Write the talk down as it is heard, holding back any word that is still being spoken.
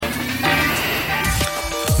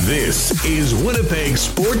This is Winnipeg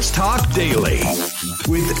Sports Talk Daily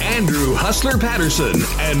with Andrew Hustler Patterson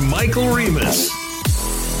and Michael Remus.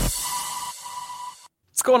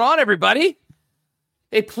 What's going on, everybody?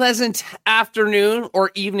 A pleasant afternoon or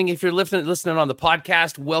evening if you're listening on the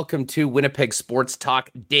podcast. Welcome to Winnipeg Sports Talk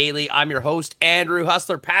Daily. I'm your host, Andrew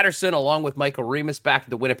Hustler Patterson, along with Michael Remus back at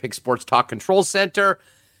the Winnipeg Sports Talk Control Center.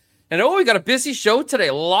 And we got a busy show today.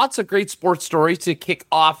 Lots of great sports stories to kick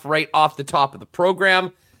off right off the top of the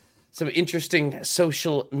program. Some interesting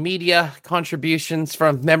social media contributions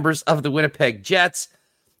from members of the Winnipeg Jets.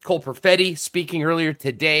 Cole Perfetti speaking earlier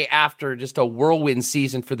today after just a whirlwind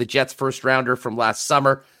season for the Jets first rounder from last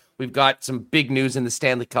summer. We've got some big news in the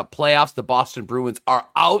Stanley Cup playoffs. The Boston Bruins are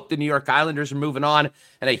out. The New York Islanders are moving on.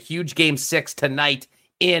 And a huge Game 6 tonight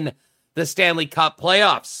in the Stanley Cup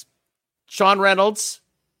playoffs. Sean Reynolds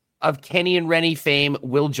of Kenny and Rennie fame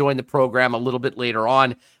will join the program a little bit later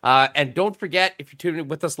on. And don't forget, if you're tuning in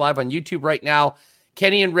with us live on YouTube right now,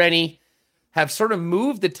 Kenny and Rennie have sort of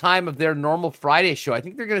moved the time of their normal Friday show. I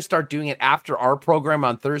think they're going to start doing it after our program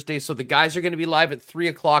on Thursday. So the guys are going to be live at 3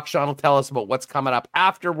 o'clock. Sean will tell us about what's coming up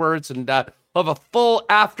afterwards. And we'll have a full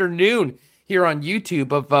afternoon here on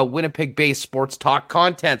YouTube of Winnipeg-based sports talk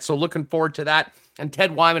content. So looking forward to that. And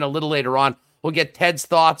Ted Wyman a little later on. We'll get Ted's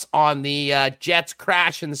thoughts on the Jets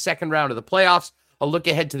crash in the second round of the playoffs. A look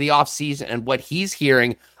ahead to the offseason and what he's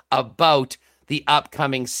hearing about the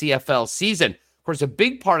upcoming CFL season. Of course, a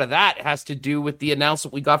big part of that has to do with the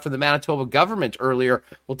announcement we got from the Manitoba government earlier.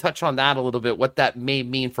 We'll touch on that a little bit, what that may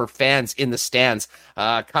mean for fans in the stands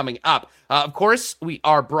coming up. Of course, we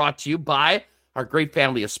are brought to you by our great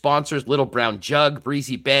family of sponsors: Little Brown Jug,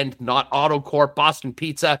 Breezy Bend, Not Auto Corp, Boston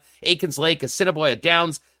Pizza, Aikens Lake, Assiniboia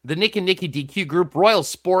Downs, the Nick and Nicky DQ Group, Royal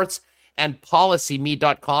Sports, and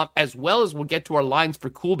PolicyMe.com, as well as we'll get to our lines for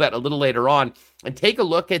CoolBet a little later on and take a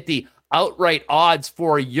look at the outright odds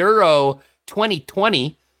for Euro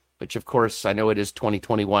 2020, which of course I know it is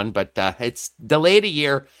 2021, but it's delayed a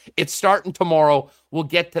year. It's starting tomorrow. We'll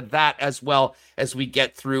get to that as well as we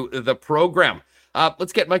get through the program.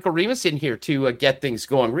 Let's get Michael Remus in here to get things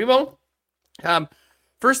going. Remo,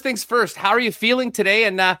 first things first, how are you feeling today,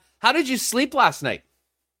 and how did you sleep last night?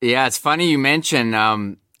 Yeah, it's funny you mentioned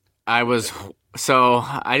I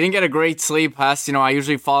didn't get a great sleep. Plus, I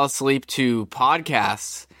usually fall asleep to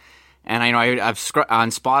podcasts. And I know I've on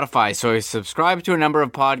Spotify, so I subscribe to a number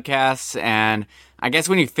of podcasts, and I guess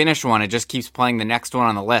when you finish one, it just keeps playing the next one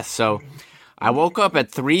on the list. So I woke up at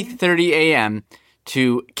 3:30 a.m.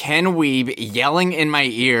 to Ken Wiebe yelling in my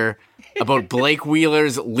ear about Blake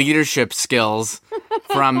Wheeler's leadership skills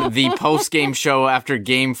from the post-game show after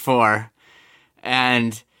Game 4.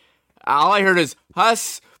 And all I heard is,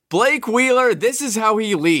 Blake Wheeler, this is how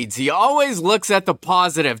he leads. He always looks at the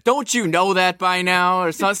positive. Don't you know that by now?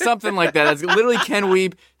 Or something like that. It's literally Ken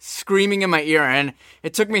Wiebe screaming in my ear. And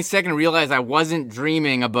it took me a second to realize I wasn't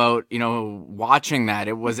dreaming about, watching that.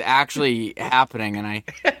 It was actually happening. And I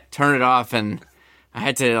turned it off and I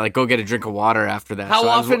had to go get a drink of water after that. How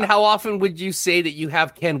often would you say that you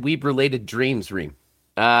have Ken Wiebe related dreams, Reem?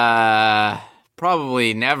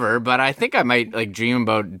 Probably never, but I think I might dream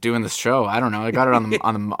about doing this show. I don't know. I got it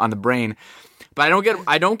on the brain, but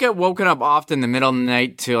I don't get woken up often in the middle of the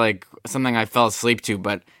night to something I fell asleep to.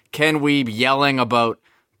 But Ken Wiebe yelling about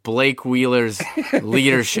Blake Wheeler's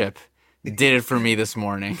leadership did it for me this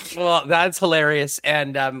morning. Well, that's hilarious,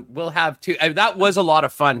 and we'll have to. That was a lot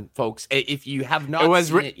of fun, folks. If you have not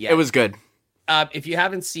seen it yet, it was good. If you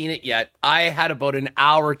haven't seen it yet, I had about an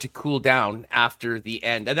hour to cool down after the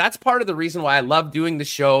end. And that's part of the reason why I love doing the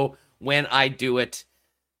show when I do it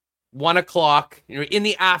 1 o'clock in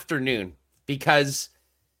the afternoon, because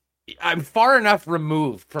I'm far enough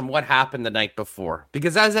removed from what happened the night before.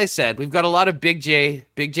 Because as I said, we've got a lot of Big J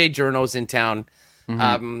journos in town.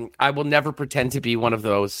 Mm-hmm. I will never pretend to be one of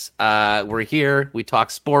those. We're here. We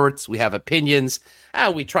talk sports. We have opinions.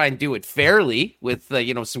 We try and do it fairly with,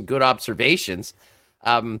 some good observations.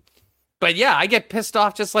 But yeah, I get pissed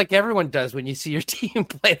off just like everyone does when you see your team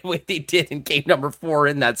play the way they did in game number 4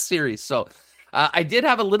 in that series. So I did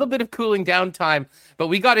have a little bit of cooling down time, but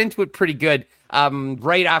we got into it pretty good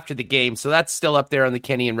right after the game. So that's still up there on the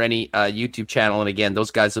Kenny and Rennie YouTube channel. And again,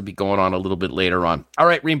 those guys will be going on a little bit later on. All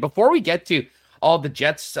right, Reem, before we get to all the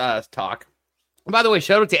Jets talk, and by the way,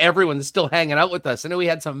 shout out to everyone that's still hanging out with us. I know we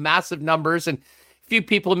had some massive numbers, and a few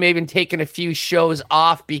people may have been taking a few shows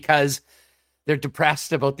off because they're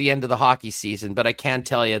depressed about the end of the hockey season. But I can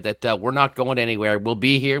tell you that we're not going anywhere. We'll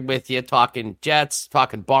be here with you talking Jets,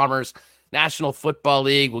 talking Bombers, National Football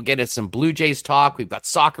League. We'll get into some Blue Jays talk. We've got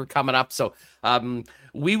soccer coming up. So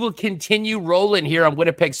We will continue rolling here on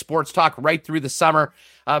Winnipeg Sports Talk right through the summer.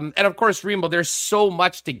 And of course, Remo, there's so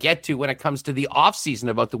much to get to when it comes to the offseason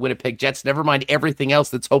about the Winnipeg Jets. Never mind everything else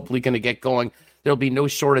that's hopefully going to get going. There'll be no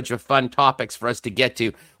shortage of fun topics for us to get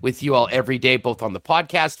to with you all every day, both on the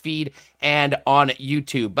podcast feed and on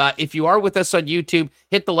YouTube. If you are with us on YouTube,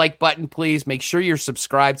 hit the like button, please. Make sure you're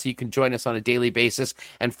subscribed so you can join us on a daily basis.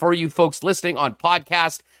 And for you folks listening on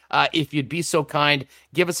podcast, if you'd be so kind,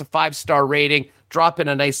 give us a 5-star rating. Drop in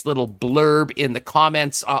a nice little blurb in the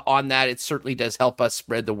comments on that. It certainly does help us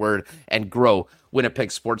spread the word and grow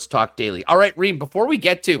Winnipeg Sports Talk Daily. All right, Reem, before we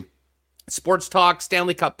get to Sports Talk,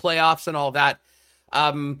 Stanley Cup playoffs, and all that,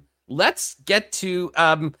 let's get to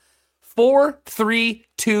 4, 3,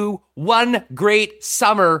 2, 1 great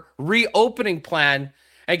summer reopening plan.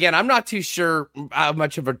 Again, I'm not too sure how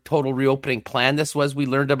much of a total reopening plan this was we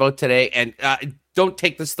learned about today, and don't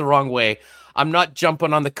take this the wrong way. I'm not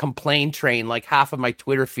jumping on the complain train like half of my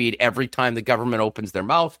Twitter feed every time the government opens their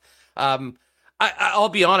mouth. I'll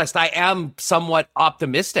be honest, I am somewhat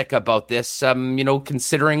optimistic about this,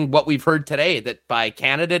 considering what we've heard today, that by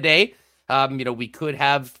Canada Day, we could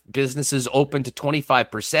have businesses open to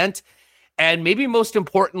 25%. And maybe most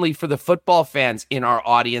importantly for the football fans in our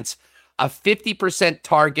audience, a 50%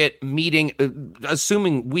 target meeting,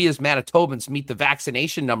 assuming we as Manitobans meet the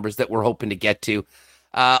vaccination numbers that we're hoping to get to.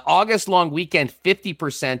 August long weekend,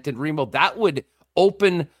 50%. And Remo, that would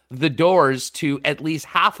open the doors to at least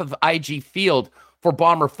half of IG Field for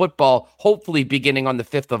Bomber football, hopefully beginning on the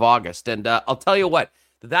 5th of August. And I'll tell you what,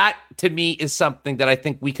 that to me is something that I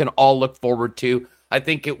think we can all look forward to. I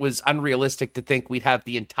think it was unrealistic to think we'd have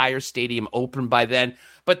the entire stadium open by then.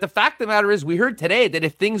 But the fact of the matter is, we heard today that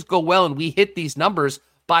if things go well and we hit these numbers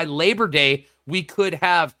by Labor Day, we could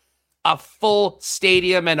have a full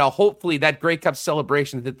stadium and hopefully that Grey Cup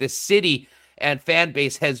celebration that this city and fan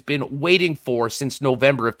base has been waiting for since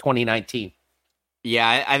November of 2019.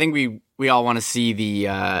 Yeah, I think we all want to see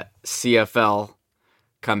the CFL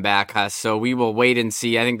come back, so we will wait and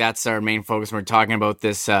see. I think that's our main focus when we're talking about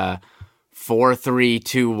this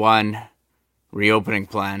 4-3-2-1 reopening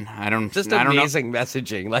plan. Amazing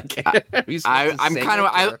messaging. Like I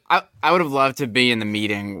would have loved to be in the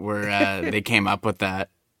meeting where they came up with that.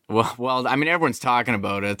 Well, I mean, everyone's talking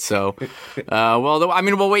about it, so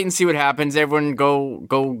we'll wait and see what happens. Everyone,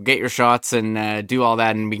 go get your shots and do all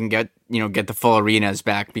that, and we can get the full arenas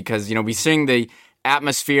back, because we sing the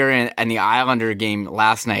atmosphere and the Islander game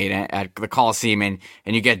last night at the Coliseum, and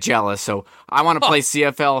you get jealous. So I want to play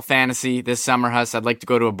CFL fantasy this summer, Huss. I'd like to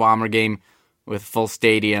go to a Bomber game with full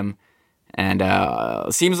stadium, and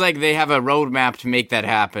seems like they have a roadmap to make that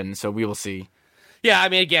happen. So we will see. Yeah, I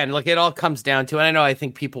mean, again, look, it all comes down to, and I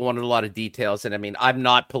think people wanted a lot of details, and I mean, I'm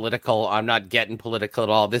not political. I'm not getting political at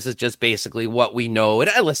all. This is just basically what we know.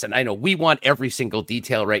 And listen, I know we want every single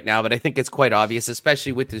detail right now, but I think it's quite obvious,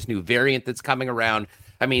 especially with this new variant that's coming around.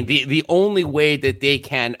 I mean, the only way that they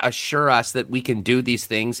can assure us that we can do these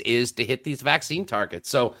things is to hit these vaccine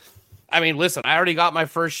targets. So, I mean, listen, I already got my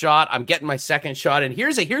first shot. I'm getting my second shot, and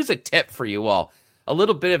here's a tip for you all, a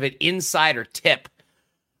little bit of an insider tip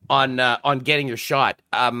on getting your shot.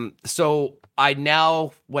 So I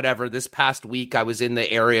now, this past week I was in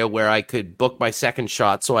the area where I could book my second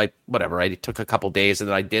shot. So I took a couple days and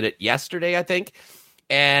then I did it yesterday, I think.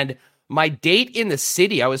 And my date in the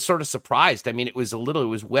city, I was sort of surprised. I mean, it was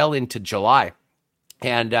well into July.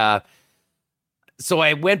 And so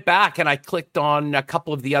I went back and I clicked on a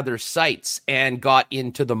couple of the other sites and got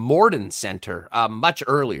into the Morden Center much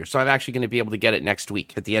earlier. So I'm actually going to be able to get it next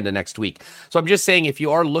week, at the end of next week. So I'm just saying, if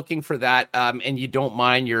you are looking for that and you don't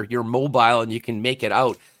mind, you're mobile and you can make it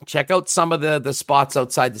out, check out some of the spots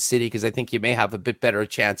outside the city, because I think you may have a bit better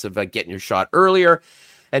chance of getting your shot earlier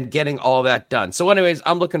and getting all that done. So anyways,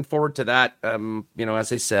 I'm looking forward to that.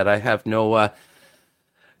 As I said, I have no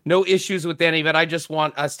issues with any of it. I just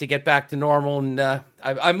want us to get back to normal. And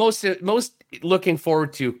I'm most looking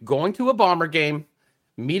forward to going to a Bomber game,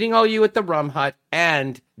 meeting all you at the Rum Hut,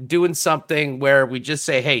 and doing something where we just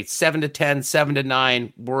say, hey, 7 to 10, 7 to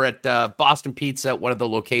 9, we're at Boston Pizza at one of the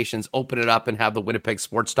locations, open it up and have the Winnipeg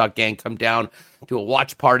Sports Talk gang come down to a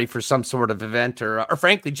watch party for some sort of event, or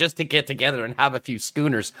frankly, just to get together and have a few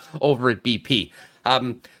schooners over at BP.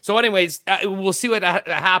 So anyways, we'll see what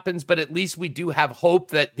happens, but at least we do have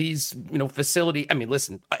hope that these, facility, I mean,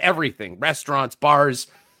 listen, everything, restaurants, bars,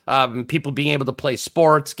 people being able to play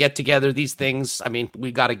sports, get together, these things. I mean,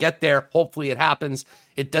 we got to get there. Hopefully it happens.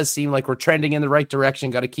 It does seem like we're trending in the right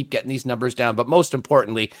direction. Got to keep getting these numbers down. But most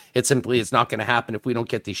importantly, it's not going to happen if we don't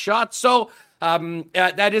get these shots. So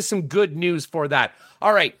that is some good news for that.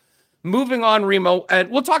 All right. moving on, Remo, and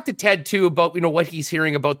we'll talk to Ted too about, what he's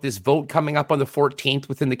hearing about this vote coming up on the 14th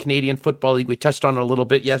within the Canadian Football League. We touched on it a little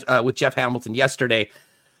bit with Jeff Hamilton yesterday.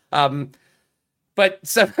 But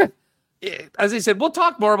so, as I said, we'll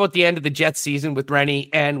talk more about the end of the Jets season with Rennie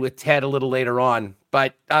and with Ted a little later on.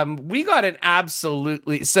 But we got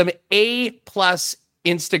some A+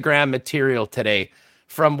 Instagram material today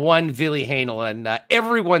from one Ville Heinola, and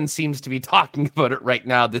everyone seems to be talking about it right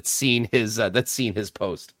now that's seen his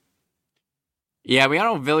post. Yeah, we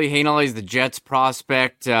all know Ville Heinola is the Jets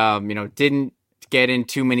prospect. Didn't get in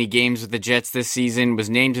too many games with the Jets this season. Was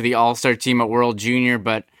named to the All-Star team at World Junior,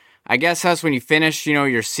 but I guess that's when you finish,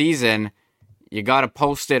 your season, you got to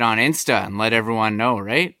post it on Insta and let everyone know,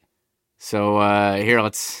 right? So here,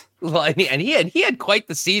 let's. Well, and he had quite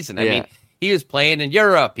the season. I mean, he was playing in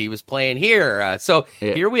Europe. He was playing here.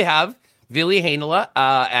 Here we have Ville Heinola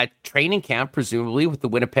at training camp, presumably with the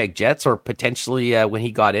Winnipeg Jets, or potentially when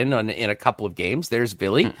he got in a couple of games. There's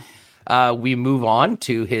Ville. We move on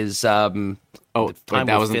to his time with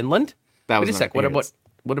Finland. Wait a sec. What about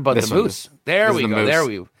the Moose? There we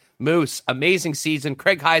go. Moose, amazing season.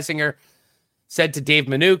 Craig Heisinger said to Dave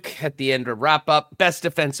Minuk at the end of wrap-up, best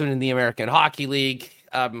defenseman in the American Hockey League.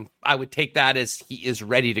 I would take that as he is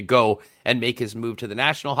ready to go and make his move to the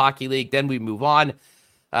National Hockey League. Then we move on.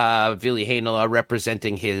 Ville Heinola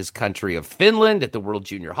representing his country of Finland at the World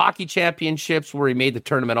Junior Hockey Championships, where he made the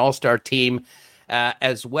tournament all-star team,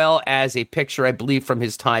 as well as a picture, I believe, from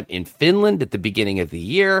his time in Finland at the beginning of the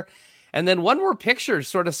year. And then one more picture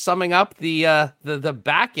sort of summing up the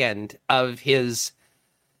back end of his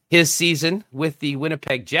season with the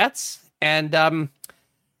Winnipeg Jets. And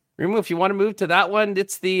Remo, if you want to move to that one,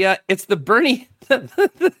 it's the Bernie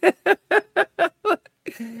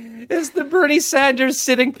it's the Bernie Sanders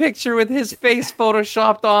sitting picture with his face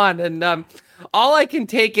photoshopped on. And all I can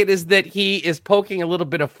take it is that he is poking a little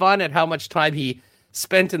bit of fun at how much time he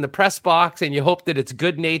spent in the press box, and you hope that it's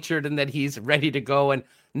good-natured and that he's ready to go and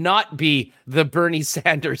not be the Bernie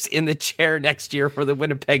Sanders in the chair next year for the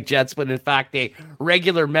Winnipeg Jets, but in fact a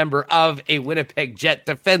regular member of a Winnipeg Jet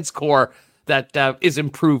defense corps that is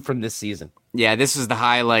improved from this season. Yeah, this is the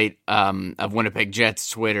highlight of Winnipeg Jets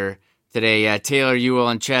Twitter today. Taylor Ewell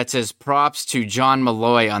in chat says props to John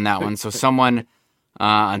Malloy on that one. So someone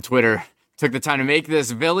on Twitter took the time to make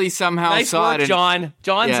this. Ville somehow nice saw work, it. John.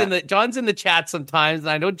 John's in the chat sometimes, and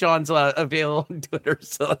I know John's available on Twitter,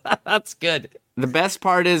 so that's good. The best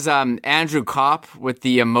part is Andrew Kopp with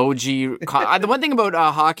the emoji. The one thing about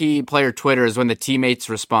hockey player Twitter is when the teammates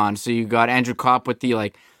respond. So you got Andrew Kopp with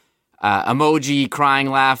the emoji, crying,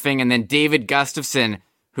 laughing, and then David Gustafson,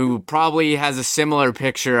 who probably has a similar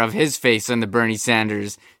picture of his face on the Bernie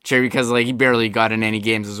Sanders chair because he barely got in any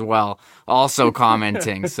games as well, also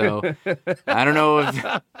commenting. So I don't know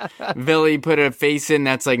if Ville put a face in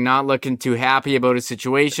that's not looking too happy about his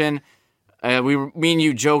situation. Me and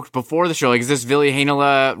you joked before the show, is this Ville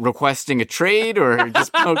Heinola requesting a trade or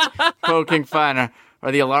just poking fun?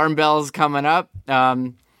 Are the alarm bells coming up?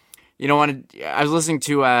 I was listening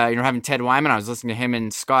to, having Ted Wyman, I was listening to him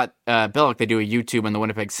and Scott Billick. They do a YouTube on the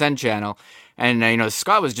Winnipeg Sun channel. And,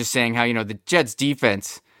 Scott was just saying how, the Jets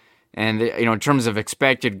defense and, in terms of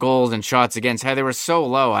expected goals and shots against, how they were so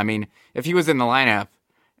low. I mean, if he was in the lineup,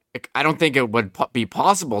 I don't think it would be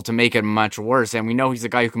possible to make it much worse. And we know he's a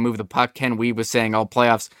guy who can move the puck. Ken Weeb was saying all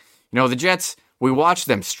playoffs. The Jets, we watched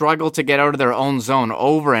them struggle to get out of their own zone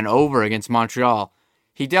over and over against Montreal.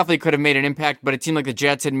 He definitely could have made an impact, but it seemed like the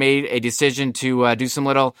Jets had made a decision to do some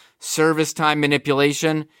little service time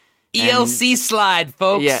manipulation. ELC slide,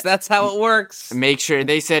 folks. Yeah, that's how it works. Make sure.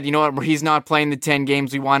 They said, he's not playing the 10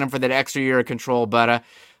 games. We want him for that extra year of control. But,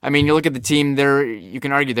 you look at the team, you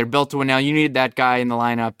can argue they're built to win now. You needed that guy in the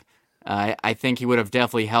lineup. I think he would have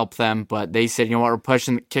definitely helped them. But they said, we're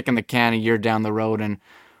kicking the can a year down the road, and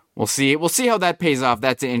we'll see. We'll see how that pays off.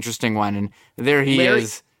 That's an interesting one. And there he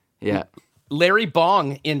is. Yeah. Larry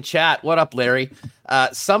Bong in chat. What up, Larry?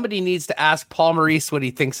 Somebody needs to ask Paul Maurice what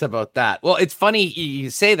he thinks about that. Well, it's funny you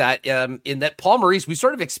say that, in that Paul Maurice, we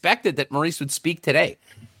sort of expected that Maurice would speak today.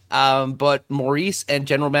 But Maurice and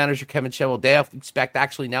general manager Kevin Cheveldayoff expect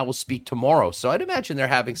actually now will speak tomorrow. So I'd imagine they're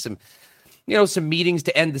having some meetings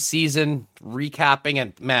to end the season, recapping,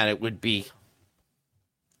 and man,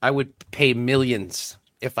 I would pay millions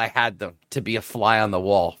if I had them to be a fly on the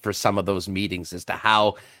wall for some of those meetings as to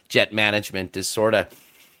how Jet management is sort of,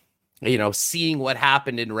 seeing what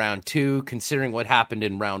happened in round 2, considering what happened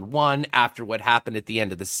in round 1, after what happened at the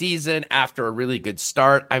end of the season, after a really good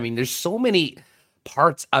start. I mean, there's so many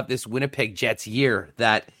parts of this Winnipeg Jets year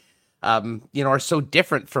that, are so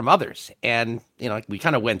different from others. And, we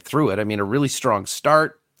kind of went through it. I mean, a really strong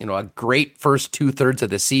start, a great first 2/3 of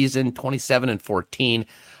the season, 27-14,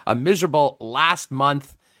 a miserable last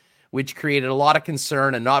month, which created a lot of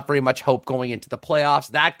concern and not very much hope going into the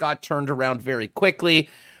playoffs. That got turned around very quickly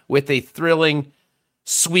with a thrilling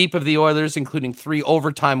sweep of the Oilers, including 3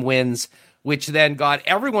 overtime wins, which then got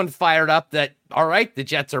everyone fired up that, all right, the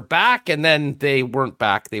Jets are back, and then they weren't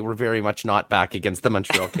back. They were very much not back against the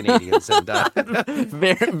Montreal Canadiens. And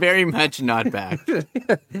very, very much not back.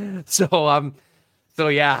 So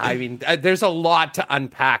yeah, I mean, there's a lot to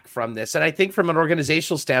unpack from this. And I think from an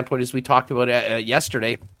organizational standpoint, as we talked about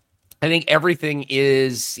yesterday, I think everything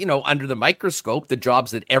is, under the microscope, the jobs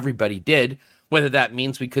that everybody did, whether that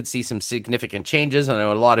means we could see some significant changes. I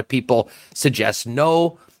know a lot of people suggest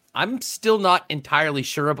no. I'm still not entirely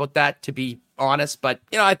sure about that, to be honest, but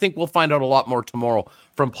I think we'll find out a lot more tomorrow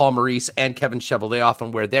from Paul Maurice and Kevin Cheveldayoff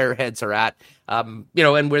on where their heads are at, and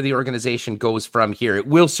where the organization goes from here. It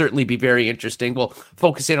will certainly be very interesting. We'll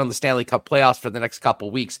focus in on the Stanley Cup playoffs for the next couple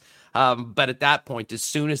of weeks, but at that point, as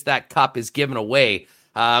soon as that cup is given away,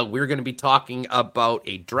 we're going to be talking about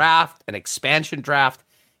a draft, an expansion draft,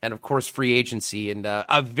 and of course, free agency, and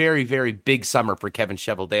a very, very big summer for Kevin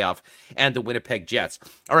Cheveldayoff and the Winnipeg Jets.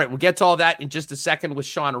 All right, we'll get to all that in just a second with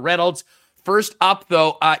Sean Reynolds. First up,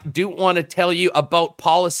 though, I do want to tell you about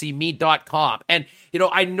PolicyMe.com. And,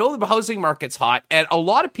 I know the housing market's hot, and a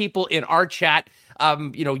lot of people in our chat,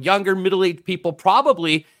 younger, middle-aged people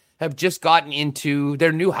probably have just gotten into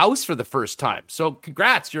their new house for the first time. So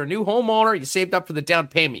congrats, you're a new homeowner, you saved up for the down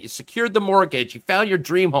payment, you secured the mortgage, you found your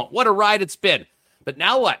dream home. What a ride it's been. But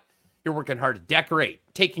now what? You're working hard to decorate,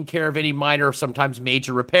 taking care of any minor or sometimes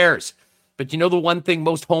major repairs. But the one thing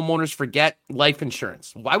most homeowners forget? Life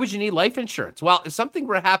insurance. Why would you need life insurance? Well, if something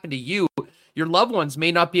were to happen to you, your loved ones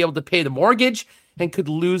may not be able to pay the mortgage and could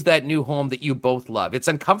lose that new home that you both love. It's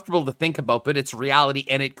uncomfortable to think about, but it's reality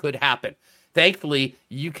and it could happen. Thankfully,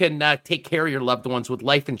 you can take care of your loved ones with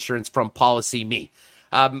life insurance from Policy Me.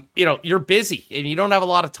 You're busy and you don't have a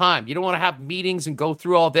lot of time. You don't want to have meetings and go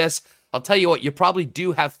through all this. I'll tell you what, you probably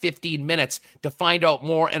do have 15 minutes to find out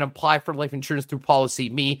more and apply for life insurance through Policy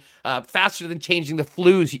Me, faster than changing the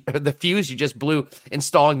fuse you just blew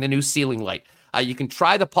installing the new ceiling light. You can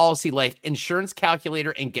try the Policy Life Insurance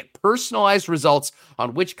Calculator and get personalized results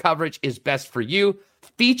on which coverage is best for you,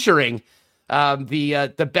 featuring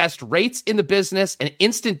the best rates in the business, an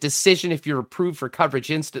instant decision if you're approved for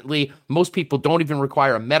coverage instantly. Most people don't even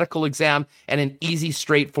require a medical exam, and an easy,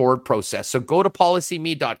 straightforward process. So go to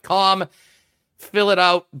PolicyMe.com, fill it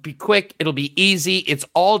out, be quick, it'll be easy. It's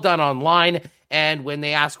all done online. And when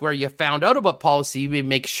they ask where you found out about Policy,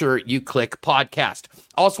 make sure you click podcast.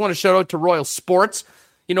 I also want to shout out to Royal Sports.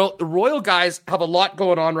 The Royal guys have a lot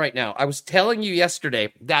going on right now. I was telling you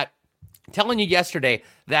yesterday that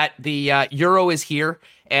the Euro is here,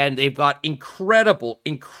 and they've got incredible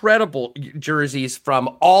jerseys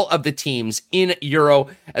from all of the teams in Euro,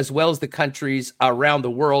 as well as the countries around the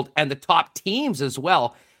world, and the top teams as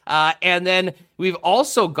well. And then we've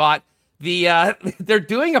also got they're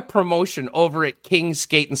doing a promotion over at King's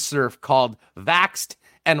Skate and Surf called Vaxxed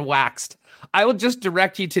and Waxed. I will just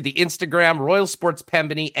direct you to the Instagram, Royal Sports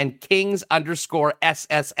Pembini, and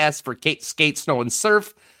Kings_SSS for Skate, Snow, and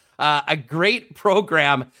Surf. A great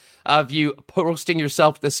program of you posting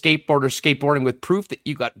yourself the skateboarding with proof that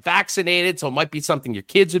you got vaccinated. So it might be something your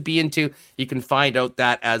kids would be into. You can find out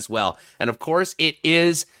that as well. And of course, it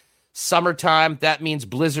is summertime. That means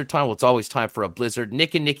blizzard time. Well, it's always time for a blizzard.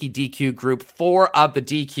 Nick and Nikki DQ Group, 4 of the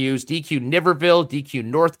DQs, DQ Niverville, DQ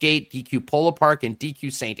Northgate, DQ Polo Park, and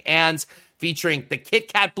DQ St. Anne's, featuring the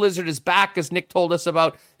Kit Kat Blizzard is back, as Nick told us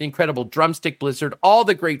about, the incredible Drumstick Blizzard, all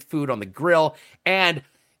the great food on the grill. And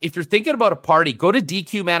if you're thinking about a party, go to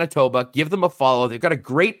DQ Manitoba, give them a follow. They've got a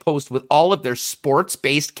great post with all of their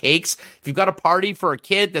sports-based cakes. If you've got a party for a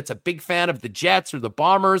kid that's a big fan of the Jets or the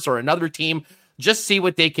Bombers or another team, just see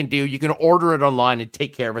what they can do. You can order it online and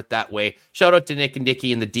take care of it that way. Shout out to Nick and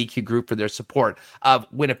Nikki and the DQ Group for their support of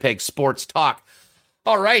Winnipeg Sports Talk.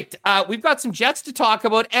 All right, we've got some Jets to talk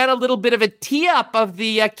about and a little bit of a tee-up of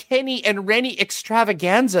the Kenny and Rennie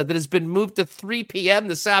extravaganza that has been moved to 3 p.m.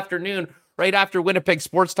 this afternoon, right after Winnipeg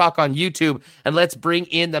Sports Talk on YouTube. And let's bring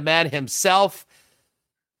in the man himself,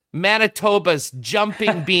 Manitoba's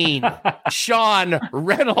jumping bean, Sean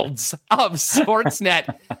Reynolds of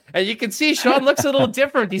Sportsnet. And you can see Sean looks a little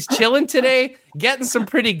different. He's chilling today, getting some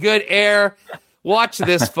pretty good air. Watch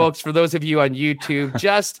this, folks, for those of you on YouTube.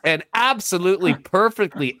 Just an absolutely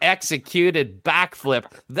perfectly executed backflip.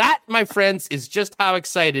 That, my friends, is just how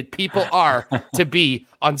excited people are to be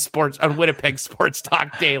on Winnipeg Sports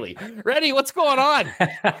Talk Daily. Ready? What's going on?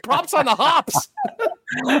 Props on the hops.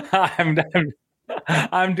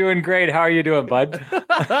 I'm doing great. How are you doing, bud?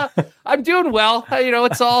 I'm doing well.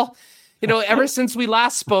 It's all, ever since we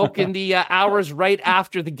last spoke in the hours right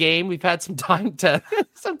after the game, we've had some time to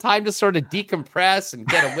sort of decompress and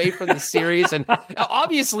get away from the series. And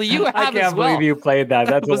obviously you have I can't as well. believe you played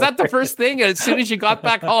that. Was that the first thing? As soon as you got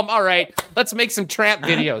back home, all right, let's make some tramp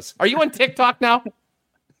videos. Are you on TikTok now?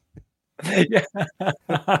 Yeah.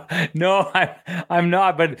 No, I'm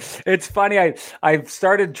not, but it's funny. I've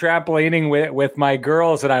started trampolining with my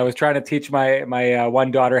girls, and I was trying to teach my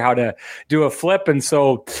one daughter how to do a flip, and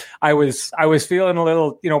so I was feeling a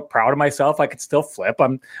little proud of myself. I could still flip.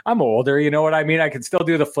 I'm older, you know what I mean? I could still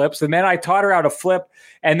do the flips, and then I taught her how to flip,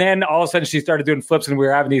 and then all of a sudden she started doing flips, and we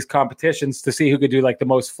were having these competitions to see who could do like the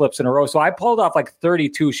most flips in a row. So I pulled off like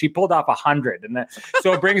 32. She pulled off 100, and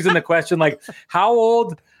so it brings in the question like how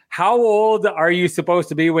old are you supposed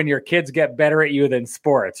to be when your kids get better at you than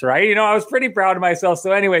sports, right? I was pretty proud of myself.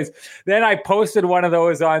 So anyways, then I posted one of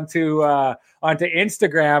those onto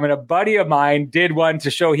Instagram, and a buddy of mine did one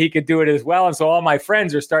to show he could do it as well. And so all my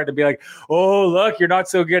friends are starting to be like, oh, look, you're not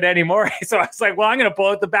so good anymore. So I was like, well, I'm going to pull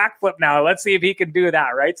out the backflip now. Let's see if he can do that,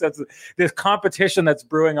 right? So it's this competition that's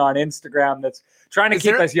brewing on Instagram that's trying to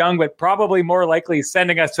keep us young, but probably more likely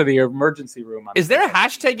sending us to the emergency room. Is there a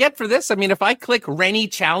hashtag yet for this? I mean, if I click Rennie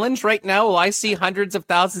Challenge right now, will I see hundreds of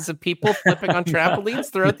thousands of people flipping on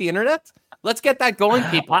trampolines throughout the internet? Let's get that going,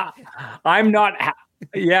 people. I'm not...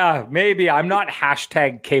 Yeah, maybe. I'm not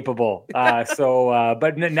hashtag capable.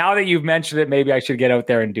 But now that you've mentioned it, maybe I should get out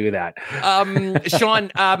there and do that.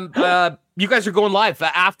 Sean, you guys are going live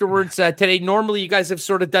afterwards today. Normally, you guys have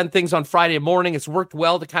sort of done things on Friday morning. It's worked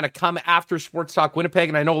well to kind of come after Sports Talk Winnipeg,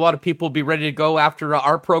 and I know a lot of people will be ready to go after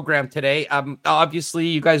our program today. Obviously,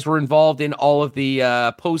 you guys were involved in all of the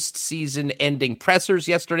postseason ending pressers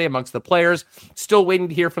yesterday amongst the players. Still waiting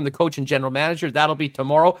to hear from the coach and general manager. That'll be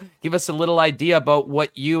tomorrow. Give us a little idea about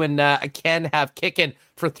what you and Ken have kicking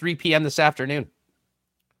for 3 p.m. this afternoon.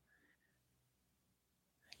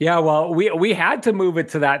 Yeah, well, we had to move it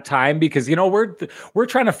to that time because we're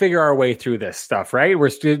trying to figure our way through this stuff, right? We're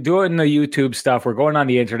doing the YouTube stuff, we're going on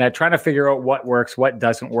the internet, trying to figure out what works, what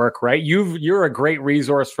doesn't work, right? You're a great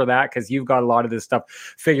resource for that because you've got a lot of this stuff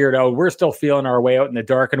figured out. We're still feeling our way out in the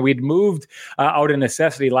dark, and we'd moved out of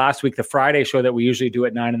necessity last week, the Friday show that we usually do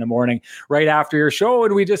at 9 a.m, right after your show,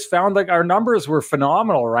 and we just found like our numbers were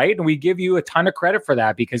phenomenal, right? And we give you a ton of credit for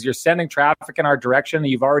that because you're sending traffic in our direction, and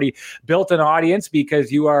you've already built an audience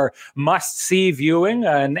because you are must-see viewing,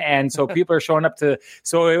 and so people are showing up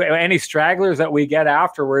so any stragglers that we get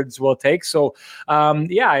afterwards we'll take. So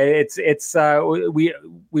we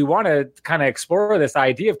want to kind of explore this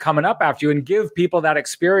idea of coming up after you and give people that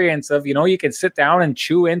experience of you can sit down and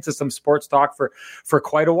chew into some sports talk for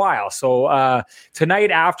quite a while. So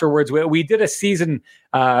tonight afterwards we did a season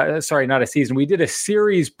not a season. We did a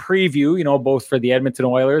series preview, both for the Edmonton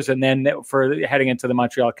Oilers and then for heading into the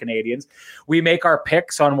Montreal Canadiens. We make our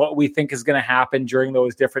picks on what we think is going to happen during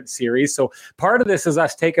those different series. So part of this is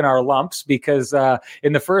us taking our lumps because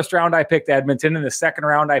in the first round I picked Edmonton, in the second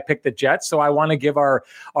round I picked the Jets. So I want to give our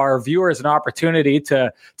viewers an opportunity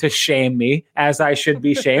to shame me, as I should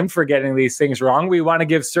be shamed for getting these things wrong. We want to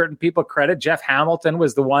give certain people credit. Jeff Hamilton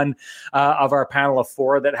was the one of our panel of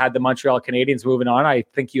 4 that had the Montreal Canadiens moving on. I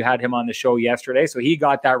think you had him on the show yesterday, so he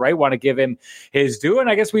got that right. Want to give him his due, and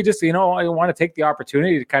I guess we just, I want to take the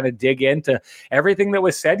opportunity to kind of dig into everything that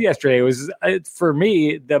was said yesterday. It was, for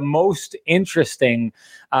me, the most interesting,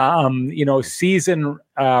 season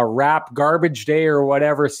wrap, garbage day, or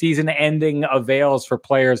whatever season ending avails for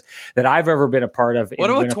players that I've ever been a part of. What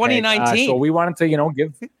about 2019? So we wanted to,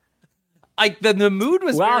 give. Like the mood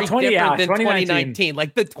was very different than 2019.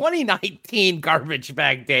 Like the 2019 garbage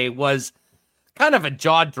bag day was kind of a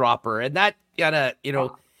jaw dropper, and that kind of,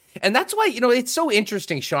 and that's why, it's so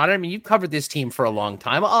interesting, Sean. I mean, you've covered this team for a long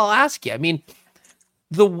time. I'll ask you, I mean,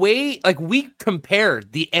 the way, like, we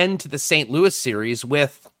compared the end to the St. Louis series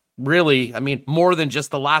with really, I mean, more than just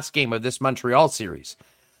the last game of this Montreal series.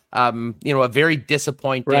 A very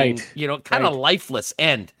disappointing, right. Kind of lifeless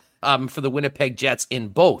end for the Winnipeg Jets in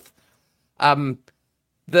both.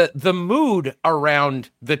 The mood around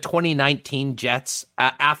the 2019 Jets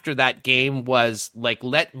after that game was like,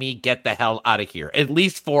 let me get the hell out of here, at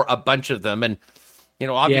least for a bunch of them. And,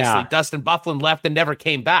 obviously Dustin Byfuglien left and never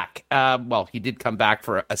came back. Well, he did come back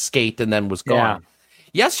for a skate and then was gone. Yeah.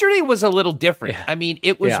 Yesterday was a little different. Yeah. I mean,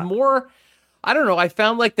 it was more, I don't know. I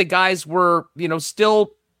found like the guys were,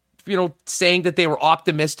 still, saying that they were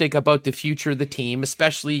optimistic about the future of the team,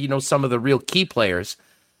 especially, some of the real key players.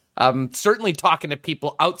 Certainly talking to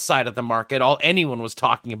people outside of the market, all anyone was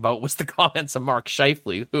talking about was the comments of Mark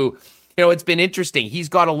Scheifele, who, it's been interesting. He's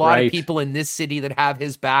got a lot of Right. people in this city that have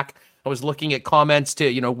his back. I was looking at comments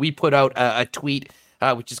to, we put out a tweet,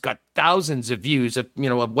 which has got thousands of views of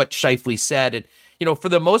what Scheifele said. And, for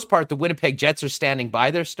the most part, the Winnipeg Jets are standing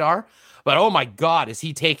by their star. But, oh, my God, is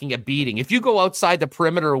he taking a beating. If you go outside the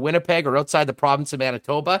perimeter of Winnipeg or outside the province of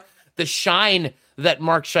Manitoba, the shine that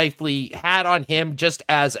Mark Scheifele had on him just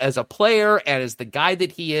as a player and as the guy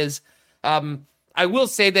that he is, I will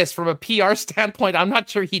say this, from a PR standpoint, I'm not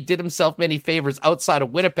sure he did himself many favors outside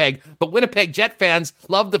of Winnipeg, but Winnipeg Jet fans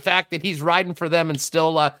love the fact that he's riding for them and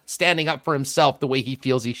still standing up for himself the way he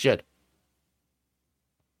feels he should.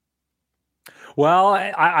 Well,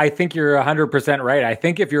 I think you're 100% right. I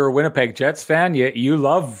think if you're a Winnipeg Jets fan, you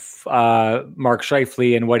love Mark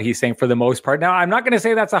Scheifele and what he's saying for the most part. Now, I'm not going to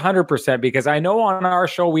say that's 100% because I know on our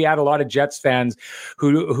show we had a lot of Jets fans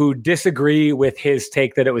who disagree with his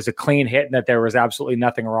take that it was a clean hit and that there was absolutely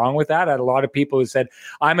nothing wrong with that. I had a lot of people who said,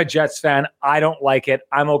 I'm a Jets fan. I don't like it.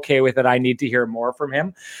 I'm okay with it. I need to hear more from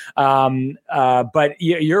him. But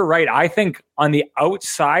you're right. I think on the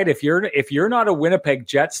outside, if you're not a Winnipeg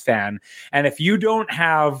Jets fan, and if you don't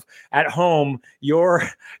have at home your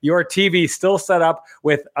TV still set up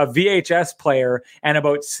with a VHS player and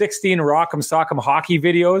about 16 Rock'em Sock'em hockey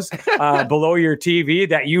videos below your TV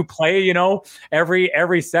that you play,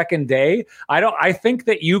 every second day, I think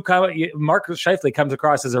that Mark Scheifele comes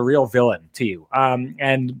across as a real villain to you,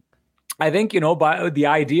 and I think, by the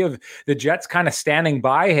idea of the Jets kind of standing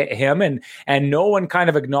by him and no one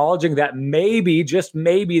kind of acknowledging that maybe, just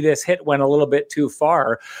maybe, this hit went a little bit too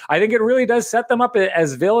far, I think it really does set them up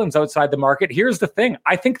as villains outside the market. Here's the thing.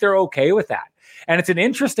 I think they're okay with that. And it's an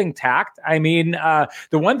interesting tact. I mean,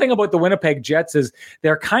 the one thing about the Winnipeg Jets is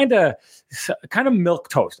they're kind of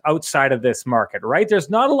milquetoast outside of this market, right? There's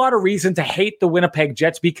not a lot of reason to hate the Winnipeg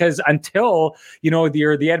Jets because until,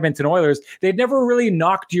 the Edmonton Oilers, they'd never really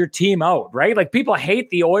knocked your team out, right? Like, people hate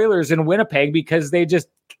the Oilers in Winnipeg because they just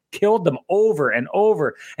killed them over and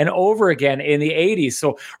over and over again in the 80s.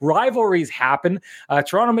 So rivalries happen.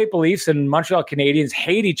 Toronto Maple Leafs and Montreal Canadiens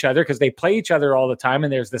hate each other because they play each other all the time.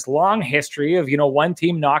 And there's this long history of, one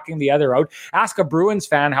team knocking the other out. Ask a Bruins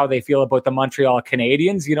fan how they feel about the Montreal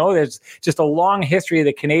Canadiens. There's just a long history of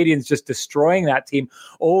the Canadiens just destroying that team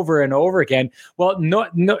over and over again. Well,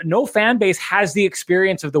 no fan base has the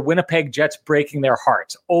experience of the Winnipeg Jets breaking their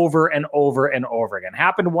hearts over and over and over again.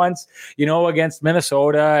 Happened once, against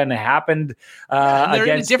Minnesota, and it happened they're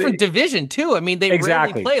against in a different division too. I mean, they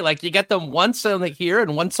exactly rarely play. Like, you get them once on here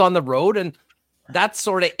and once on the road, and that's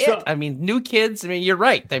sort of it. So, I mean, new kids. I mean, you're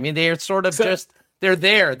right. I mean, they're sort of they're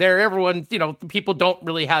there. They're everyone. People don't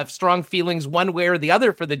really have strong feelings one way or the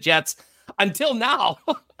other for the Jets until now.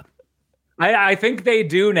 I think they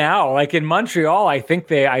do now. Like in Montreal, I think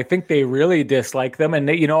they really dislike them. And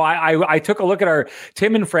I took a look at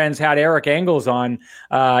Tim and Friends had Eric Engels on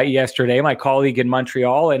yesterday, my colleague in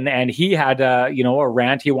Montreal, and he had a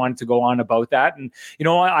rant he wanted to go on about that. And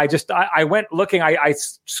I went looking. I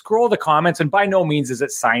scroll the comments, and by no means is it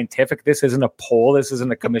scientific. This isn't a poll. This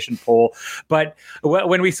isn't a commission poll. But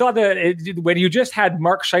when we saw when you just had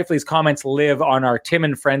Mark Scheifele's comments live on our Tim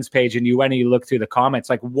and Friends page, and you went and you looked through the comments,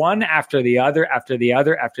 like one after the other, after the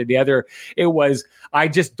other, after the other. It was, I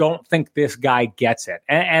just don't think this guy gets it.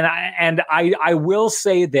 And I will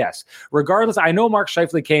say this, regardless, I know Mark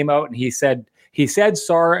Scheifele came out and he said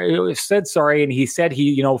sorry, and he said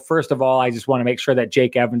first of all, I just want to make sure that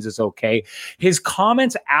Jake Evans is okay. His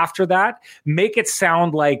comments after that make it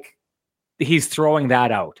sound like he's throwing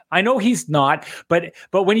that out. I know he's not, but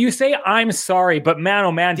when you say I'm sorry, but man,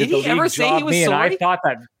 oh man, did the league job me? And I thought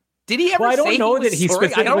that. Did he ever say he was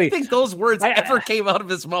sorry? I don't think those words ever came out of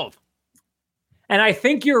his mouth. And I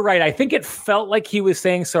think you're right. I think it felt like he was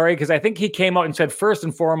saying sorry because I think he came out and said, first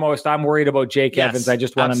and foremost, I'm worried about Jake Evans. I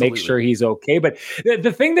just want to make sure he's okay. But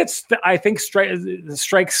the thing that's, I think,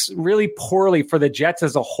 strikes really poorly for the Jets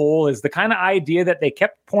as a whole is the kind of idea that they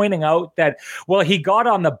kept pointing out that, well, he got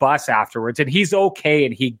on the bus afterwards and he's okay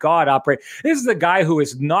and he got up. Right? This is a guy who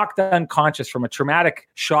is knocked unconscious from a traumatic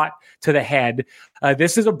shot to the head.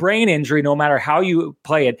 This is a brain injury, no matter how you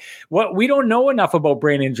play it. We don't know enough about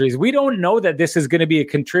brain injuries. We don't know that this is going to be a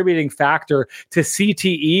contributing factor to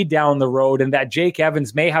CTE down the road and that Jake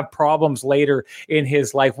Evans may have problems later in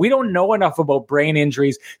his life. We don't know enough about brain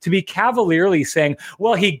injuries to be cavalierly saying,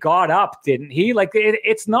 well, he got up, didn't he? Like,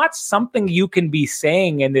 it's not something you can be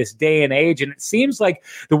saying in this day and age. And it seems like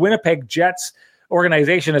the Winnipeg Jets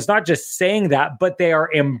organization is not just saying that, but they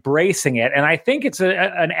are embracing it. And I think it's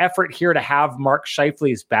an effort here to have Mark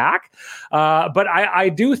Scheifele's back. But I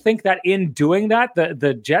do think that in doing that,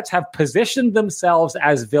 the Jets have positioned themselves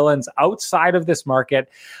as villains outside of this market.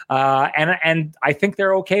 And I think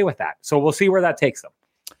they're okay with that. So we'll see where that takes them.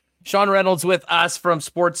 Sean Reynolds with us from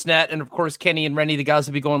Sportsnet. And of course, Kenny and Rennie, the guys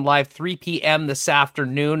will be going live 3 p.m. this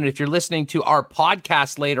afternoon. And if you're listening to our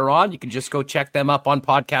podcast later on, you can just go check them up on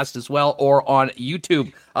podcast as well or on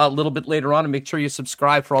YouTube a little bit later on. And make sure you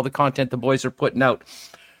subscribe for all the content the boys are putting out.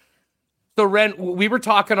 So, Ren, we were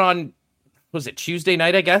talking on, was it Tuesday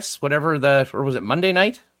night, I guess? Or was it Monday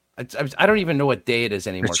night? I don't even know what day it is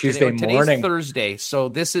anymore. It's Tuesday morning. Today's Thursday, so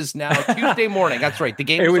this is now Tuesday morning. That's right. The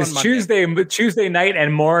game was on Monday. Tuesday night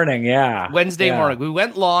and morning. Yeah, Wednesday morning. We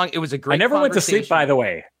went long. It was a great. I never went to sleep, by the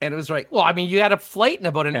way. And it was right. Well, I mean, you had a flight in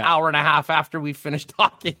about an hour and a half after we finished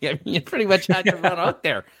talking. I mean, you pretty much had to run out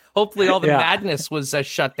there. Hopefully, all the madness was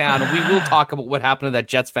shut down, and we will talk about what happened to that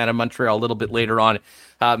Jets fan in Montreal a little bit later on.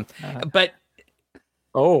 But.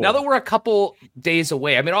 Now that we're a couple days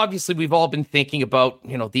away, I mean, obviously we've all been thinking about,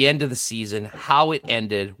 the end of the season, how it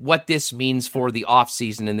ended, what this means for the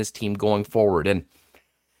offseason and this team going forward. And,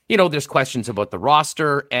 there's questions about the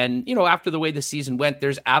roster. And, after the way the season went,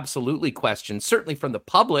 there's absolutely questions, certainly from the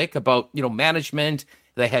public about, management,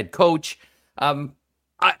 the head coach. I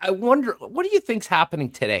wonder, what do you think's happening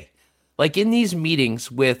today? Like in these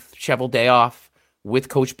meetings with Cheveldayoff, with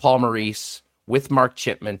Coach Paul Maurice, with Mark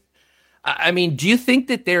Chipman, I mean, do you think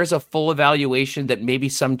that there's a full evaluation that maybe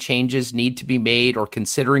some changes need to be made or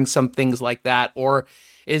considering some things like that? Or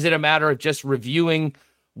is it a matter of just reviewing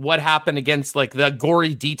what happened against like the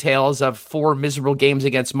gory details of 4 miserable games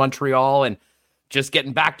against Montreal and just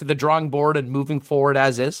getting back to the drawing board and moving forward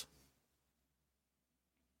as is?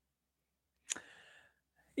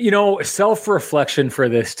 Self-reflection for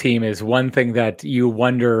this team is one thing that you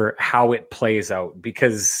wonder how it plays out,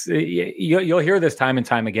 because you'll hear this time and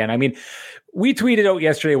time again. I mean, we tweeted out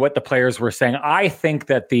yesterday what the players were saying. I think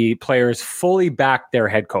that the players fully backed their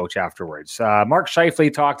head coach afterwards. Mark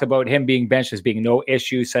Scheifele talked about him being benched as being no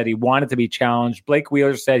issue, said he wanted to be challenged. Blake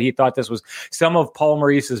Wheeler said he thought this was some of Paul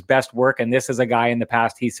Maurice's best work, and this is a guy in the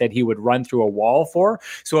past he said he would run through a wall for.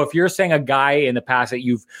 So if you're saying a guy in the past that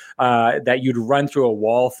you'd run through a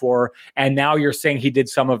wall for, and now you're saying he did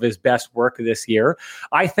some of his best work this year,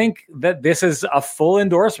 I think that this is a full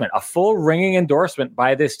endorsement, a full ringing endorsement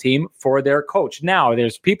by this team for their coach. Now,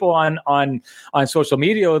 there's people on social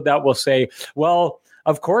media that will say, well,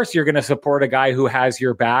 of course you're going to support a guy who has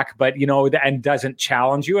your back, but and doesn't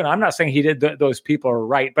challenge you. And I'm not saying he did. Those people are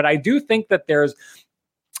right, but I do think that there's,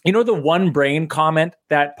 the one brain comment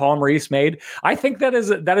that Paul Maurice made. I think that is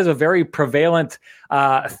a very prevalent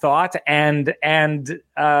thought and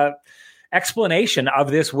explanation of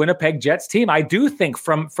this Winnipeg Jets team. I do think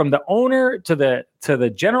from the owner to the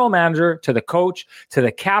general manager, to the coach, to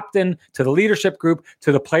the captain, to the leadership group,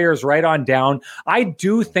 to the players right on down, I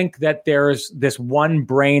do think that there's this one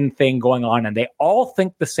brain thing going on and they all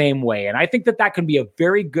think the same way. And I think that can be a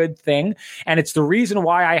very good thing. And it's the reason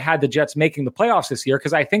why I had the Jets making the playoffs this year,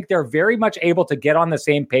 because I think they're very much able to get on the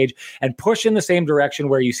same page and push in the same direction,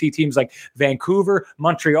 where you see teams like Vancouver,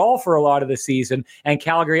 Montreal for a lot of the season, and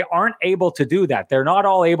Calgary aren't able to do that. They're not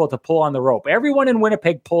all able to pull on the rope. Everyone in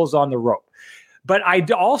Winnipeg pulls on the rope. But I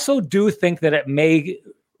also do think that it may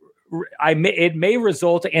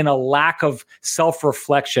result in a lack of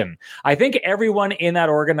self-reflection. I think everyone in that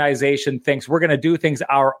organization thinks we're going to do things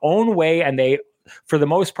our own way, and they, for the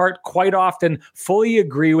most part, quite often fully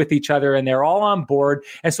agree with each other, and they're all on board.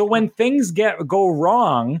 And so when things go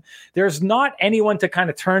wrong, there's not anyone to kind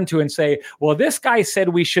of turn to and say, well, this guy said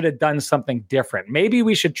we should have done something different. Maybe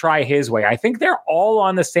we should try his way. I think they're all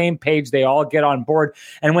on the same page. They all get on board.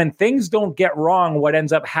 And when things don't get wrong, what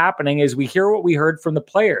ends up happening is we hear what we heard from the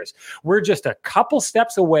players. We're just a couple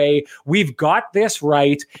steps away. We've got this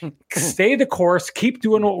right. Stay the course, keep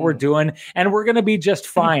doing what we're doing, and we're going to be just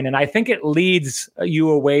fine. And I think it leads you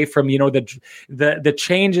away from, the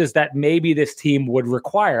changes that maybe this team would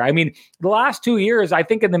require. I mean, the last 2 years, I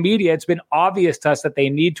think in the media, it's been obvious to us that they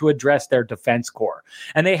need to address their defense core,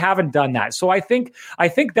 and they haven't done that. So I think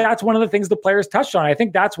that's one of the things the players touched on. I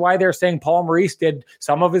think that's why they're saying Paul Maurice did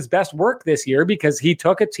some of his best work this year, because he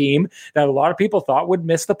took a team that a lot of people thought would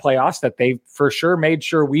miss the playoffs, that they for sure made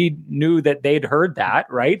sure we knew that they'd heard that,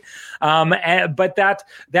 right? But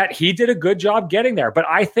that he did a good job getting there. But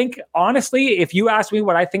I think, honestly, if you ask me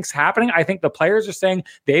what I think's happening, I think the players are saying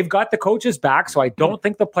they've got the coach's back. So I don't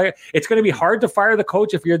think it's going to be hard to fire the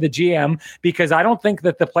coach if you're the GM, because I don't think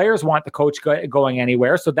that the players want the coach going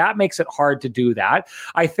anywhere. So that makes it hard to do that.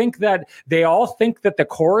 I think that they all think that the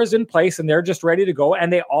core is in place and they're just ready to go,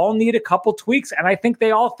 and they all need a couple tweaks. And I think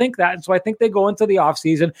they all think that. And so I think they go into the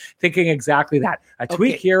offseason thinking exactly that. A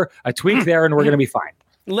tweak here, a tweak there, and we're going to be fine.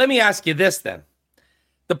 Let me ask you this then.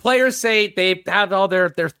 The players say they had all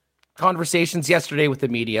their conversations yesterday with the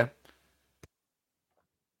media.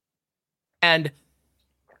 And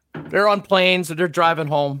they're on planes or they're driving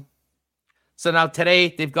home. So now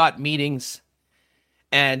today they've got meetings,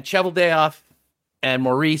 and Cheveldayoff and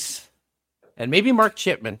Maurice and maybe Mark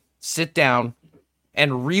Chipman sit down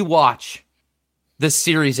and rewatch the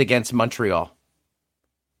series against Montreal.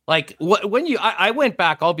 Like I went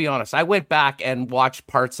back, I'll be honest, I went back and watched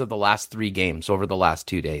parts of the last 3 games over the last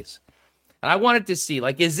 2 days. And I wanted to see,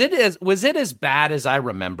 like, was it as bad as I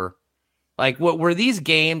remember? Like, what were these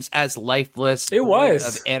games as lifeless? It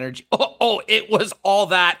was of energy. It was all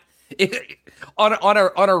that. On a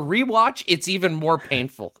rewatch, it's even more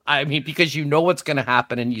painful. I mean, because you know what's going to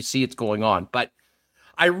happen and you see it's going on. But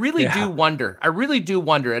I really do wonder. I really do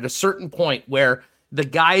wonder at a certain point where the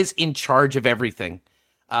guys in charge of everything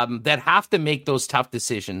that have to make those tough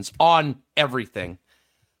decisions on everything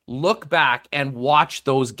look back and watch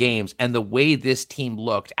those games and the way this team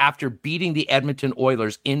looked after beating the Edmonton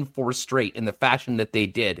Oilers in 4 straight in the fashion that they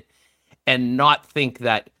did, and not think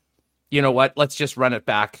that, you know what, let's just run it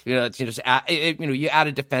back. You know, it's just you add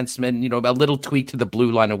a defenseman, a little tweak to the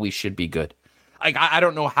blue line, and we should be good. Like, I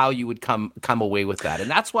don't know how you would come away with that, and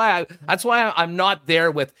that's why I'm not there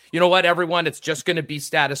with, you know what, everyone, it's just going to be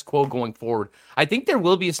status quo going forward. I think there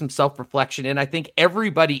will be some self-reflection, and I think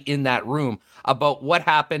everybody in that room about what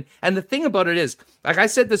happened. And the thing about it is, like I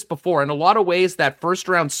said this before, in a lot of ways, that first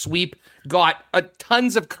round sweep got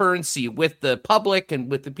tons of currency with the public and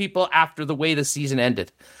with the people after the way the season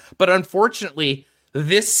ended. But unfortunately,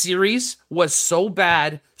 this series was so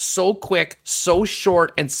bad, so quick, so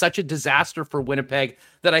short, and such a disaster for Winnipeg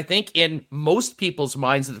that I think in most people's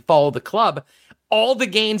minds that follow the club, all the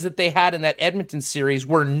gains that they had in that Edmonton series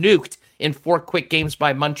were nuked in 4 quick games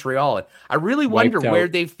by Montreal. And I really wonder where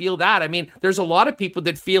they feel that. I mean, there's a lot of people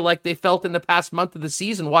that feel like they felt in the past month of the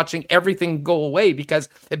season watching everything go away, because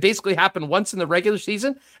it basically happened once in the regular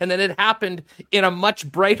season, and then it happened in a much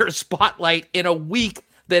brighter spotlight in a week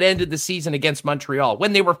that ended the season against Montreal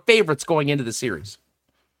when they were favorites going into the series.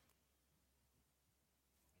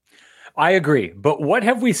 I agree. But what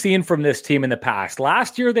have we seen from this team in the past?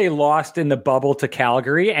 Last year, they lost in the bubble to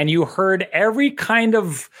Calgary, and you heard every kind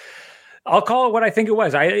of, I'll call it what I think it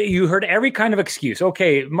was. You heard every kind of excuse.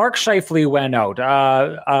 Okay, Mark Scheifele went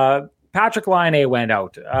out. Patrick Laine went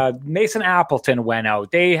out. Mason Appleton went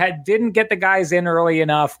out. They didn't get the guys in early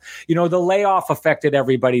enough. The layoff affected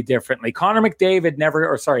everybody differently. Connor Hellebuyck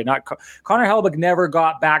never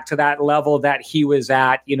got back to that level that he was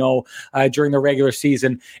at, during the regular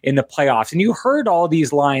season in the playoffs. And you heard all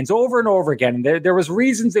these lines over and over again. There was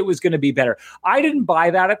reasons it was going to be better. I didn't buy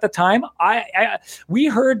that at the time. We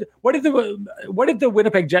heard, what did the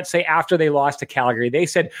Winnipeg Jets say after they lost to Calgary? They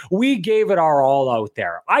said, we gave it our all out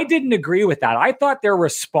there. I didn't agree with that. I thought their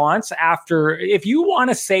response after, if you want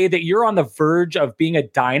to say that you're on the verge of being a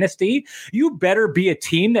dynasty, you better be a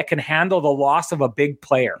team that can handle the loss of a big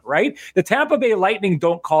player, right? The Tampa Bay Lightning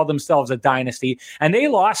don't call themselves a dynasty, and they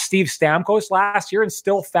lost Steve Stamkos last year and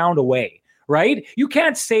still found a way. Right? You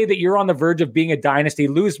can't say that you're on the verge of being a dynasty,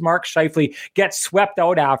 lose Mark Scheifele, get swept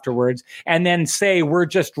out afterwards, and then say we're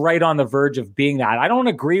just right on the verge of being that. I don't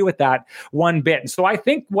agree with that one bit. And so I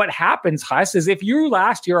think what happens, Huss, is if you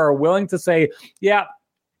last year are willing to say, yeah,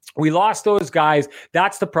 we lost those guys.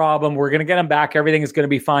 That's the problem. We're going to get them back. Everything is going to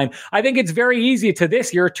be fine. I think it's very easy to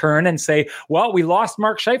this year turn and say, well, we lost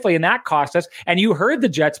Mark Scheifele and that cost us. And you heard the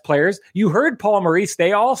Jets players. You heard Paul Maurice.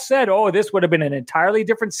 They all said, oh, this would have been an entirely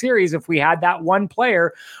different series if we had that one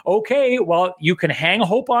player. Okay, well, you can hang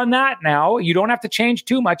hope on that now. You don't have to change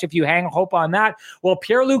too much if you hang hope on that. Well,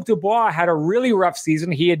 Pierre-Luc Dubois had a really rough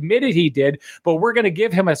season. He admitted he did, but we're going to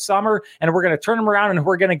give him a summer and we're going to turn him around and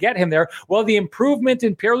we're going to get him there. Well, the improvement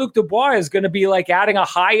in Pierre-Luc Dubois is going to be like adding a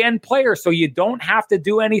high-end player, so you don't have to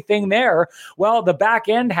do anything there. Well, the back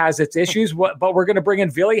end has its issues, but we're going to bring in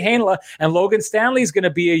Ville Heinola, and Logan Stanley is going to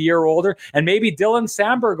be a year older, and maybe Dylan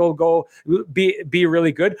Samberg will be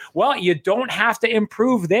really good. Well, you don't have to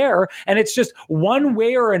improve there, and it's just one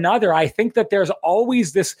way or another. I think that there's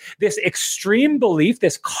always this extreme belief,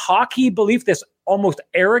 this cocky belief, this almost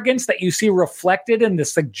arrogance that you see reflected in the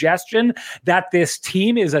suggestion that this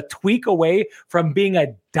team is a tweak away from being a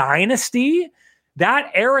dynasty.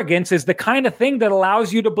 That arrogance is the kind of thing that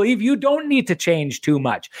allows you to believe you don't need to change too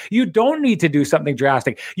much. You don't need to do something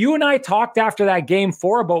drastic. You and I talked after that game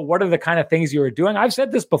 4 about what are the kind of things you were doing. I've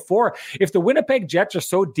said this before. If the Winnipeg Jets are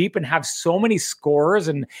so deep and have so many scorers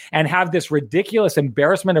and have this ridiculous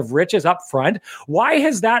embarrassment of riches up front, why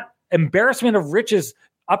has that embarrassment of riches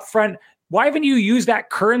up front, why haven't you used that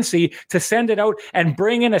currency to send it out and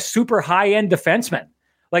bring in a super high-end defenseman?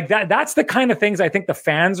 Like that's the kind of things I think the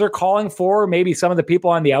fans are calling for. Maybe some of the people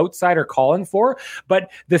on the outside are calling for, but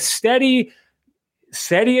the steady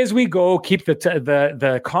as we go, keep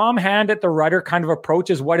the calm hand at the rudder kind of approach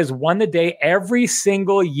is what has won the day every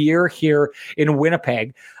single year here in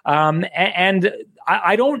Winnipeg. And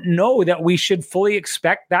I don't know that we should fully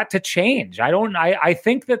expect that to change. I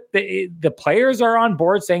think that the players are on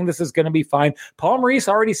board saying this is going to be fine. Paul Maurice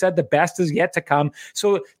already said the best is yet to come.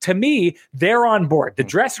 So to me, they're on board. The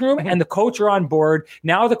dressing room and the coach are on board.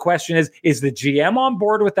 Now the question is the GM on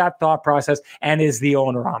board with that thought process? And is the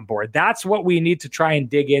owner on board? That's what we need to try and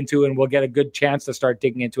dig into. And we'll get a good chance to start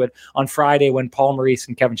digging into it on Friday when Paul Maurice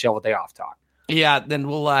and Kevin Cheveldayoff talk. Yeah, then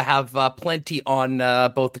we'll have plenty on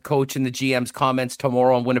both the coach and the GM's comments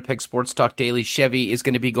tomorrow on Winnipeg Sports Talk Daily. Chevy is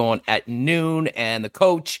going to be going at noon, and the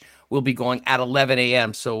coach will be going at 11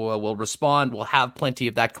 a.m. So we'll respond. We'll have plenty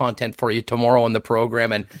of that content for you tomorrow on the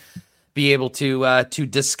program and be able to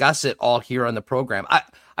discuss it all here on the program.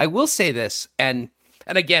 I will say this, and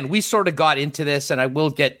again, we sort of got into this, and I will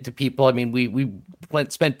get to people. I mean, we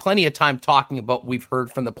spent plenty of time talking about what we've heard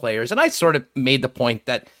from the players, and I sort of made the point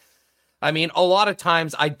that, I mean, a lot of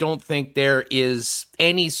times I don't think there's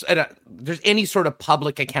any sort of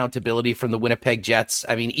public accountability from the Winnipeg Jets.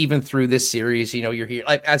 I mean, even through this series, you're here.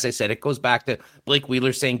 Like, as I said, it goes back to Blake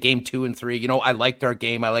Wheeler saying game 2 and 3, I liked our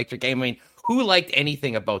game. I liked your game. I mean, who liked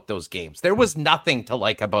anything about those games? There was nothing to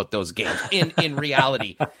like about those games in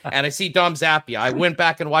reality. And I see Dom Zappia. I went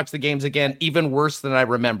back and watched the games again, even worse than I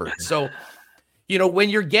remembered. So, when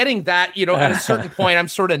you're getting that, at a certain point, I'm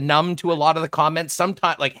sort of numb to a lot of the comments.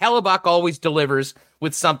 Sometimes, like Hellebuck always delivers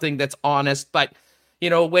with something that's honest. But,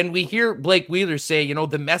 when we hear Blake Wheeler say,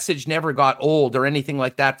 the message never got old or anything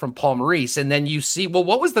like that from Paul Maurice, and then you see, well,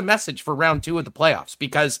 what was the message for round 2 of the playoffs?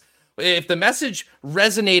 Because if the message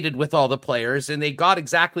resonated with all the players and they got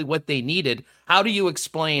exactly what they needed, how do you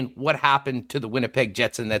explain what happened to the Winnipeg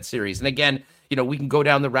Jets in that series? And again, we can go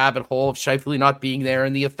down the rabbit hole of Scheifele not being there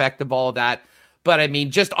and the effect of all of that. But I mean,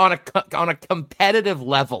 just on a competitive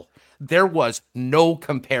level, there was no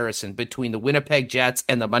comparison between the Winnipeg Jets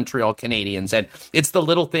and the Montreal Canadiens. And it's the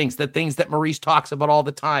little things, the things that Maurice talks about all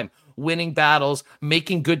the time: winning battles,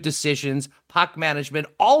 making good decisions, puck management.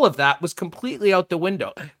 All of that was completely out the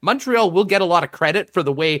window. Montreal will get a lot of credit for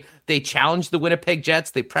the way they challenged the Winnipeg Jets.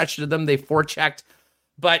 They pressured them, they forechecked.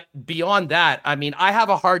 But beyond that, I mean, I have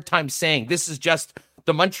a hard time saying this is just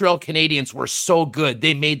the Montreal Canadiens were so good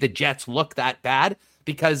they made the Jets look that bad,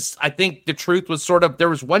 because I think the truth was sort of there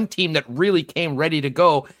was one team that really came ready to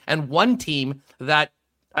go and one team that,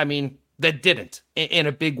 that didn't in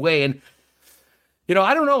a big way. And,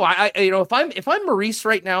 I don't know. If I'm Maurice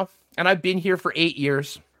right now, and I've been here for 8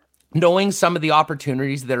 years, knowing some of the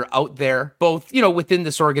opportunities that are out there, both, within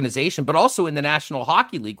this organization, but also in the National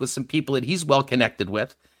Hockey League with some people that he's well connected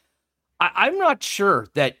with, I'm not sure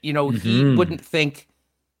that, he wouldn't think,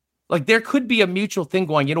 like, there could be a mutual thing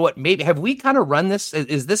going, maybe have we kind of run this?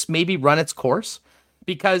 Is this maybe run its course?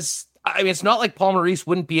 Because, it's not like Paul Maurice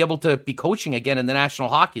wouldn't be able to be coaching again in the National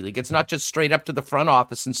Hockey League. It's not just straight up to the front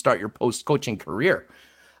office and start your post-coaching career.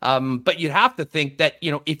 But you'd have to think that,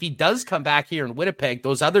 if he does come back here in Winnipeg,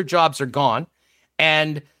 those other jobs are gone,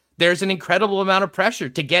 and there's an incredible amount of pressure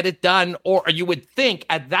to get it done. Or you would think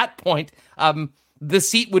at that point, the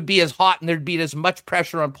seat would be as hot and there'd be as much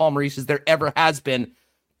pressure on Paul Maurice as there ever has been,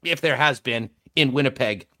 if there has been, in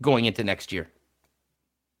Winnipeg going into next year.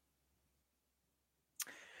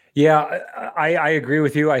 Yeah, I agree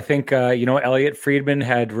with you. I think, Elliot Friedman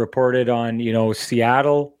had reported on,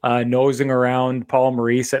 Seattle nosing around Paul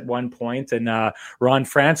Maurice at one point. And Ron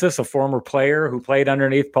Francis, a former player who played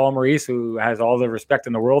underneath Paul Maurice, who has all the respect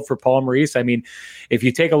in the world for Paul Maurice. I mean, if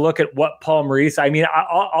you take a look at what Paul Maurice,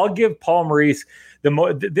 I'll give Paul Maurice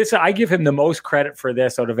I give him the most credit for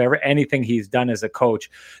this out of anything he's done as a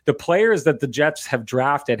coach. The players that the Jets have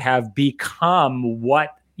drafted have become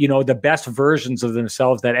what, the best versions of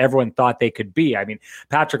themselves that everyone thought they could be. I mean,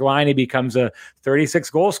 Patrick Laine becomes a 36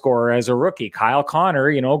 goal scorer as a rookie. Kyle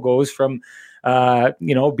Connor, goes from,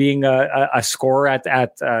 being a scorer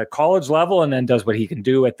at college level and then does what he can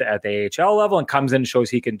do at the AHL level and comes in and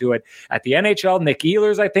shows he can do it at the NHL. Nick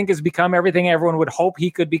Ehlers, I think, has become everything everyone would hope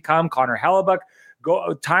he could become. Connor Hellebuck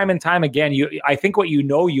go time and time again. I think what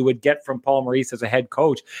you would get from Paul Maurice as a head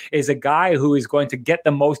coach is a guy who is going to get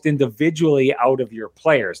the most individually out of your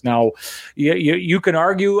players. Now, you can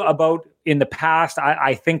argue about in the past.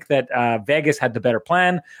 I think that Vegas had the better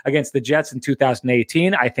plan against the Jets in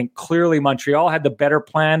 2018. I think clearly Montreal had the better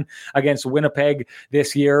plan against Winnipeg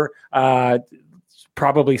this year.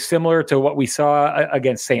 Probably similar to what we saw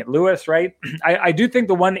against St. Louis, right? I do think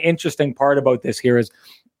the one interesting part about this here is,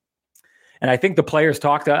 and I think the players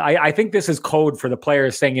talked, I think this is code for the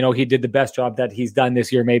players saying, he did the best job that he's done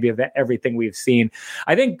this year, maybe of everything we've seen.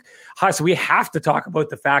 I think, Huss, we have to talk about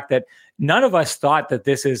the fact that none of us thought that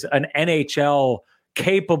this is an NHL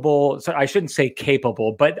capable, so I shouldn't say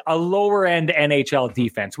capable, but a lower end NHL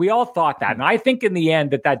defense. We all thought that. And I think in the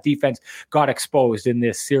end that defense got exposed in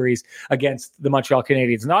this series against the Montreal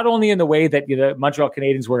Canadiens, not only in the way that the Montreal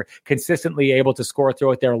Canadiens were consistently able to score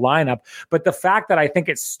throughout their lineup, but the fact that I think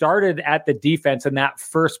it started at the defense and that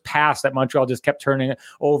first pass that Montreal just kept turning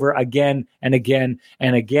over again and again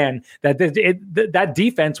and again, that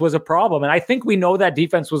defense was a problem. And I think we know that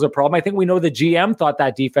defense was a problem. I think we know the GM thought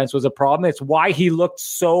that defense was a problem. It's why he looked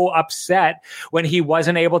so upset when he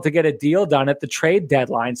wasn't able to get a deal done at the trade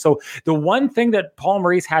deadline. So the one thing that Paul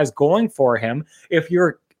Maurice has going for him, if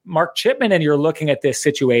you're Mark Chipman and you're looking at this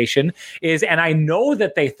situation is, and I know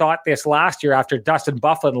that they thought this last year after Dustin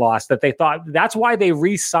Byfuglien lost, that they thought that's why they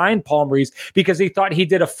re-signed Paul Maurice, because he thought he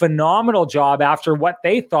did a phenomenal job after what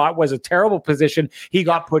they thought was a terrible position he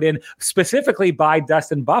got put in specifically by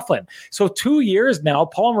Dustin Byfuglien. So 2 years now,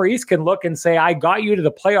 Paul Maurice can look and say, I got you to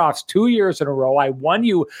the playoffs 2 years in a row. I won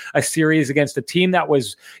you a series against a team that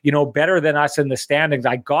was, better than us in the standings.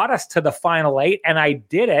 I got us to the final 8, and I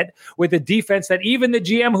did it with a defense that even the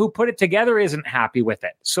GM who put it together isn't happy with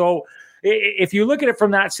it. So if you look at it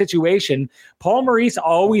from that situation, Paul Maurice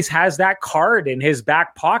always has that card in his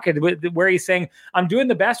back pocket where he's saying, I'm doing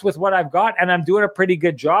the best with what I've got and I'm doing a pretty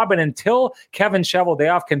good job. And until Kevin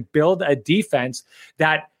Cheveldayoff can build a defense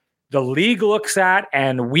that the league looks at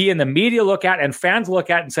and we in the media look at and fans look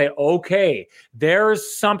at and say, okay,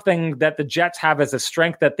 there's something that the Jets have as a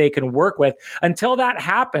strength that they can work with. Until that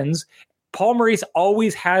happens, Paul Maurice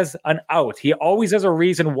always has an out. He always has a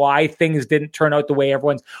reason why things didn't turn out the way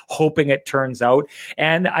everyone's hoping it turns out.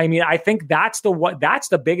 And I mean, I think that's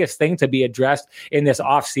the biggest thing to be addressed in this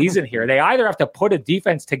offseason here. They either have to put a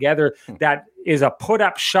defense together that is a put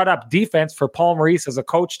up, shut up defense for Paul Maurice as a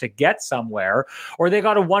coach to get somewhere, or they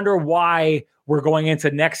got to wonder why we're going into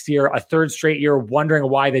next year, a third straight year, wondering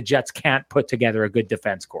why the Jets can't put together a good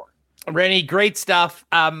defense core. Rennie, great stuff.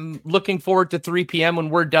 Looking forward to 3 p.m. when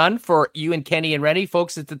we're done for you and Kenny and Rennie.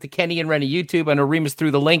 Folks, it's at the Kenny and Rennie YouTube. I know Remus threw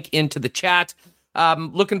the link into the chat.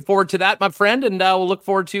 Looking forward to that, my friend, and we'll look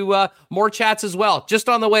forward to more chats as well. Just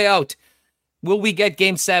on the way out, will we get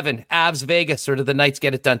Game 7, Avs Vegas, or do the Knights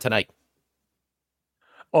get it done tonight?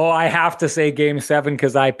 Oh, I have to say Game 7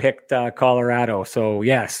 because I picked Colorado. So,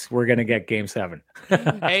 yes, we're going to get Game 7.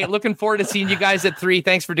 Hey, looking forward to seeing you guys at 3.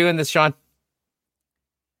 Thanks for doing this, Sean.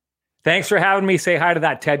 Thanks for having me. Say hi to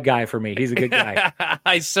that Ted guy for me. He's a good guy.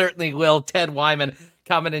 I certainly will. Ted Wyman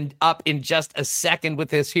coming up in just a second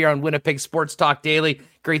with us here on Winnipeg Sports Talk Daily.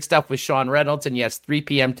 Great stuff with Sean Reynolds. And yes, 3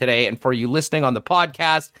 p.m. today. And for you listening on the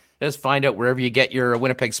podcast, just find out wherever you get your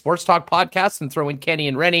Winnipeg Sports Talk podcasts and throw in Kenny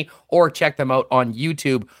and Rennie, or check them out on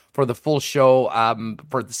YouTube for the full show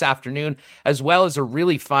for this afternoon, as well as a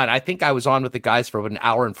really fun, I think I was on with the guys for about an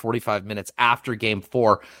hour and 45 minutes after Game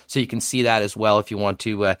 4, so you can see that as well if you want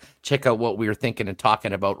to check out what we were thinking and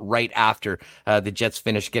talking about right after the Jets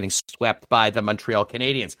finished getting swept by the Montreal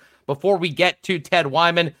Canadiens. Before we get to Ted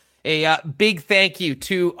Wyman, a big thank you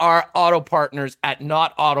to our auto partners at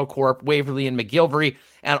Knott Auto Corp, Waverly and McGilvery,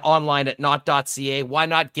 and online at knott.ca. Why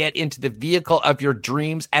not get into the vehicle of your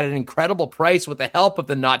dreams at an incredible price with the help of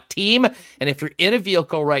the Knott team? And if you're in a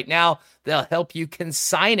vehicle right now, they'll help you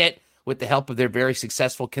consign it with the help of their very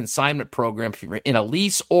successful consignment program if you're in a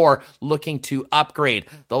lease or looking to upgrade.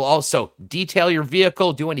 They'll also detail your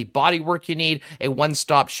vehicle, do any body work you need, a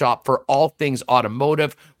one-stop shop for all things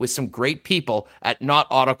automotive with some great people at Knott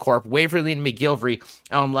Auto Corp, Waverly and McGilvery,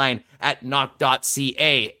 online at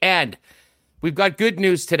knott.ca. And we've got good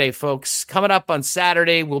news today, folks. Coming up on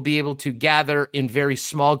Saturday, we'll be able to gather in very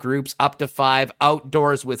small groups, up to 5,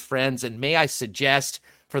 outdoors with friends. And may I suggest,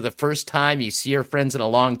 for the first time you see your friends in a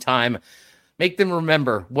long time, make them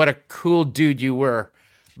remember what a cool dude you were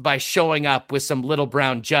by showing up with some Little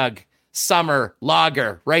Brown Jug Summer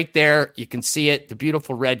Lager right there. You can see it, the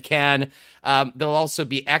beautiful red can. They'll also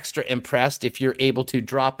be extra impressed if you're able to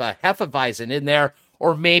drop a Hefeweizen in there,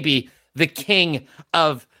 or maybe the king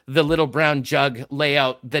of the Little Brown Jug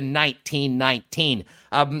layout, the 1919.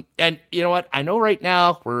 And you know what? I know right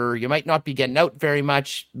now where you might not be getting out very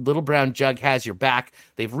much, Little Brown Jug has your back.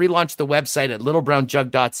 They've relaunched the website at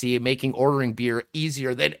littlebrownjug.ca, making ordering beer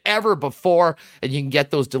easier than ever before. And you can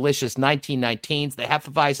get those delicious 1919s, the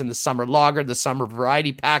Hefeweizen, the Summer Lager, the Summer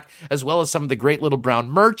Variety Pack, as well as some of the great Little Brown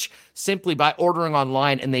merch simply by ordering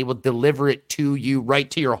online, and they will deliver it to you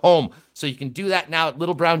right to your home. So you can do that now at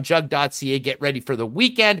littlebrownjug.ca. Get ready for the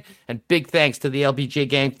weekend. And big thanks to the LBJ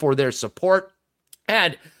gang for their support.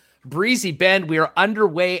 And Breezy Bend, we are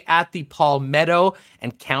underway at the Palmetto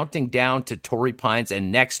and counting down to Torrey Pines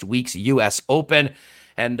and next week's U.S. Open.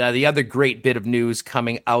 And the other great bit of news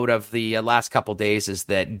coming out of the last couple days is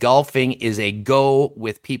that golfing is a go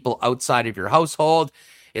with people outside of your household.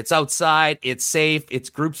 It's outside, it's safe, it's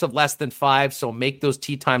groups of less than 5, so make those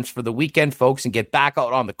tee times for the weekend, folks, and get back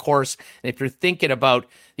out on the course. And if you're thinking about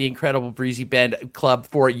the incredible Breezy Bend Club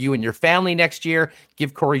for you and your family next year,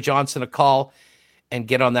 give Corey Johnson a call and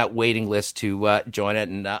get on that waiting list to join it.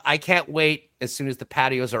 And I can't wait as soon as the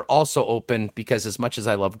patios are also open, because as much as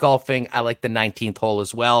I love golfing, I like the 19th hole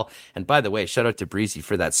as well. And by the way, shout out to Breezy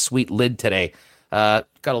for that sweet lid today. Gotta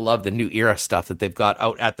love the new era stuff that they've got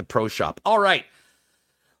out at the pro shop. All right.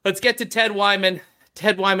 Let's get to Ted Wyman.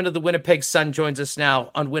 Ted Wyman of the Winnipeg Sun joins us now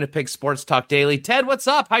on Winnipeg Sports Talk Daily. Ted, what's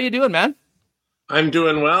up? How you doing, man? I'm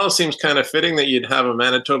doing well. Seems kind of fitting that you'd have a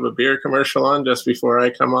Manitoba beer commercial on just before I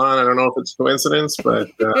come on. I don't know if it's coincidence, but...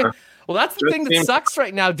 well, that's the thing that sucks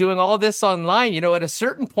right now, doing all this online. You know, at a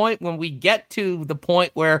certain point, when we get to the point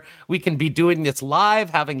where we can be doing this live,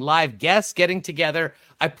 having live guests, getting together,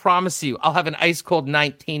 I promise you, I'll have an ice-cold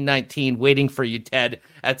 1919 waiting for you, Ted,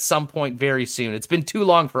 at some point very soon. It's been too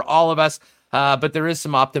long for all of us, but there is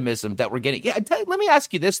some optimism that we're getting. Yeah, let me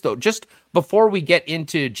ask you this, though, just before we get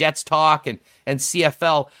into Jets talk and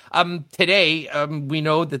CFL. Today, we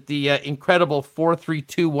know that the incredible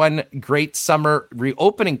 4-3-2-1 Great Summer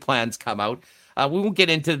reopening plans come out. We won't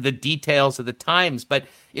get into the details of the times, but,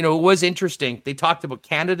 you know, it was interesting. They talked about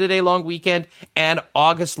Canada Day long weekend and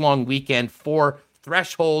August long weekend for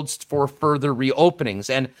thresholds for further reopenings.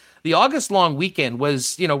 And the August long weekend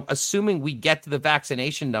was, you know, assuming we get to the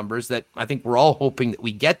vaccination numbers that I think we're all hoping that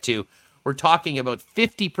we get to, we're talking about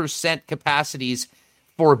 50% capacities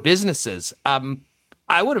for businesses.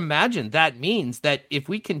 I would imagine that means that if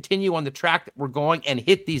we continue on the track that we're going and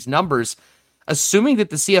hit these numbers, assuming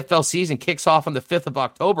that the CFL season kicks off on the 5th of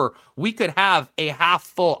October, we could have a half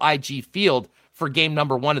full IG field for game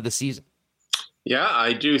number 1 of the season. Yeah,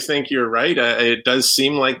 I do think you're right. It does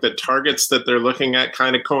seem like the targets that they're looking at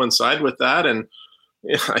kind of coincide with that. And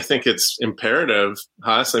I think it's imperative,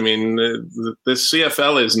 Huss. I mean, the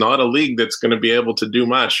CFL is not a league that's going to be able to do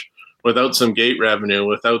much without some gate revenue,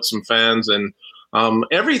 without some fans. And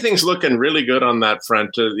everything's looking really good on that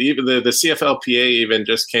front. Even the CFLPA even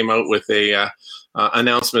just came out with a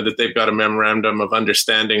announcement that they've got a memorandum of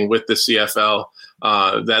understanding with the CFL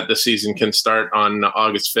that the season can start on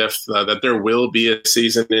August 5th, that there will be a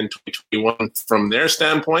season in 2021 from their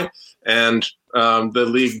standpoint. And the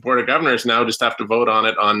league board of governors now just have to vote on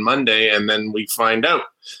it on Monday, and then we find out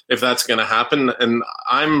if that's going to happen. And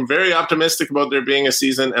I'm very optimistic about there being a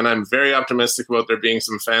season, and I'm very optimistic about there being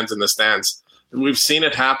some fans in the stands. We've seen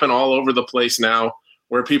it happen all over the place now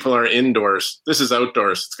where people are indoors. This is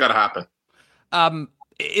outdoors. It's got to happen.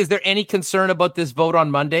 Is there any concern about this vote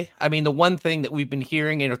on Monday? I mean, the one thing that we've been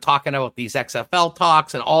hearing, you know, talking about these XFL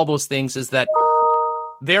talks and all those things is that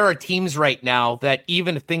there are teams right now that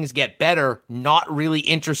even if things get better, not really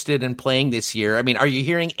interested in playing this year. I mean, are you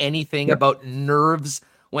hearing anything about nerves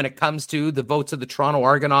when it comes to the votes of the Toronto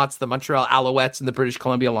Argonauts, the Montreal Alouettes, and the British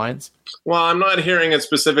Columbia Lions? Well, I'm not hearing it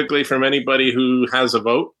specifically from anybody who has a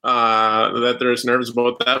vote, that there's nerves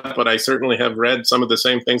about that, but I certainly have read some of the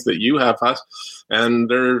same things that you have, Huss. And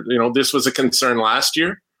there, you know, this was a concern last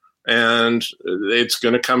year, and it's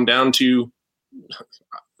going to come down to,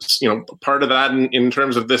 you know, part of that in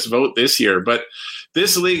terms of this vote this year. But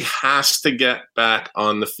this league has to get back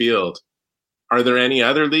on the field. Are there any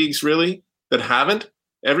other leagues really that haven't?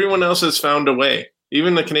 Everyone else has found a way.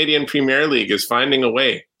 Even the Canadian Premier League is finding a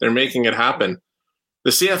way. They're making it happen.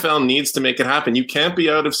 The CFL needs to make it happen. You can't be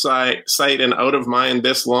out of sight and out of mind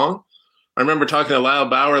this long. I remember talking to Lyle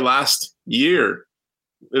Bauer last year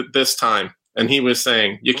at this time, and he was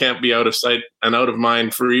saying, you can't be out of sight and out of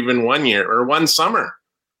mind for even 1 year or one summer.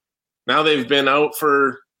 Now they've been out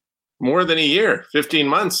for more than a year, 15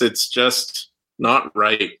 months. It's just not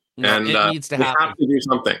right. No, and it needs to happen. Have to do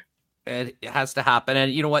something. It has to happen.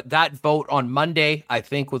 And you know what? That vote on Monday, I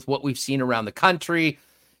think with what we've seen around the country,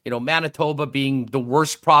 you know, Manitoba being the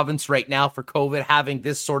worst province right now for COVID, having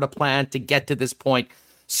this sort of plan to get to this point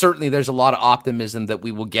certainly there's a lot of optimism that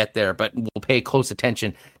we will get there, but we'll pay close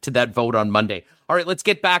attention to that vote on Monday. All right, let's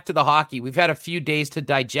get back to the hockey. We've had a few days to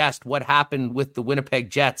digest what happened with the Winnipeg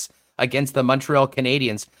Jets against the Montreal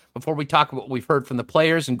Canadiens. Before we talk about what we've heard from the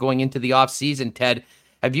players and going into the offseason, Ted,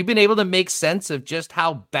 have you been able to make sense of just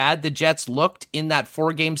how bad the Jets looked in that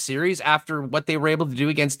 4-game series after what they were able to do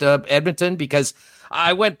against Edmonton? Because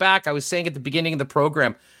I went back, I was saying at the beginning of the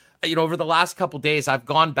program, over the last couple of days, I've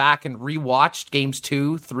gone back and rewatched games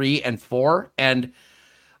 2, 3, and 4. And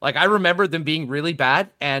I remember them being really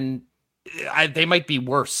bad, and they might be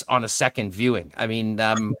worse on a second viewing. I mean,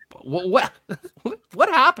 what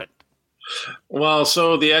happened? Well,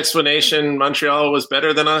 so the explanation Montreal was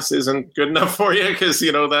better than us isn't good enough for you, because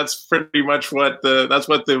that's pretty much what the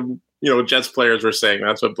Jets players were saying.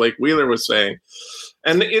 That's what Blake Wheeler was saying,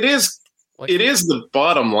 and it is the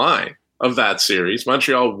bottom line of that series.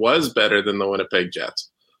 Montreal was better than the Winnipeg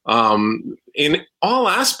Jets in all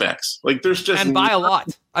aspects. There's just and by a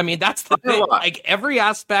lot. I mean, that's the thing. Every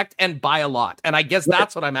aspect and by a lot. And I guess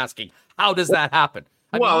that's what I'm asking. How does that happen?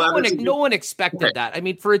 No one expected that. I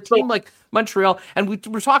mean, for a team like Montreal, and we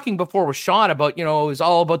were talking before with Sean about, it was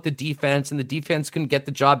all about the defense, and the defense couldn't get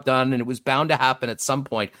the job done, and it was bound to happen at some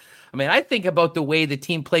point. I mean, I think about the way the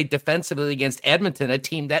team played defensively against Edmonton, a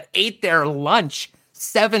team that ate their lunch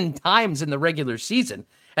 7 times in the regular season,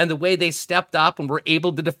 and the way they stepped up and were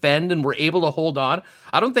able to defend and were able to hold on.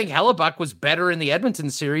 I don't think Hellebuck was better in the Edmonton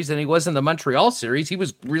series than he was in the Montreal series. He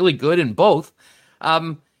was really good in both.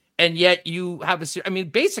 And yet you have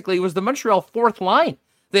basically it was the Montreal fourth line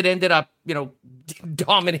that ended up,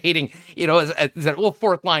 dominating,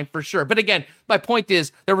 fourth line for sure. But again, my point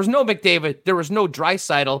is there was no McDavid, there was no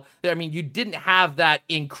Draisaitl. I mean, you didn't have that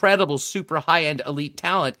incredible, super high-end elite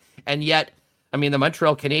talent. And yet, the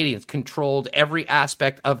Montreal Canadiens controlled every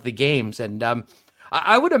aspect of the games. And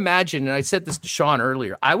I would imagine, and I said this to Sean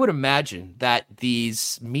earlier, I would imagine that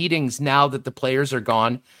these meetings now that the players are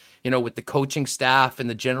gone, with the coaching staff and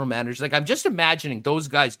the general managers, I'm just imagining those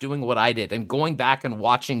guys doing what I did and going back and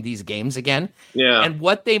watching these games again. Yeah. And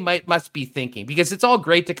what they must be thinking, because it's all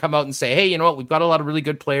great to come out and say, hey, you know what? We've got a lot of really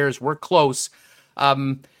good players. We're close.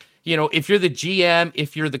 If you're the GM,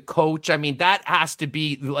 if you're the coach, that has to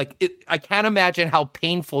be I can't imagine how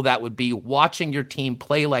painful that would be watching your team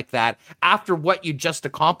play like that after what you just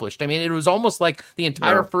accomplished. It was almost like the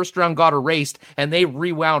entire first round got erased and they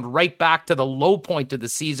rewound right back to the low point of the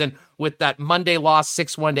season with that Monday loss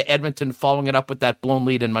 6-1 to Edmonton, following it up with that blown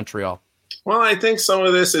lead in Montreal. Well, I think some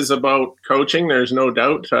of this is about coaching. There's no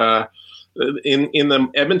doubt. In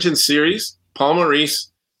the Edmonton series, Paul Maurice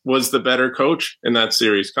was the better coach in that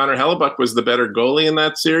series. Connor Hellebuck was the better goalie in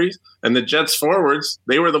that series. And the Jets forwards,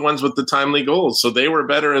 they were the ones with the timely goals. So they were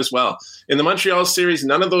better as well. In the Montreal series,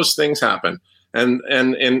 none of those things happened. And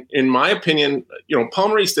in my opinion, Paul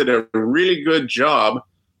Maurice did a really good job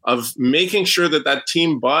of making sure that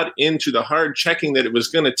team bought into the hard checking that it was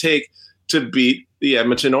going to take to beat the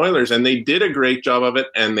Edmonton Oilers. And they did a great job of it,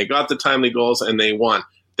 and they got the timely goals, and they won.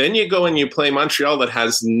 Then you go and you play Montreal that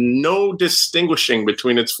has no distinguishing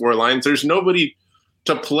between its 4 lines. There's nobody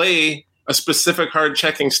to play a specific hard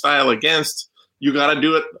checking style against. You got to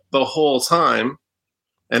do it the whole time.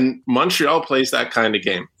 And Montreal plays that kind of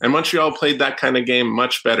game. And Montreal played that kind of game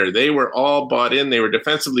much better. They were all bought in. They were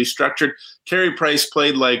defensively structured. Carey Price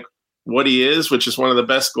played like what he is, which is one of the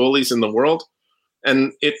best goalies in the world.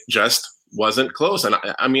 And it just wasn't close. And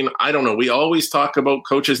I don't know. We always talk about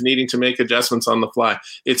coaches needing to make adjustments on the fly.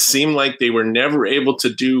 It seemed like they were never able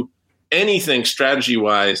to do anything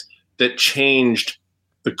strategy-wise that changed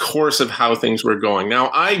the course of how things were going. Now,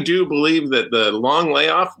 I do believe that the long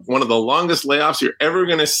layoff, one of the longest layoffs you're ever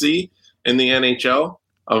going to see in the NHL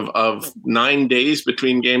of 9 days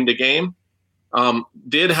between game to game,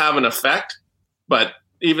 did have an effect. But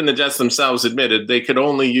even the Jets themselves admitted they could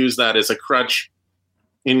only use that as a crutch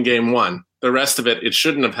in game 1. The rest of it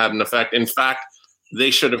shouldn't have had an effect. In fact,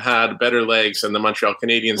 they should have had better legs than the Montreal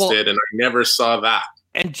Canadiens did, and I never saw that.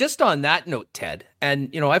 And just on that note, Ted,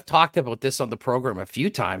 and, I've talked about this on the program a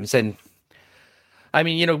few times, and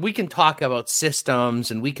we can talk about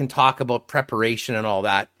systems and we can talk about preparation and all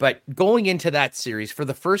that, but going into that series for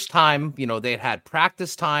the first time, they had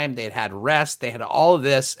practice time, they had rest, they had all of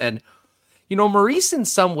this, and Maurice in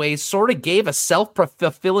some ways sort of gave a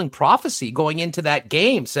self-fulfilling prophecy going into that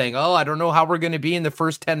game, saying, I don't know how we're going to be in the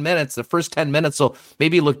first 10 minutes. The first 10 minutes will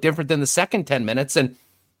maybe look different than the second 10 minutes. And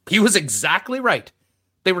he was exactly right.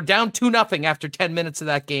 They were down 2-0 after 10 minutes of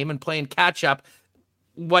that game and playing catch-up,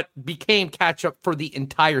 what became catch-up for the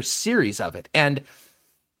entire series of it. And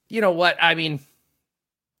you know what? I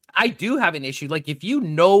do have an issue. If you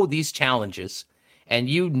know these challenges and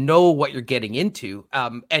you know what you're getting into,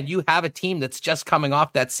 and you have a team that's just coming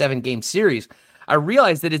off that 7-game series, I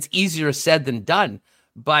realize that it's easier said than done.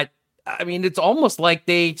 But I mean, it's almost like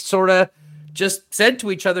they sort of just said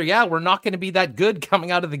to each other, yeah, we're not going to be that good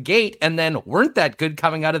coming out of the gate, and then weren't that good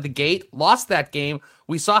coming out of the gate, lost that game.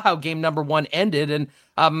 We saw how game number 1 ended,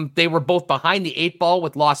 and they were both behind the 8 ball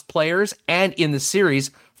with lost players and in the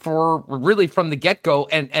series for really from the get-go,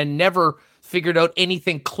 and never figured out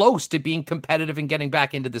anything close to being competitive and getting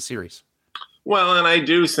back into the series. Well, and I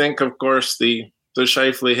do think, of course, the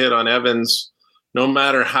Scheifele hit on Evans, no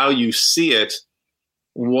matter how you see it,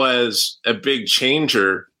 was a big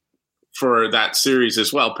changer for that series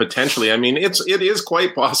as well, potentially. I mean, it is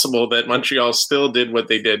quite possible that Montreal still did what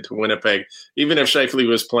they did to Winnipeg, even if Scheifele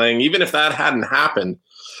was playing, even if that hadn't happened,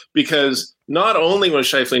 because not only was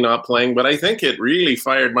Scheifele not playing, but I think it really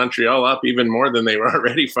fired Montreal up even more than they were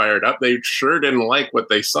already fired up. They sure didn't like what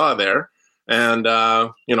they saw there. And,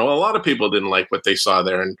 a lot of people didn't like what they saw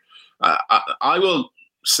there. And I will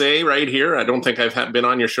say right here, I don't think I've been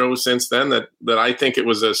on your show since then, that I think it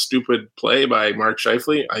was a stupid play by Mark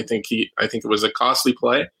Scheifele. I think it was a costly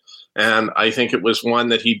play, and I think it was one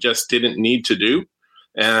that he just didn't need to do.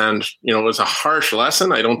 And it was a harsh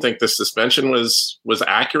lesson. I don't think the suspension was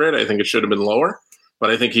accurate. I think it should have been lower,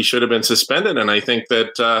 but I think he should have been suspended. And I think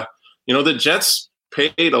that the Jets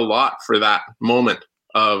paid a lot for that moment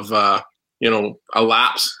of a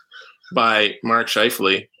lapse by Mark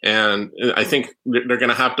Scheifele, and I think they're going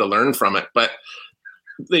to have to learn from it. But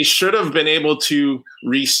they should have been able to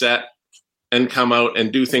reset and come out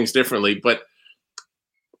and do things differently. But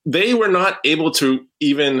they were not able to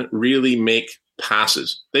even really make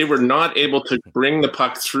passes. They were not able to bring the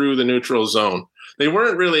puck through the neutral zone. They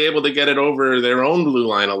weren't really able to get it over their own blue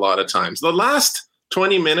line a lot of times. The last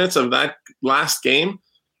 20 minutes of that last game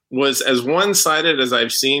was as one-sided as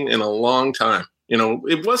I've seen in a long time.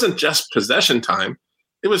 It wasn't just possession time.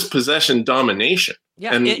 It was possession domination.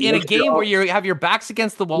 Yeah, and in a game where you have your backs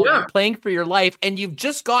against the wall, you're playing for your life, and you've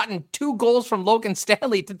just gotten 2 goals from Logan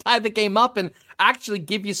Stanley to tie the game up and actually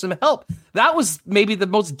give you some help. That was maybe the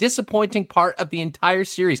most disappointing part of the entire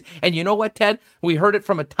series. And you know what, Ted? We heard it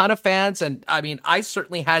from a ton of fans, and I mean, I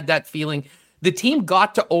certainly had that feeling. The team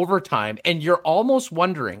got to overtime, and you're almost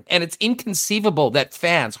wondering, and it's inconceivable that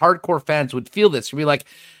fans, hardcore fans, would feel this. You'd be like,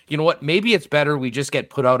 you know what, maybe it's better we just get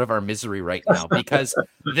put out of our misery right now, because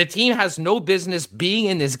the team has no business being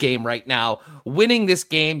in this game right now, winning this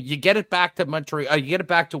game. You get it back to Montreal, you get it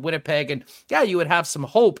back to Winnipeg, and yeah, you would have some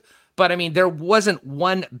hope. But I mean, there wasn't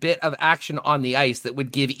one bit of action on the ice that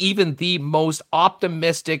would give even the most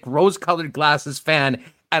optimistic, rose-colored glasses fan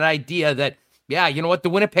an idea that, yeah, you know what, the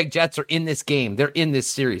Winnipeg Jets are in this game. They're in this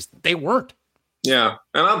series. They weren't. Yeah,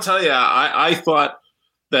 and I'll tell you, I thought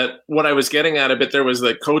that what I was getting at a bit there was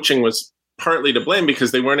that coaching was partly to blame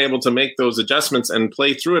because they weren't able to make those adjustments and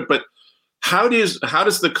play through it. But how does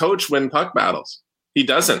the coach win puck battles? He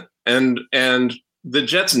doesn't. And the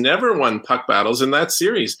Jets never won puck battles in that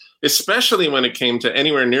series, especially when it came to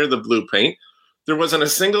anywhere near the blue paint. There wasn't a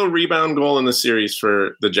single rebound goal in the series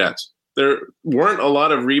for the Jets. There weren't a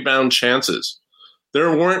lot of rebound chances.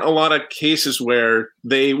 There weren't a lot of cases where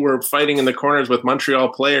they were fighting in the corners with Montreal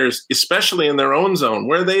players, especially in their own zone,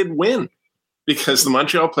 where they'd win because the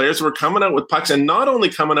Montreal players were coming out with pucks, and not only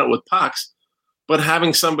coming out with pucks, but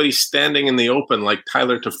having somebody standing in the open like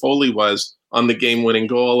Tyler Toffoli was on the game-winning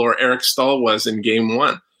goal, or Eric Stahl was in Game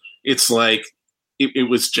 1. It's like it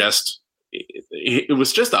was just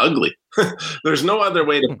ugly. There's no other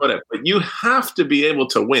way to put it. But you have to be able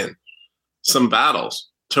to win some battles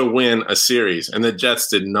to win a series, and the Jets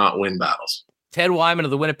did not win battles. Ted Wyman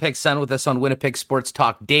of the Winnipeg Sun with us on Winnipeg Sports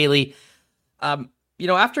Talk Daily.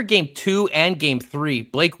 After Game 2 and Game 3,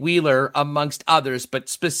 Blake Wheeler, amongst others, but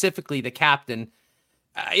specifically the captain,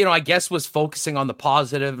 I guess was focusing on the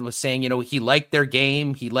positive and was saying, he liked their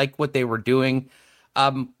game, he liked what they were doing.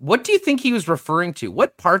 What do you think he was referring to?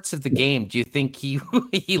 What parts of the game do you think he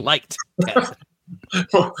liked, Ted?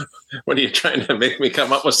 What are you trying to make me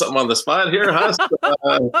come up with something on the spot here, Huss?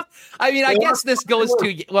 I mean, I guess this goes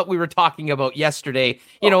to what we were talking about yesterday,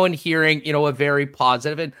 and hearing, a very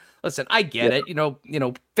positive. And listen, I get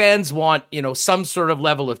it. Fans want, some sort of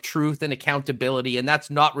level of truth and accountability, and that's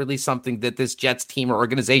not really something that this Jets team or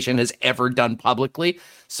organization has ever done publicly.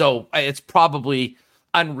 So it's probably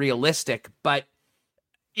unrealistic, but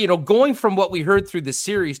going from what we heard through the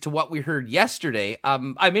series to what we heard yesterday,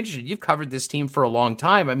 I'm interested. You've covered this team for a long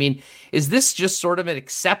time. I mean, is this just sort of an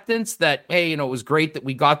acceptance that, hey, it was great that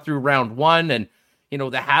we got through round 1 and, the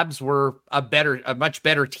Habs were a much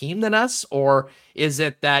better team than us? Or is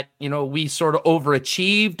it that, we sort of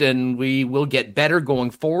overachieved and we will get better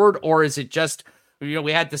going forward? Or is it just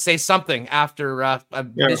we had to say something after a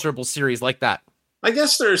miserable series like that. I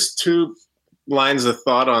guess there's two lines of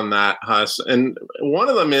thought on that, Huss. And one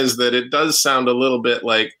of them is that it does sound a little bit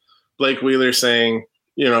like Blake Wheeler saying,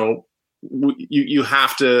 you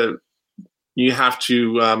have to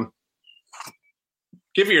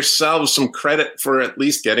give yourselves some credit for at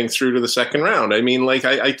least getting through to the second round. I mean,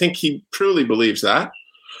 I think he truly believes that.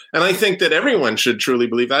 And I think that everyone should truly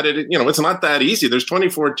believe that. It's not that easy. There's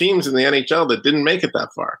 24 teams in the NHL that didn't make it that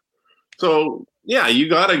far. So, yeah, you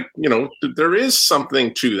got to, there is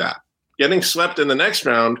something to that. Getting swept in the next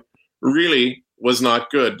round really was not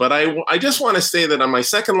good. But I just want to say that on my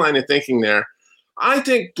second line of thinking there, I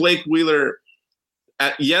think Blake Wheeler,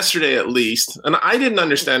 yesterday at least, and I didn't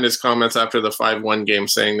understand his comments after the 5-1 game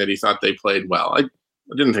saying that he thought they played well. I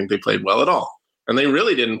didn't think they played well at all. And they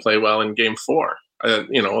really didn't play well in game 4.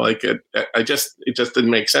 It just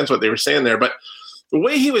didn't make sense what they were saying there. But the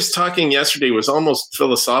way he was talking yesterday was almost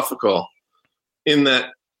philosophical in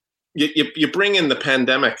that you bring in the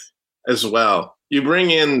pandemic as well. You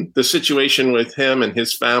bring in the situation with him and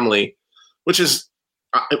his family, which is,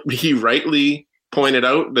 he rightly pointed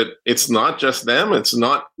out that it's not just them. It's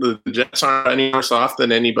not, the Jets aren't any worse off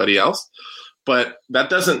than anybody else. But that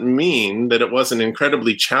doesn't mean that it wasn't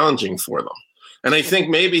incredibly challenging for them. And I think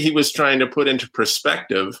maybe he was trying to put into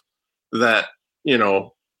perspective that,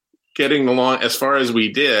 getting along as far as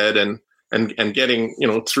we did and getting,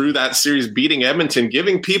 through that series, beating Edmonton,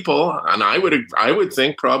 giving people, and I would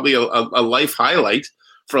think probably a life highlight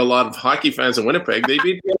for a lot of hockey fans in Winnipeg. They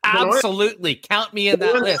beat absolutely. Count me in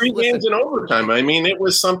that list. 3 games in overtime. I mean, it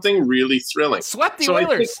was something really thrilling. Swept the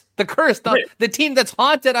Oilers, the curse, the team that's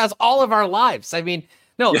haunted us all of our lives. I mean,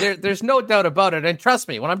 no, there's no doubt about it. And trust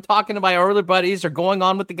me, when I'm talking to my Oiler buddies or going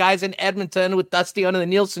on with the guys in Edmonton with Dusty on the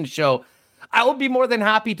Nielsen show, I will be more than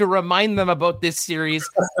happy to remind them about this series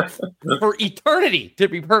for eternity, to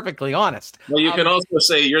be perfectly honest. Well, you can also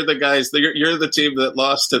say you're the guys, you're the team that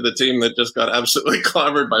lost to the team that just got absolutely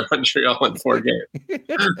clobbered by Montreal in 4 games.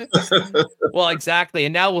 Well, exactly.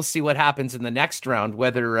 And now we'll see what happens in the next round,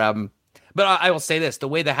 whether but I will say this, the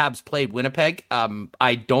way the Habs played Winnipeg,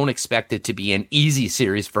 I don't expect it to be an easy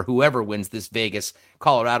series for whoever wins this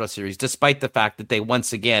Vegas-Colorado series, despite the fact that they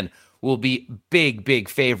once again will be big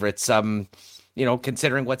favorites,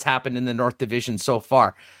 considering what's happened in the North Division so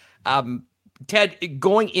far. Ted,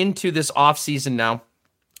 going into this offseason now,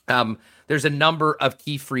 there's a number of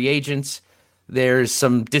key free agents. There's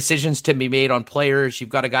some decisions to be made on players. You've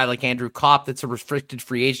got a guy like Andrew Kopp that's a restricted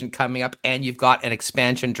free agent coming up, and you've got an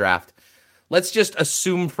expansion draft. Let's just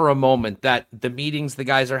assume for a moment that the meetings the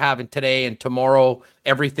guys are having today and tomorrow,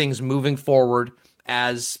 everything's moving forward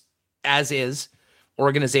as is.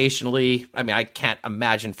 Organizationally, I mean, I can't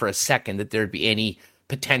imagine for a second that there'd be any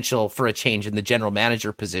potential for a change in the general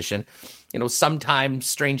manager position. Sometimes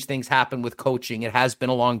strange things happen with coaching. It has been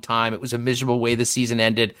a long time. It was a miserable way the season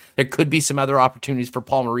ended. There could be some other opportunities for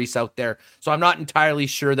Paul Maurice out there. So I'm not entirely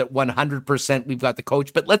sure that 100% we've got the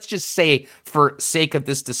coach, but let's just say for sake of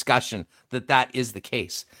this discussion that is the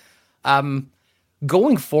case.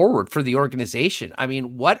 Going forward for the organization, I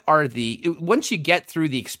mean, once you get through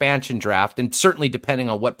the expansion draft, and certainly depending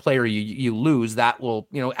on what player you lose, that will,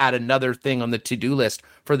 add another thing on the to-do list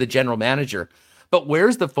for the general manager. But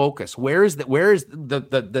where's the focus? Where is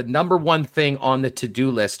the number one thing on the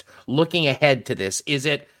to-do list looking ahead to this? Is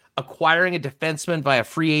it acquiring a defenseman via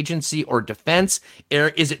free agency or defense? Or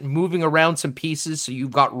is it moving around some pieces so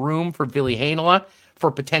you've got room for Ville Heinola,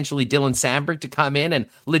 for potentially Dylan Sandberg to come in and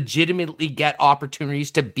legitimately get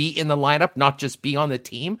opportunities to be in the lineup, not just be on the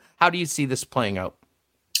team? How do you see this playing out?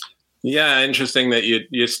 Yeah, interesting that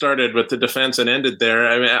you started with the defense and ended there.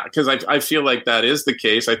 I mean, because I feel like that is the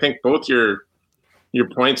case. I think both your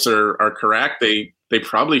points are correct. They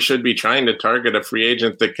probably should be trying to target a free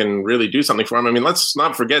agent that can really do something for them. I mean, let's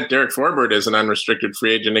not forget Derek Forbort is an unrestricted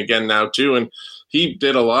free agent again now too, and he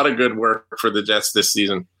did a lot of good work for the Jets this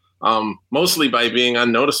season. Mostly by being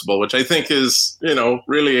unnoticeable, which I think is,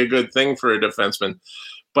 really a good thing for a defenseman.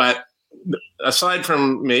 But aside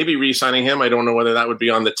from maybe re-signing him, I don't know whether that would be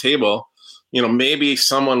on the table. Maybe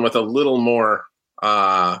someone with a little more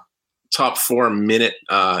top 4 minute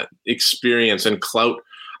experience and clout,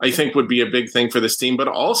 I think would be a big thing for this team. But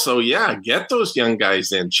also, get those young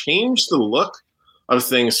guys in, change the look of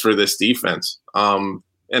things for this defense. And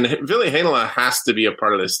Ville Heinola has to be a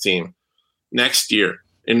part of this team next year.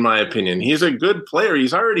 In my opinion, he's a good player.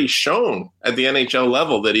 He's already shown at the NHL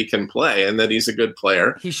level that he can play and that he's a good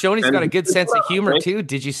player. He's shown he's got a good sense of humor too.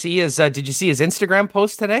 Did you see his Instagram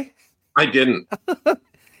post today? I didn't.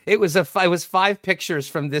 It was 5 pictures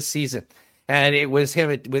from this season, and it was him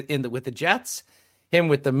with the Jets, him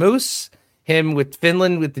with the Moose, him with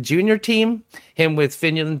Finland with the junior team, him with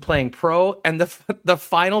Finland playing pro, and the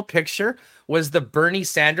final picture was the Bernie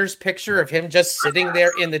Sanders picture of him just sitting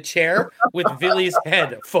there in the chair with Vili's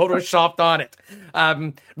head photoshopped on it,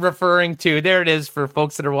 referring to, there it is for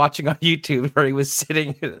folks that are watching on YouTube, where he was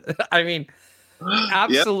sitting. I mean,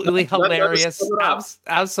 absolutely hilarious.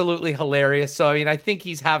 Absolutely hilarious. So, I mean, I think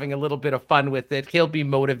he's having a little bit of fun with it. He'll be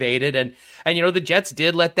motivated. And the Jets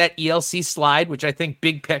did let that ELC slide, which I think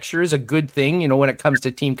big picture is a good thing, when it comes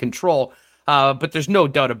to team control. But there's no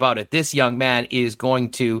doubt about it. This young man is going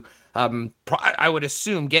to, I would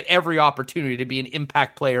assume, get every opportunity to be an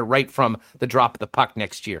impact player right from the drop of the puck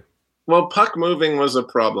next year. Well, puck moving was a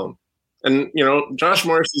problem. And, Josh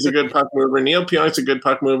Morrissey's a good puck mover. Neil Pionk's a good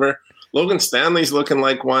puck mover. Logan Stanley's looking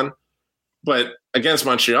like one. But against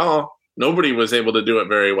Montreal, nobody was able to do it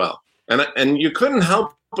very well. And you couldn't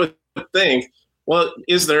help but think, well,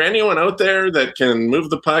 is there anyone out there that can move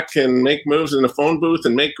the puck and make moves in the phone booth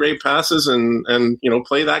and make great passes and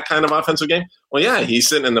play that kind of offensive game? Well, yeah, he's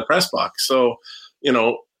sitting in the press box. So,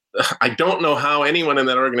 I don't know how anyone in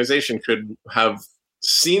that organization could have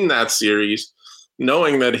seen that series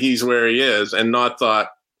knowing that he's where he is and not thought,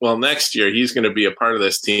 well, next year he's going to be a part of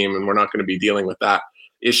this team and we're not going to be dealing with that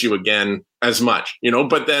issue again as much,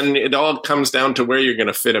 but then it all comes down to where you're going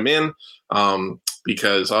to fit him in.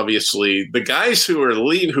 Because obviously the guys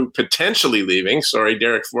who potentially leaving,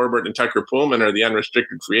 Derek Forbort and Tucker Pullman are the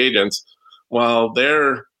unrestricted free agents. While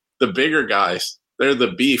they're the bigger guys, they're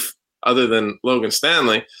the beef other than Logan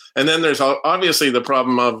Stanley. And then there's obviously the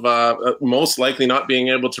problem of most likely not being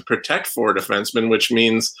able to protect four defensemen, which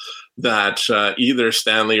means that either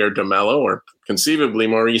Stanley or DeMello or conceivably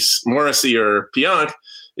Morrissey or Pionk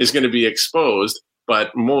is going to be exposed.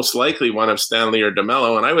 But most likely one of Stanley or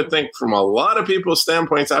DeMello. And I would think from a lot of people's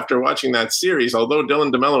standpoints after watching that series, although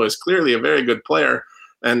Dylan DeMello is clearly a very good player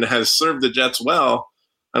and has served the Jets well,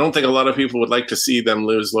 I don't think a lot of people would like to see them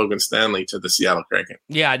lose Logan Stanley to the Seattle Kraken.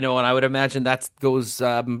 Yeah, no, and I would imagine that goes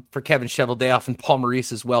for Kevin Cheveldayoff and Paul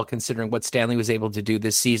Maurice as well, considering what Stanley was able to do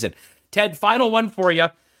this season. Ted, final one for you.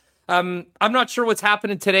 I'm not sure what's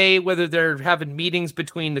happening today, whether they're having meetings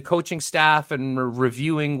between the coaching staff and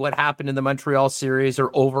reviewing what happened in the Montreal series or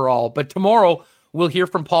overall. But tomorrow we'll hear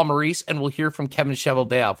from Paul Maurice and we'll hear from Kevin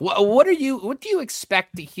Cheveldayoff. What do you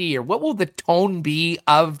expect to hear? What will the tone be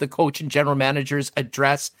of the coach and general manager's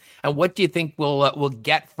address? And what do you think we'll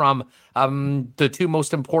get from the two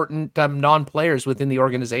most important non-players within the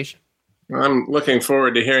organization? I'm looking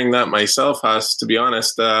forward to hearing that myself, Huss, to be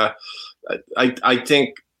honest. I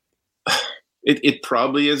think it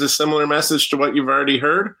probably is a similar message to what you've already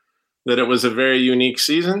heard, that it was a very unique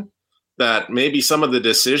season, that maybe some of the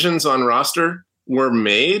decisions on roster were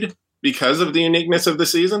made because of the uniqueness of the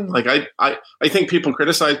season. Like I think people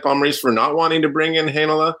criticize Paul Maurice for not wanting to bring in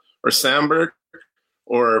Heinola or Sandberg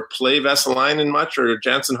or play Vesalainen much or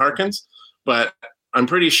Jansen Harkins, but I'm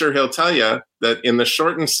pretty sure he'll tell you that in the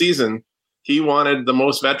shortened season, he wanted the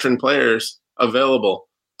most veteran players available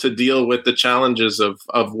to deal with the challenges of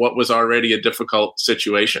what was already a difficult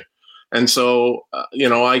situation. And so,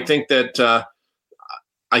 I think that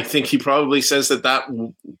I think he probably says that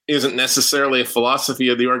isn't necessarily a philosophy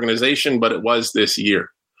of the organization, but it was this year.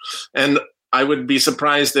 And I would be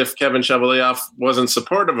surprised if Kevin Cheveldayoff wasn't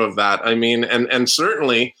supportive of that. I mean, and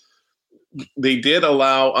certainly they did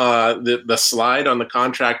allow the slide on the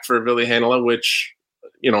contract for Ville Heinola, which,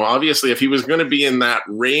 obviously if he was going to be in that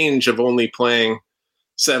range of only playing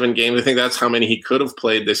 7 games. I think that's how many he could have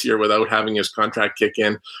played this year without having his contract kick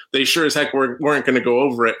in. They sure as heck weren't going to go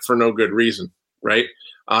over it for no good reason, right?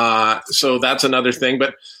 So that's another thing.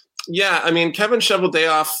 But yeah, I mean, Kevin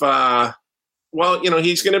Cheveldayoff,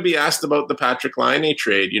 he's going to be asked about the Patrick Laine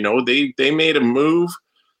trade. They made a move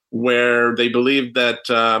where they believed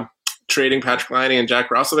that trading Patrick Laine and Jack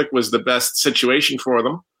Roslovic was the best situation for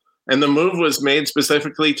them. And the move was made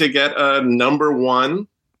specifically to get a number 1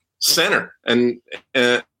 center, and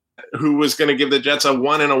who was going to give the Jets a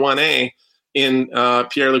 1 and a 1A in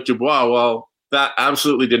Pierre-Luc Dubois. Well, that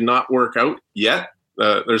absolutely did not work out yet.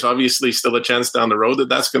 There's obviously still a chance down the road that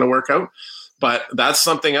that's going to work out, but that's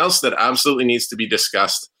something else that absolutely needs to be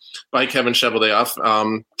discussed by Kevin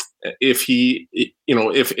Cheveldayoff.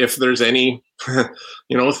 If there's any,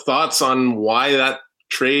 thoughts on why that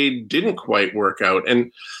trade didn't quite work out.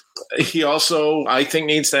 And he also, I think,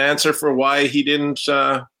 needs to answer for why he didn't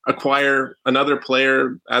acquire another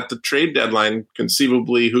player at the trade deadline,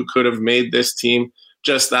 conceivably, who could have made this team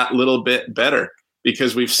just that little bit better.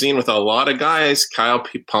 Because we've seen with a lot of guys, Kyle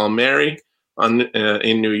Palmieri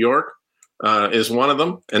in New York is one of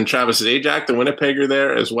them, and Travis Zajac, the Winnipegger,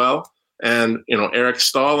 there as well. And, Eric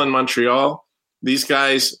Stahl in Montreal. These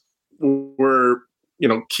guys, were,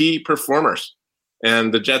 key performers.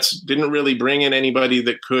 And the Jets didn't really bring in anybody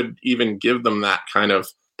that could even give them that kind of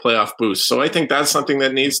playoff boost. So I think that's something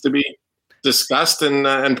that needs to be discussed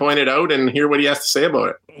and pointed out, and hear what he has to say about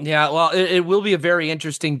it. Yeah, well, it will be a very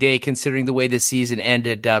interesting day considering the way the season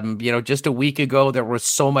ended. Just a week ago, there was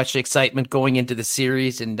so much excitement going into the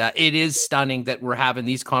series, and it is stunning that we're having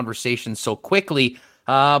these conversations so quickly.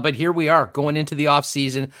 But here we are going into the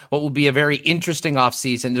offseason, what will be a very interesting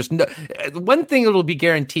offseason. There's one thing that will be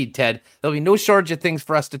guaranteed, Ted. There'll be no shortage of things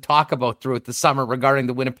for us to talk about throughout the summer regarding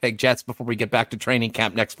the Winnipeg Jets before we get back to training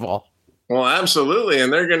camp next fall. Well, absolutely.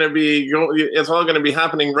 And they're going to be, it's all going to be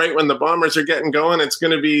happening right when the Bombers are getting going. It's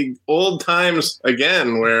going to be old times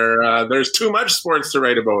again where there's too much sports to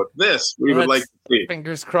write about. This we would like to see.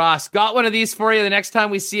 Fingers crossed. Got one of these for you the next time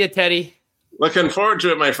we see you, Teddy. Looking forward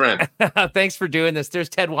to it, my friend. Thanks for doing this. There's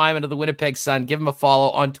Ted Wyman of the Winnipeg Sun. Give him a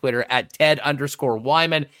follow on Twitter at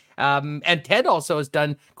Ted_Wyman. And Ted also has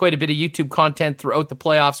done quite a bit of YouTube content throughout the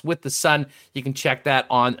playoffs with the Sun. You can check that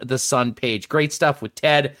on the Sun page. Great stuff with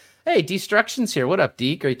Ted. Hey, Destruction's here. What up,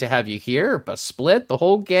 D? Great to have you here. A split, the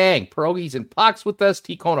whole gang. Pierogies and pucks with us.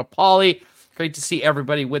 T-Kona Polly. Great to see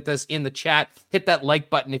everybody with us in the chat. Hit that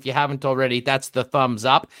like button if you haven't already. That's the thumbs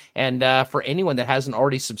up. And for anyone that hasn't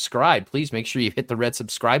already subscribed, please make sure you hit the red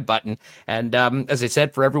subscribe button. And as I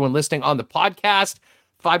said, for everyone listening on the podcast,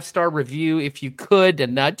 5-star review if you could,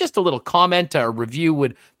 and just a little comment or review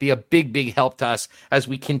would be a big, big help to us as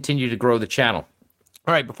we continue to grow the channel.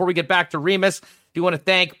 All right, before we get back to Remus, do want to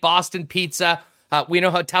thank Boston Pizza. We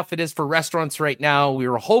know how tough it is for restaurants right now. We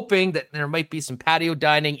were hoping that there might be some patio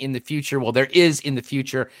dining in the future. Well, there is in the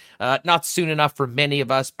future. Not soon enough for many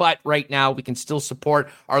of us, but right now we can still support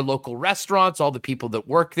our local restaurants, all the people that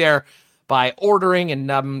work there, by ordering.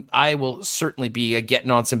 And I will certainly be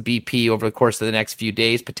getting on some BP over the course of the next few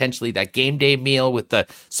days, potentially that game day meal with the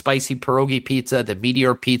spicy pierogi pizza, the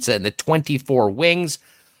meteor pizza, and the 24 wings.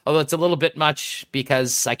 Although it's a little bit much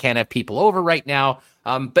because I can't have people over right now.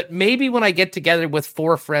 But maybe when I get together with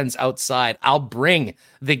 4 friends outside, I'll bring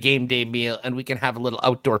the game day meal and we can have a little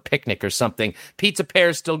outdoor picnic or something. Pizza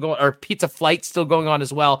Pair's still going, or Pizza Flight's still going on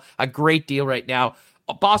as well. A great deal right now.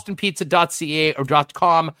 BostonPizza.ca or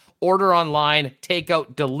 .com. Order online,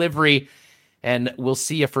 takeout, delivery, and we'll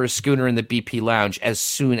see you for a schooner in the BP Lounge as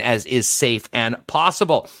soon as is safe and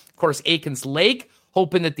possible. Of course, Aikens Lake.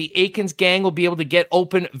 Hoping that the Aikens gang will be able to get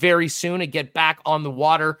open very soon and get back on the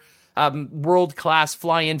water. World-class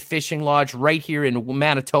fly-in fishing lodge right here in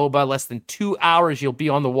Manitoba. Less than 2 hours, you'll be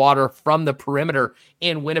on the water from the perimeter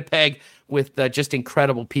in Winnipeg with just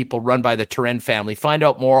incredible people run by the Turen family. Find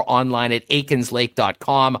out more online at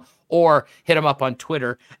aikenslake.com or hit them up on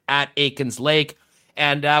Twitter at Aikens Lake.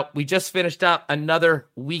 And we just finished up another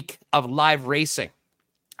week of live racing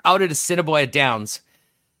out at Assiniboia Downs.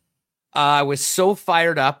 I was so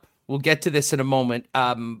fired up. We'll get to this in a moment.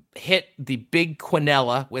 Hit the big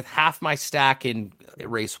Quinella with half my stack in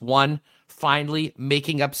race 1, finally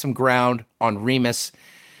making up some ground on Remus,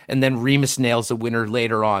 and then Remus nails the winner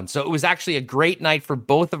later on. So it was actually a great night for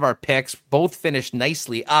both of our picks. Both finished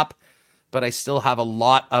nicely up, but I still have a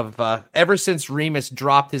lot of, ever since Remus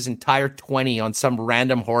dropped his entire 20 on some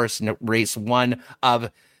random horse in race 1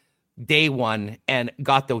 of day 1 and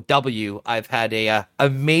got the W, I've had a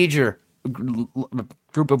major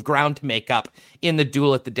group of ground to make up in the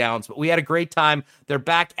duel at the Downs. But we had a great time. They're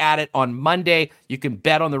back at it on Monday. You can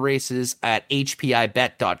bet on the races at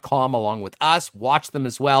hpibet.com along with us. Watch them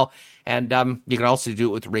as well. And you can also do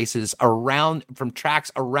it with races from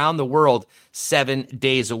tracks around the world 7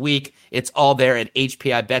 days a week. It's all there at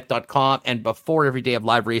hpibet.com. And before every day of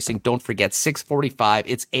live racing, don't forget 6:45.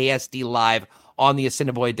 It's ASD Live on the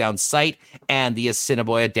Assiniboia Downs site and the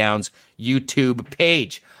Assiniboia Downs YouTube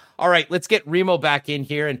page. All right, let's get Remo back in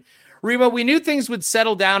here. And Remo, we knew things would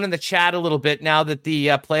settle down in the chat a little bit now that the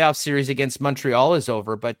playoff series against Montreal is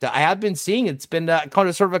over. But I have been seeing it's been kind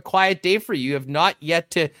of sort of a quiet day for you. You have not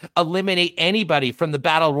yet to eliminate anybody from the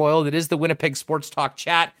battle royal that is the Winnipeg Sports Talk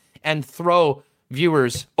chat and throw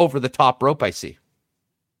viewers over the top rope, I see.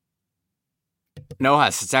 No,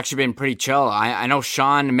 Huss, it's actually been pretty chill. I know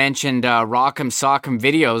Sean mentioned Rock'em Sock'em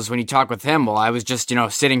videos when you talk with him. Well, I was just,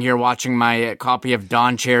 sitting here watching my copy of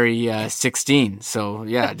Don Cherry 16. So,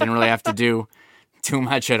 yeah, I didn't really have to do too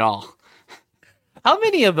much at all. How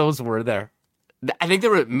many of those were there? I think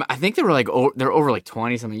they're over like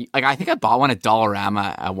 20 something. Like I think I bought one at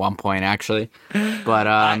Dollarama at one point actually, but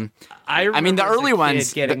I mean the early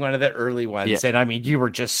ones, getting one of the early ones, yeah. And I mean you were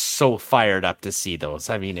just so fired up to see those.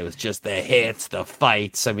 I mean it was just the hits, the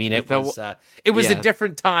fights. I mean it was a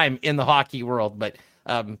different time in the hockey world, but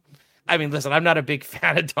I mean, listen, I'm not a big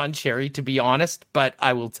fan of Don Cherry, to be honest, but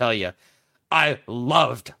I will tell you, I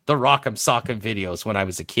loved the Rock'em Sock'em videos when I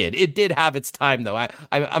was a kid. It did have its time, though.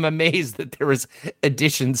 I'm amazed that there was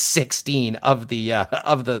edition 16 of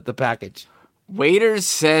the package.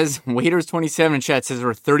 Waiters 27 in chat says there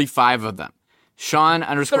were 35 of them. Sean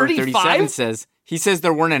underscore 37 says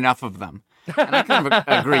there weren't enough of them. And I kind of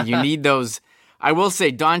agree. You need those. I will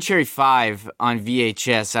say Don Cherry 5 on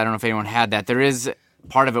VHS. I don't know if anyone had that. There is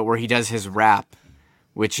part of it where he does his rap,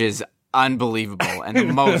 which is unbelievable and the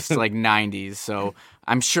most like 90s. So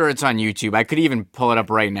I'm sure it's on YouTube. I could even pull it up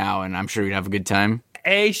right now and I'm sure you'd have a good time.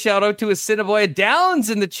 Hey, shout out to Assiniboia Downs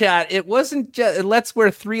in the chat. It wasn't just let's wear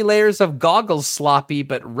 3 layers of goggles sloppy,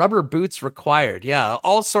 but rubber boots required. Yeah,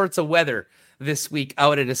 all sorts of weather this week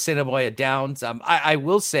out at Assiniboia Downs. I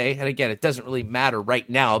will say, and again, it doesn't really matter right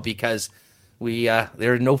now because there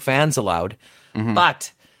are no fans allowed,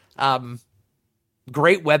 but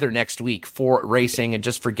great weather next week for racing and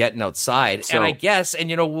just for getting outside. And I guess, and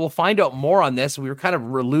we'll find out more on this. We were kind of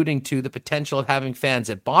alluding to the potential of having fans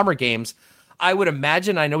at Bomber games. I would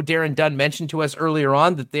imagine, I know Darren Dunn mentioned to us earlier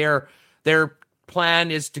on that their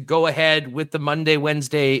plan is to go ahead with the Monday,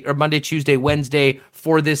 Tuesday, Wednesday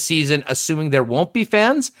for this season, assuming there won't be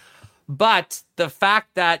fans. But the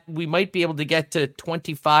fact that we might be able to get to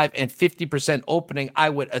 25 and 50% opening, I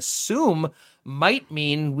would assume might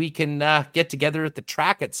mean we can get together at the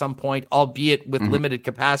track at some point, albeit with limited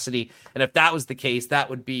capacity. And if that was the case,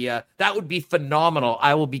 that would be phenomenal.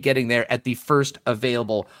 I will be getting there at the first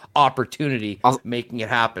available opportunity, making it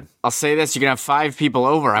happen. I'll say this: you can have 5 people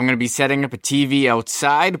over. I'm going to be setting up a TV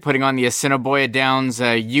outside, putting on the Assiniboia Downs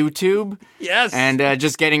YouTube, yes, and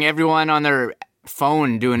just getting everyone on their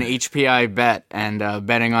phone doing HPI bet and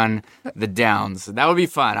betting on the Downs. That would be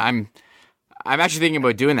fun. I'm actually thinking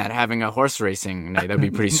about doing that, having a horse racing night. That'd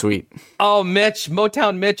be pretty sweet. Oh,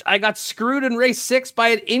 Motown Mitch, I got screwed in race 6 by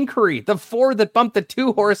an inquiry. The 4 that bumped the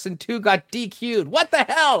 2 horse and 2 got DQ'd. What the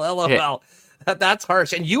hell? LOL. That's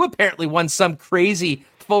harsh. And you apparently won some crazy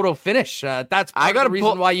photo finish. That's the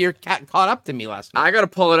reason why you're caught up to me last night. I got to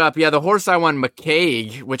pull it up. Yeah, the horse I won,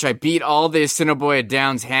 McCaig, which I beat all the Assiniboia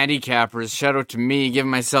Downs handicappers. Shout out to me,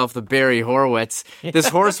 giving myself the Barry Horowitz. This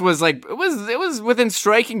horse was like, it was within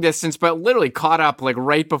striking distance, but literally caught up like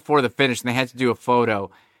right before the finish, and they had to do a photo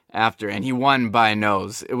after, and he won by a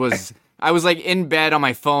nose. I was like in bed on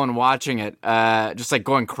my phone watching it, just like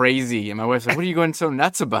going crazy. And my wife's like, "What are you going so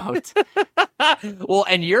nuts about?" Well,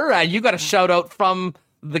 and you got a shout out from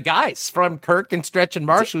the guys from Kirk and Stretch and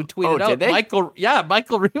Marsh who tweeted out did they?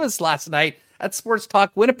 Michael Remus last night at Sports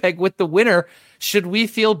Talk Winnipeg with the winner. Should we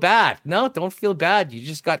feel bad? No, don't feel bad. You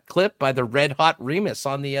just got clipped by the red hot Remus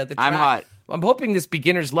on the track. I'm hot. I'm hoping this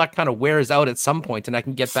beginner's luck kind of wears out at some point and I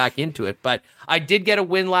can get back into it. But I did get a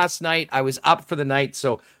win last night. I was up for the night,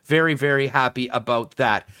 so very, very happy about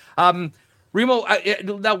that. Remo,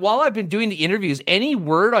 now while I've been doing the interviews, any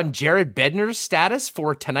word on Jared Bednar's status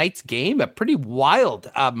for tonight's game? A pretty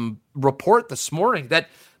wild report this morning that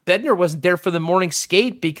Bednar wasn't there for the morning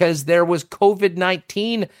skate because there was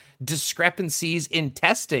COVID-19 discrepancies in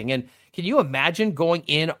testing. And can you imagine going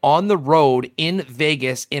in on the road in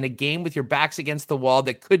Vegas in a game with your backs against the wall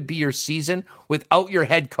that could be your season without your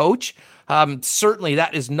head coach? Certainly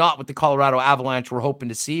that is not what the Colorado Avalanche were hoping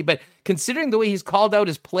to see, but considering the way he's called out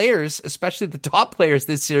his players, especially the top players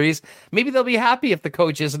this series, maybe they'll be happy if the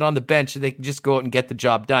coach isn't on the bench and they can just go out and get the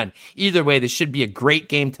job done. Either way, this should be a great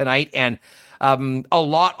game tonight, and a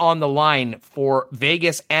lot on the line for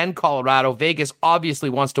Vegas and Colorado. Vegas obviously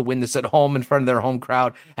wants to win this at home in front of their home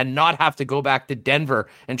crowd and not have to go back to Denver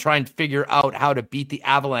and try and figure out how to beat the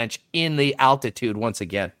Avalanche in the altitude once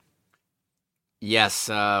again. Yes,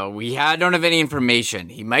 we don't have any information.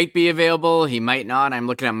 He might be available, he might not. I'm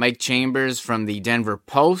looking at Mike Chambers from the Denver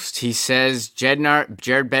Post. He says Jared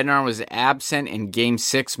Bednar was absent in Game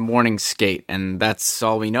 6 morning skate, and that's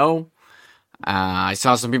all we know. I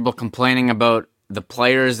saw some people complaining about the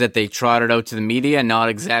players that they trotted out to the media, not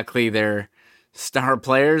exactly their star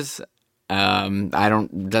players.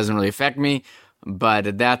 Doesn't really affect me,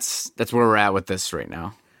 but that's where we're at with this right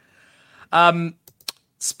now.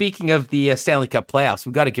 Speaking of the Stanley Cup playoffs,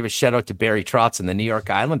 we've got to give a shout out to Barry Trotz and the New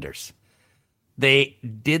York Islanders. They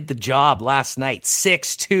did the job last night,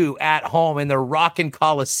 6-2 at home in the Rockin'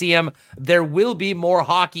 Coliseum. There will be more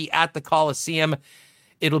hockey at the Coliseum.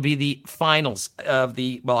 It'll be the finals of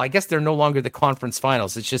I guess they're no longer the conference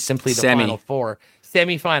finals. It's just simply the Final Four.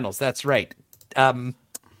 Semifinals, that's right.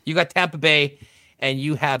 You got Tampa Bay and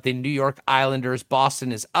you have the New York Islanders.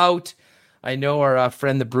 Boston is out. I know our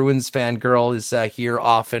friend, the Bruins fan girl, is here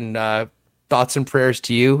often. Thoughts and prayers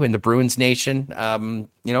to you and the Bruins nation.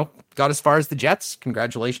 got as far as the Jets.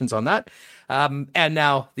 Congratulations on that. And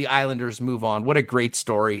now the Islanders move on. What a great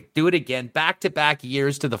story. Do it again. Back-to-back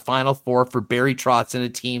years to the Final Four for Barry Trotz and a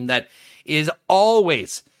team that is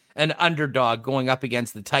always an underdog going up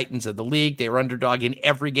against the Titans of the league. They were underdog in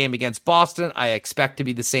every game against Boston. I expect to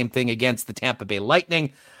be the same thing against the Tampa Bay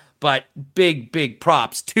Lightning. But big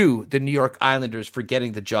props to the New York Islanders for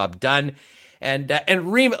getting the job done. And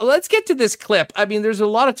Reem, let's get to this clip. I mean, there's a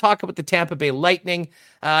lot of talk about the Tampa Bay Lightning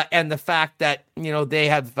and the fact that, they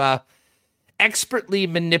have expertly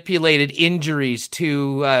manipulated injuries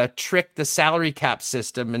to trick the salary cap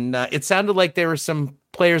system. And it sounded like there were some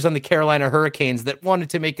players on the Carolina Hurricanes that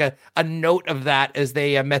wanted to make a note of that as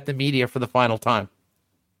they met the media for the final time.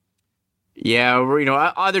 Yeah,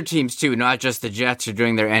 other teams too, not just the Jets, are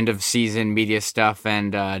doing their end of season media stuff.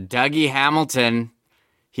 And Dougie Hamilton,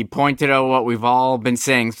 he pointed out what we've all been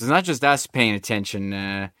saying. So it's not just us paying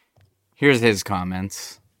attention. Here's his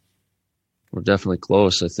comments. We're definitely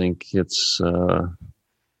close. I think we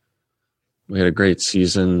had a great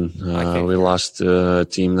season. We lost a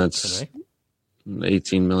team that's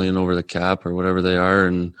 18 million over the cap or whatever they are.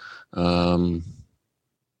 And,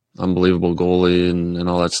 unbelievable goalie and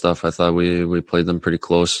all that stuff. I thought we played them pretty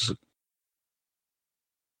close.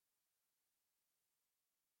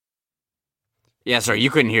 Yeah, sorry, you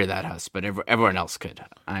couldn't hear that, Huss, but everyone else could.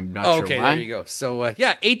 I'm not sure why. Okay, there you go. So,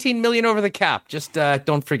 18 million over the cap. Just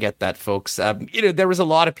don't forget that, folks. There was a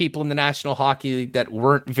lot of people in the National Hockey League that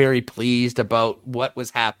weren't very pleased about what was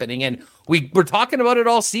happening, and we were talking about it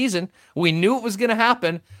all season. We knew it was going to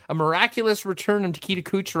happen. A miraculous return of Nikita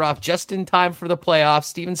Kucherov just in time for the playoffs.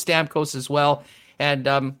 Steven Stamkos as well. And,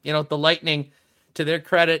 the Lightning, to their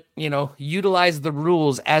credit, utilize the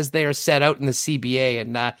rules as they are set out in the CBA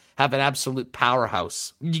and have an absolute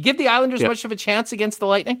powerhouse. You give the Islanders much of a chance against the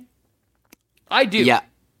Lightning? I do. Yeah.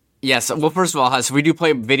 Yes. Well, first of all, Huss, we do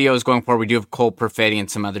play videos going forward. We do have Cole Perfetti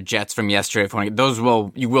and some other Jets from yesterday.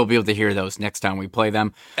 You will be able to hear those next time we play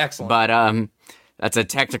them. Excellent. But that's a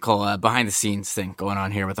technical behind the scenes thing going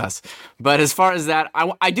on here with us. But as far as that,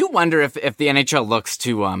 I do wonder if the NHL looks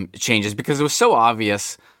to changes, because it was so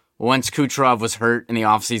obvious once Kucherov was hurt in the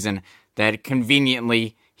offseason that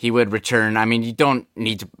conveniently he would return. I mean, you don't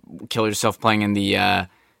need to kill yourself playing in the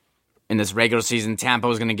in this regular season. Tampa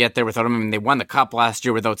was going to get there without him. I mean, they won the Cup last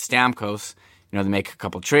year without Stamkos. They make a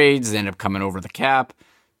couple trades. They end up coming over the cap.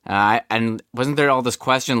 And wasn't there all this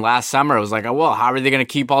question last summer? It was like, well, how are they going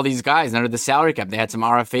to keep all these guys under the salary cap? They had some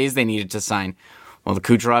RFAs they needed to sign. Well, the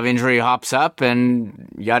Kucherov injury hops up and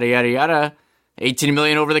yada, yada, yada. 18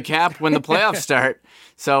 million over the cap when the playoffs start.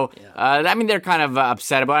 So, they're kind of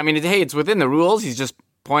upset about it. I mean, hey, it's within the rules. He's just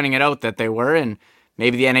pointing it out that they were, and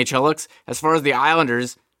maybe the NHL looks. As far as the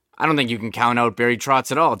Islanders, I don't think you can count out Barry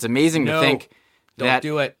Trotz at all. It's amazing to think that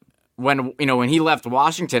do it. When he left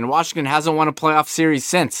Washington hasn't won a playoff series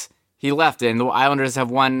since he left, and the Islanders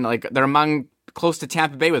have won, they're among close to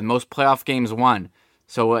Tampa Bay with most playoff games won.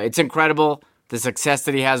 So it's incredible the success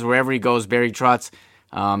that he has wherever he goes, Barry Trotz.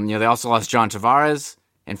 They also lost John Tavares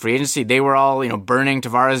in free agency. They were all, burning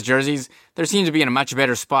Tavares jerseys. They seem to be in a much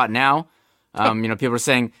better spot now. People are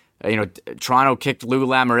saying, Toronto kicked Lou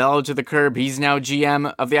Lamoriello to the curb. He's now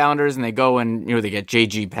GM of the Islanders, and they go and, they get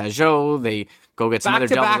JG Pajot. They go get some other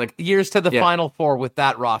back-to-back years to the Final Four with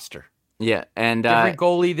that roster. Yeah, and different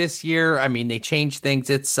goalie this year. I mean, they changed things.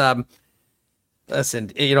 It's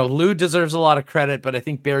listen, Lou deserves a lot of credit, but I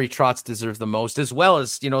think Barry Trotz deserves the most, as well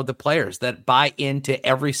as the players that buy into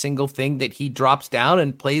every single thing that he drops down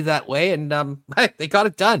and play that way. And they got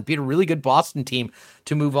it done. Beat a really good Boston team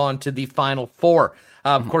to move on to the Final Four.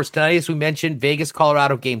 Of course, tonight, as we mentioned, Vegas,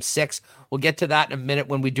 Colorado, Game 6. We'll get to that in a minute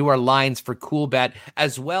when we do our lines for Cool Bet,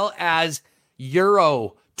 as well as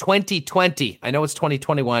Euro 2020. I know it's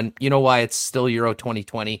 2021. You know why it's still Euro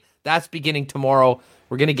 2020. That's beginning tomorrow.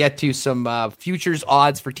 We're going to get to some futures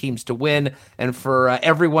odds for teams to win. And for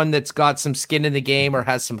everyone that's got some skin in the game or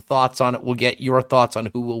has some thoughts on it, we'll get your thoughts on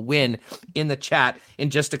who will win in the chat in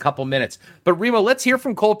just a couple minutes. But Remo, let's hear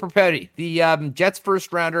from Cole Perfetti. The Jets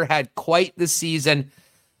first rounder had quite the season.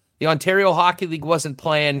 The Ontario Hockey League wasn't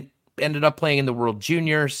playing, ended up playing in the World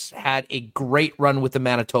Juniors, had a great run with the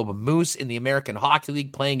Manitoba Moose in the American Hockey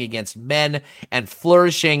League, playing against men and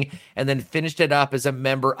flourishing, and then finished it up as a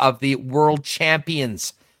member of the World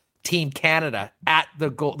Champions Team Canada at the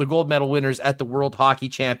gold medal winners at the World Hockey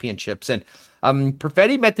Championships. And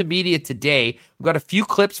Perfetti met the media today. We've got a few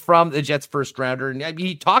clips from the Jets first rounder, and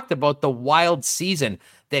he talked about the wild season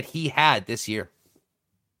that he had this year.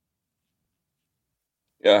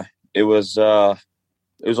 Yeah, it was a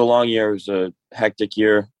long year. It was a hectic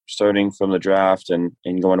year, starting from the draft and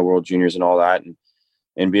going to World Juniors and all that. And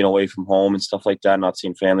and being away from home and stuff like that, not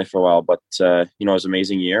seeing family for a while. But, it was an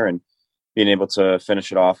amazing year, and being able to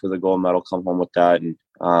finish it off with a gold medal, come home with that, and,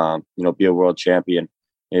 be a world champion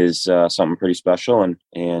is something pretty special.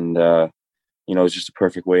 And it's just a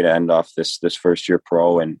perfect way to end off this first year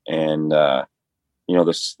pro and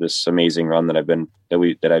this amazing run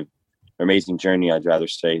amazing journey, I'd rather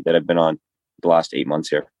say, that I've been on the last 8 months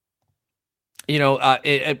here.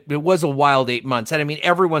 It was a wild 8 months. And I mean,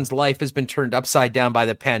 everyone's life has been turned upside down by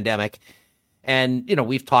the pandemic. And,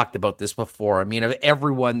 we've talked about this before. I mean, of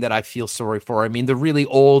everyone that I feel sorry for, I mean, the really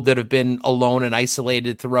old that have been alone and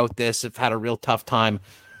isolated throughout this have had a real tough time.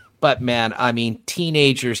 But man, I mean,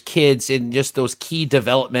 teenagers, kids in just those key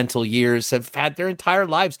developmental years have had their entire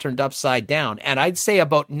lives turned upside down. And I'd say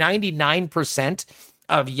about 99%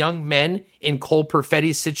 of young men in Cole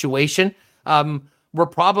Perfetti's situation were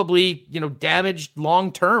probably, damaged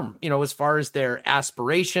long-term, as far as their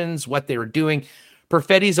aspirations, what they were doing.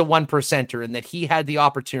 Perfetti's a 1%er in that he had the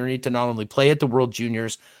opportunity to not only play at the World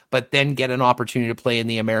Juniors, but then get an opportunity to play in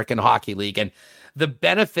the American Hockey League. And the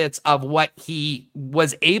benefits of what he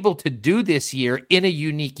was able to do this year in a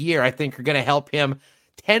unique year, I think, are going to help him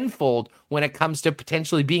tenfold when it comes to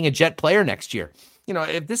potentially being a Jet player next year.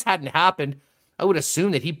 If this hadn't happened, I would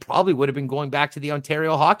assume that he probably would have been going back to the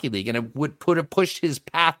Ontario Hockey League, and it would have pushed his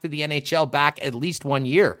path to the NHL back at least 1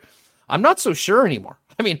 year. I'm not so sure anymore.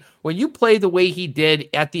 I mean, when you play the way he did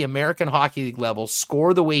at the American Hockey League level,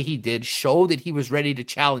 score the way he did, show that he was ready to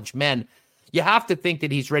challenge men, you have to think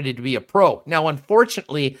that he's ready to be a pro. Now,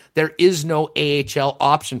 unfortunately, there is no AHL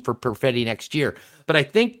option for Perfetti next year. But I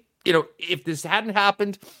think, if this hadn't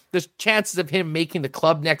happened, the chances of him making the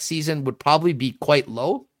club next season would probably be quite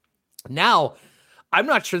low. Now, I'm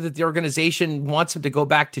not sure that the organization wants him to go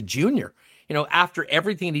back to junior. After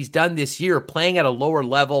everything that he's done this year, playing at a lower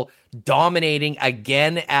level, dominating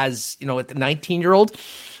again as, at the 19-year-old,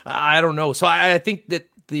 I don't know. So I think that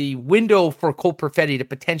the window for Cole Perfetti to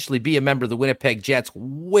potentially be a member of the Winnipeg Jets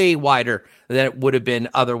way wider than it would have been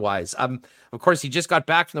otherwise. Of course, he just got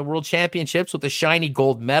back from the World Championships with a shiny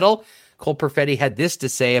gold medal. Cole Perfetti had this to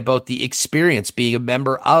say about the experience being a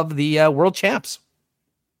member of the World Champs.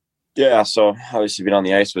 Yeah, so obviously being on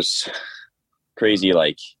the ice was crazy.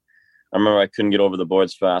 Like, I remember I couldn't get over the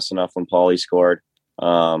boards fast enough when Paulie scored.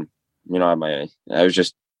 I was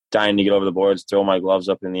just dying to get over the boards, throw my gloves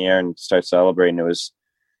up in the air and start celebrating. It was,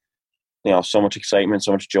 so much excitement,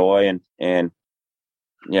 so much joy, and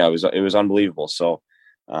yeah, it was unbelievable. So,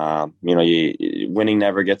 winning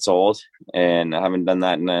never gets old, and I haven't done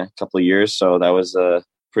that in a couple of years. So that was a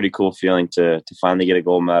pretty cool feeling to finally get a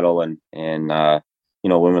gold medal and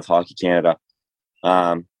win with Hockey Canada.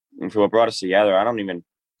 And for what brought us together, I don't even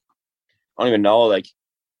know, like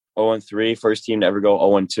 0-3, first team to ever go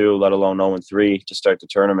 0-2, let alone 0-3 to start the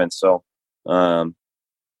tournament. So I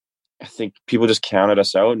think people just counted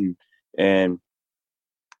us out, and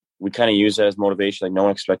we kind of used that as motivation. Like, no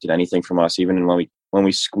one expected anything from us, even when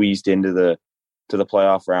we squeezed into the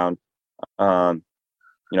playoff round.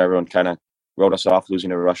 Everyone kind of wrote us off losing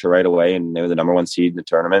to Russia right away, and they were the number one seed in the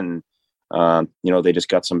tournament. And they just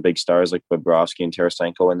got some big stars like Bobrovsky and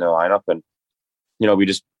Tarasenko in their lineup, and we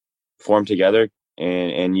just formed together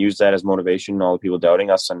and used that as motivation. All the people doubting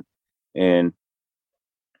us, and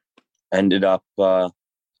ended up.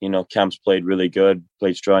 Kemp's played really good,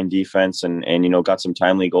 played strong defense, and got some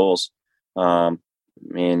timely goals, and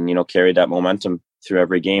carried that momentum through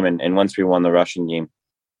every game. And once we won the Russian game,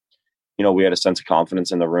 we had a sense of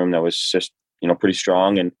confidence in the room that was just pretty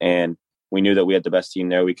strong, and we knew that we had the best team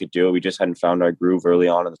there. We could do it. We just hadn't found our groove early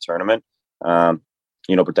on in the tournament. But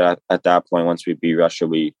at that point, once we beat Russia,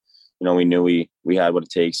 we knew we had what it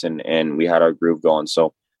takes, and we had our groove going.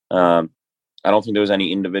 So I don't think there was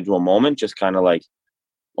any individual moment, just kind of like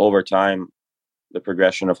over time, the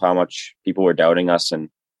progression of how much people were doubting us and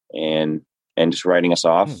just writing us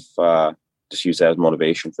off, just use that as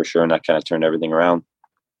motivation for sure. And that kind of turned everything around.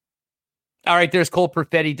 All right, there's Cole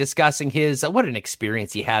Perfetti discussing his what an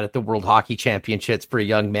experience he had at the World Hockey Championships for a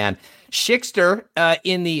young man. Schickster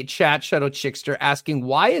in the chat, shout out Schickster, asking,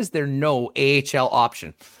 why is there no AHL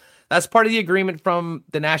option? That's part of the agreement from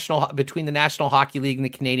between the National Hockey League and the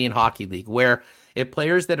Canadian Hockey League, where if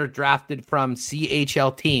players that are drafted from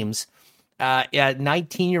CHL teams,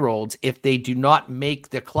 19-year-olds, if they do not make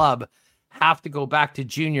the club, have to go back to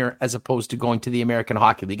junior as opposed to going to the American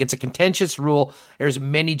Hockey League. It's a contentious rule. There's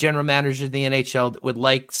many general managers in the NHL that would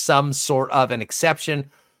like some sort of an exception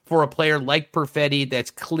for a player like Perfetti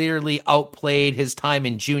that's clearly outplayed his time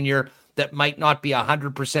in junior, that might not be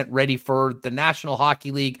 100% ready for the National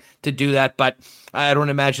Hockey League to do that, but I don't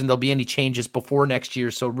imagine there'll be any changes before next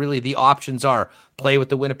year. So really the options are play with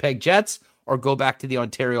the Winnipeg Jets or go back to the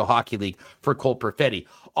Ontario Hockey League for Cole Perfetti.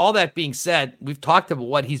 All that being said, we've talked about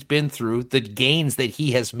what he's been through, the gains that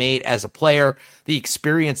he has made as a player, the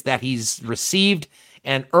experience that he's received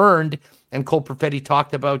and earned. And Cole Perfetti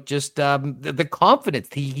talked about just the confidence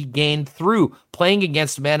he gained through playing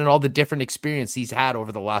against men and all the different experience he's had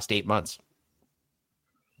over the last 8 months.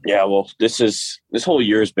 Yeah, well, this whole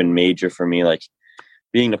year has been major for me. Like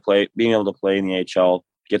being able to play in the AHL,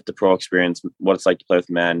 get the pro experience, what it's like to play with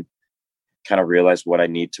men, kind of realize what I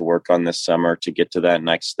need to work on this summer to get to that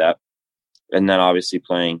next step. And then obviously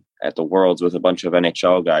playing at the Worlds with a bunch of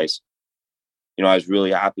NHL guys, I was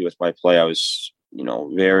really happy with my play. I was,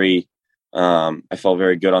 very, I felt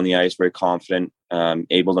very good on the ice, very confident,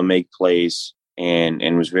 able to make plays,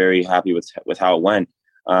 and was very happy with how it went.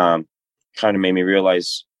 Kind of made me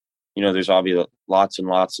realize, there's obviously lots and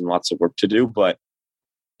lots and lots of work to do, but,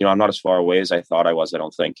 I'm not as far away as I thought I was, I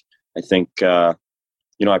don't think. I think,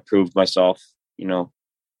 I proved myself,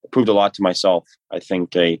 proved a lot to myself. I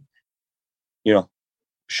think I,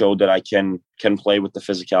 showed that I can play with the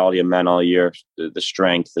physicality of men all year, the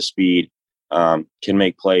strength, the speed, can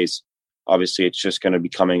make plays. Obviously, it's just going to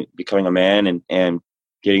becoming a man and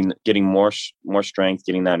getting more strength,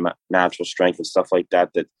 getting that natural strength and stuff like that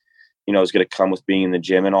is going to come with being in the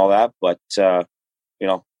gym and all that. But,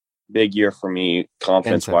 big year for me,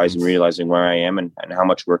 confidence-wise, and realizing where I am and how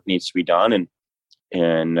much work needs to be done.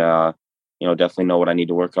 And definitely know what I need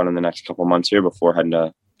to work on in the next couple of months here before heading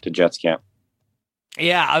to Jets camp.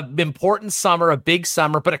 Yeah, an important summer, a big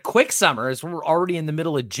summer, but a quick summer as we're already in the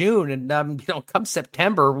middle of June. And, come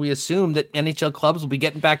September, we assume that NHL clubs will be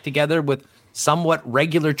getting back together with somewhat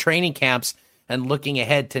regular training camps and looking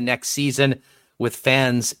ahead to next season with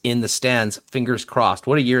fans in the stands. Fingers crossed.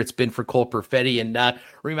 What a year it's been for Cole Perfetti. And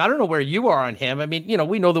Reem, I don't know where you are on him. I mean,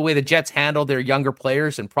 we know the way the Jets handle their younger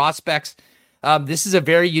players and prospects. This is a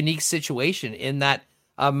very unique situation in that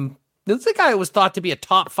this is a guy who was thought to be a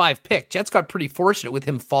top 5 pick. Jets got pretty fortunate with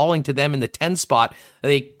him falling to them in the 10 spot.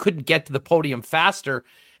 They couldn't get to the podium faster.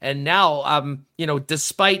 And now,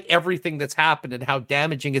 despite everything that's happened and how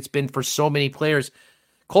damaging it's been for so many players,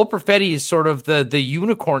 Cole Perfetti is sort of the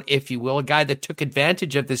unicorn, if you will, a guy that took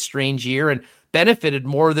advantage of this strange year and benefited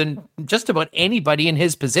more than just about anybody in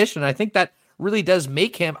his position. I think that really does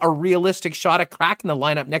make him a realistic shot at cracking the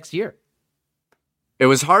lineup next year. It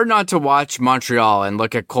was hard not to watch Montreal and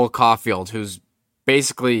look at Cole Caulfield, who's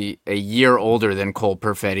basically a year older than Cole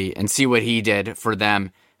Perfetti, and see what he did for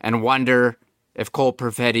them and wonder if Cole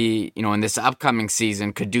Perfetti, in this upcoming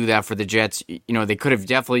season could do that for the Jets. They could have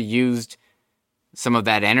definitely used some of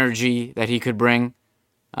that energy that he could bring.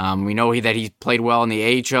 We know that he played well in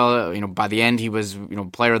the AHL. By the end, he was,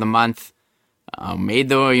 player of the month.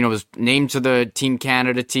 Was named to the Team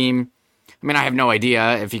Canada team. I mean, I have no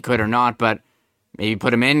idea if he could or not, but maybe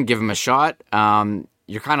put him in, give him a shot.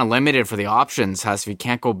 You're kind of limited for the options, Huss. If he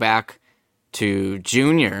can't go back to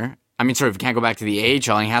junior, if he can't go back to the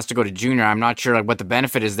AHL and he has to go to junior, I'm not sure what the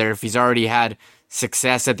benefit is there if he's already had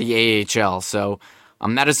success at the AHL. So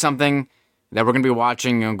that is something that we're going to be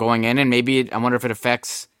watching going in, and maybe I wonder if it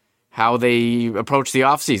affects how they approach the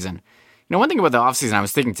offseason. One thing about the offseason, I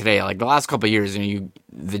was thinking today, the last couple of years,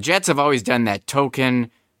 the Jets have always done that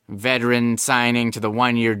token veteran signing to the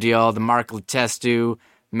 1-year deal, the Mark Letestu,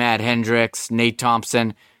 Matt Hendricks, Nate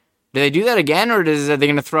Thompson. Do they do that again, or are they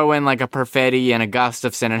going to throw in a Perfetti and a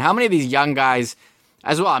Gustafsson? And how many of these young guys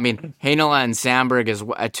as well? Heinola and Sandberg as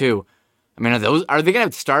too. Are they going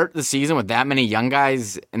to start the season with that many young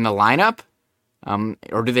guys in the lineup?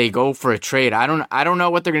 Or do they go for a trade? I don't know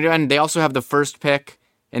what they're going to do. And they also have the first pick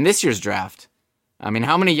in this year's draft.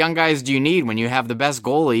 How many young guys do you need when you have the best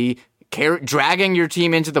goalie dragging your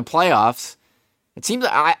team into the playoffs? It seems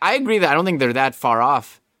I agree that I don't think they're that far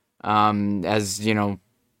off, as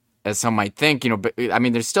some might think. But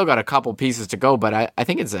there's still got a couple pieces to go, but I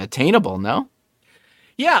think it's attainable. No.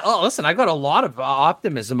 Yeah, listen, I got a lot of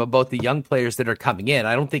optimism about the young players that are coming in.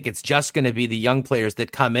 I don't think it's just going to be the young players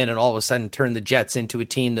that come in and all of a sudden turn the Jets into a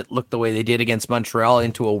team that looked the way they did against Montreal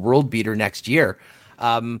into a world beater next year.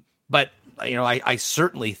 But I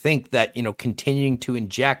certainly think that, continuing to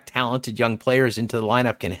inject talented young players into the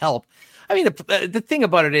lineup can help. The thing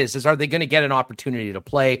about it is are they going to get an opportunity to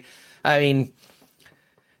play? The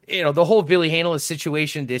whole Ville Heinola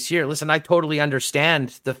situation this year, listen, I totally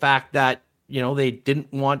understand the fact that, they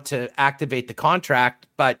didn't want to activate the contract,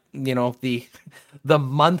 but, the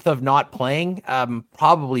month of not playing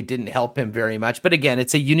probably didn't help him very much. But again,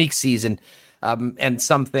 it's a unique season, and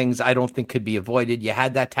some things I don't think could be avoided. You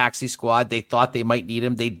had that taxi squad. They thought they might need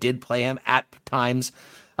him. They did play him at times.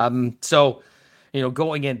 So,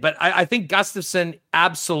 going in. But I think Gustafsson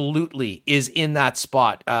absolutely is in that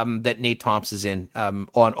spot that Nate Thompson is in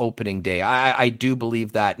on opening day. I do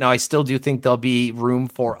believe that. Now, I still do think there'll be room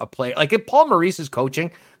for a player. Like if Paul Maurice is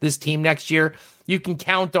coaching this team next year, you can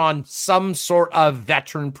count on some sort of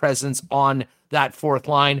veteran presence on that fourth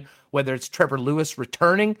line, whether it's Trevor Lewis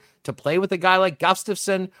returning to play with a guy like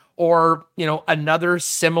Gustafsson or, another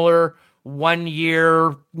similar 1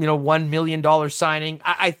 year, $1 million signing.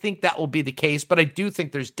 I think that will be the case, but I do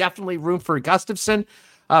think there's definitely room for Gustafsson.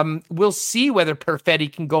 We'll see whether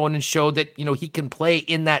Perfetti can go in and show that, he can play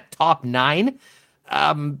in that top 9,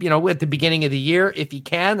 at the beginning of the year. If he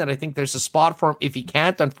can, then I think there's a spot for him. If he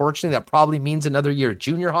can't, unfortunately, that probably means another year of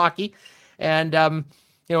junior hockey. And,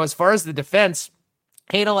 as far as the defense,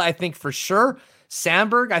 Hanel, I think for sure.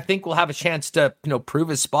 Sandberg, I think, will have a chance to, prove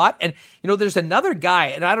his spot. And, there's another guy,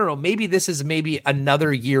 and I don't know, maybe this is maybe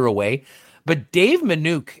another year away, but Dave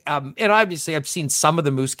Minuk, and obviously I've seen some of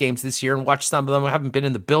the Moose games this year and watched some of them. I haven't been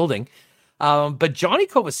in the building. But Johnny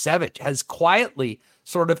Kovacevic has quietly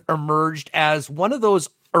sort of emerged as one of those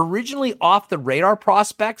originally off the radar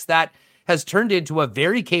prospects that has turned into a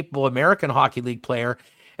very capable American Hockey League player.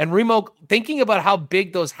 And Remo, thinking about how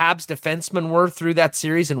big those Habs defensemen were through that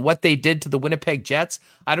series and what they did to the Winnipeg Jets,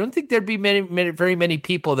 I don't think there'd be very many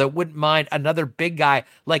people that wouldn't mind another big guy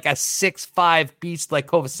like a 6'5" beast like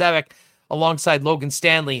Kovacevic alongside Logan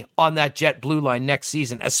Stanley on that Jet blue line next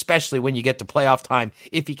season, especially when you get to playoff time,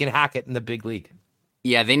 if he can hack it in the big league.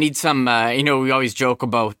 Yeah, they need some, we always joke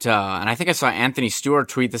about, and I think I saw Anthony Stewart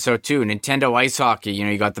tweet this out too, Nintendo Ice Hockey.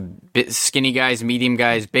 You got the skinny guys, medium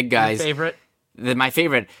guys, big guys. Your favorite? My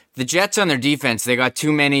favorite, the Jets on their defense, they got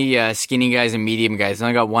too many skinny guys and medium guys. They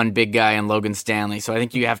only got one big guy in Logan Stanley. So I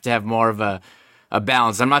think you have to have more of a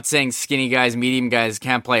balance. I'm not saying skinny guys, medium guys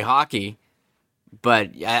can't play hockey,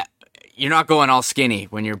 but you're not going all skinny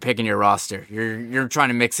when you're picking your roster. You're trying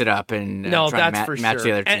to mix it up and trying to match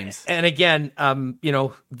the other teams. And again,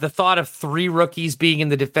 the thought of 3 rookies being in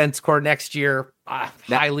the defense corps next year,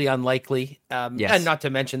 highly unlikely. Yes. And not to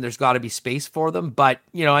mention there's got to be space for them. But,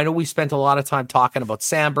 I know we spent a lot of time talking about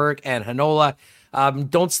Sandberg and Heinola.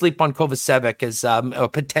 Don't sleep on Kovacevic as a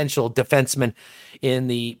potential defenseman in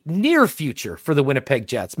the near future for the Winnipeg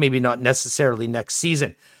Jets. Maybe not necessarily next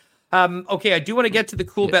season. Okay, I do want to get to the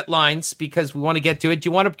cool bet lines because we want to get to it. Do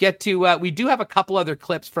you want to get to, we do have a couple other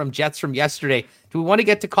clips from Jets from yesterday. Do we want to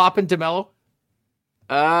get to Kopp and DeMello?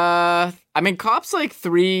 Kopp's like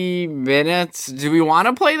 3 minutes. Do we want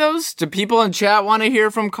to play those? Do people in chat want to hear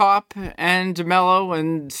from Kopp and DeMello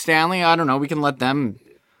and Stanley? I don't know. We can let them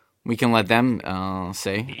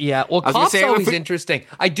say. Yeah, well, Kopp's always interesting.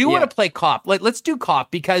 I do want to play Kopp. Let's do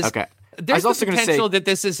Kopp because... Okay. There's the potential that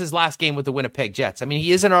this is his last game with the Winnipeg Jets. I mean,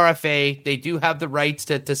 he is an RFA. They do have the rights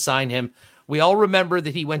to sign him. We all remember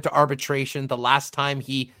that he went to arbitration the last time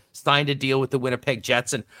he signed a deal with the Winnipeg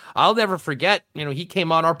Jets. And I'll never forget, he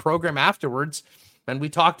came on our program afterwards and we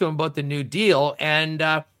talked to him about the new deal. And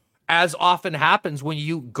as often happens when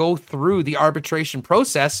you go through the arbitration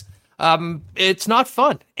process, it's not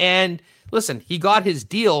fun. And listen, he got his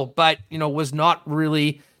deal, but, was not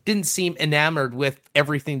really... didn't seem enamored with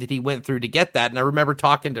everything that he went through to get that. And I remember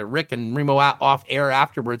talking to Rick and Remo off air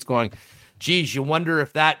afterwards going, geez, you wonder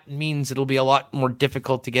if that means it'll be a lot more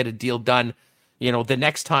difficult to get a deal done, the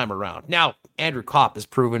next time around. Now, Andrew Kopp has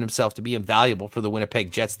proven himself to be invaluable for the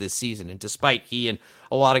Winnipeg Jets this season. And despite he and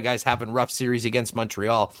a lot of guys having rough series against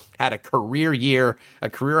Montreal, had a career year, a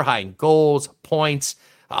career high in goals, points,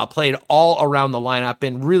 played all around the lineup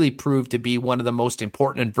and really proved to be one of the most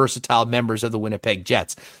important and versatile members of the Winnipeg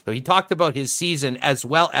Jets. So he talked about his season as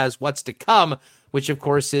well as what's to come, which of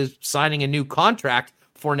course is signing a new contract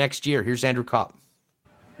for next year. Here's Andrew Kopp.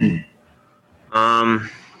 I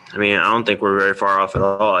don't think we're very far off at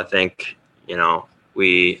all. I think,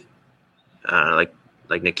 we, like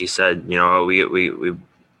Nikki said, we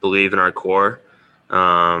believe in our core.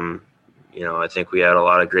 I think we had a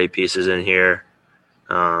lot of great pieces in here.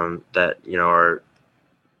 That, are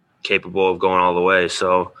capable of going all the way.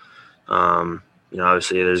 So,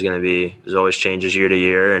 obviously there's always changes year to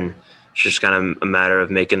year, and it's just kind of a matter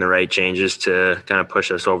of making the right changes to kind of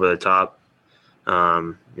push us over the top.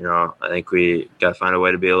 I think we got to find a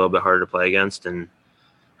way to be a little bit harder to play against and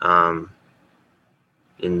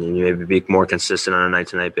maybe be more consistent on a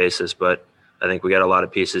night-to-night basis. But I think we got a lot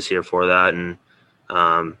of pieces here for that. And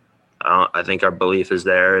I think our belief is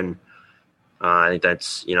there, and I think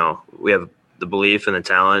that's, we have the belief and the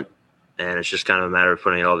talent, and it's just kind of a matter of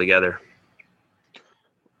putting it all together.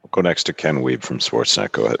 We'll go next to Ken Wiebe from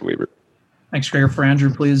Sportsnet. Go ahead, Weber. Thanks, Gregor. For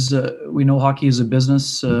Andrew, please. We know hockey is a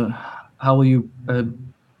business. How will you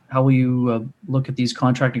How will you look at these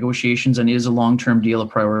contract negotiations, and is a long-term deal a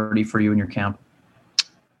priority for you in your camp?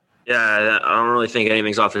 Yeah, I don't really think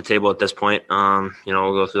anything's off the table at this point. We'll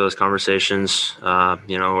go through those conversations,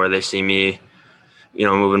 where they see me,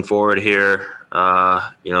 moving forward here,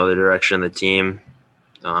 the direction of the team,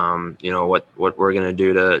 what we're going to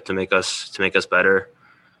do to make us better,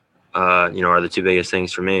 are the two biggest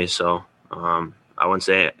things for me. So I wouldn't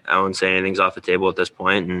say anything's off the table at this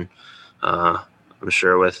point. And I'm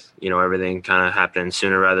sure with, everything kind of happening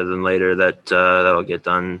sooner rather than later that that'll get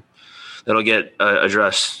done. That'll get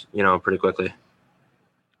addressed, pretty quickly.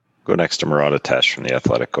 Go next to Murat Atesh from The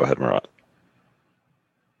Athletic. Go ahead, Murat.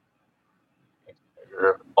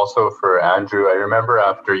 Also for Andrew, I remember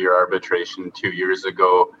after your arbitration 2 years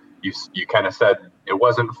ago, you kind of said it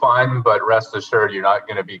wasn't fun, but rest assured you're not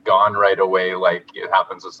going to be gone right away like it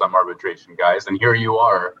happens with some arbitration guys. And here you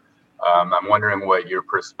are. I'm wondering what your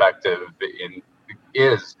perspective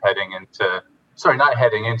is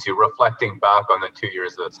reflecting back on the 2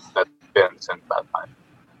 years that's been since that time.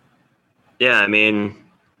 Yeah, I mean,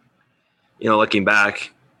 looking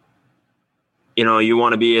back, you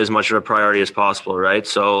want to be as much of a priority as possible, right?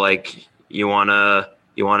 So like you want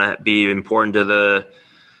to be important to the,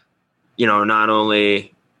 not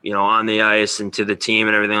only, on the ice and to the team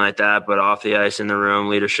and everything like that, but off the ice, in the room,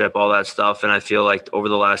 leadership, all that stuff. And I feel like over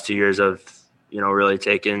the last 2 years I've, really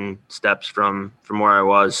taken steps from where I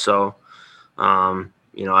was. So, I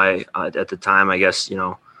at the time, I guess,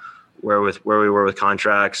 where we were with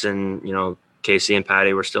contracts and, Casey and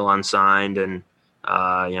Patty were still unsigned and,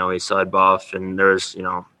 we still had Buff and there's,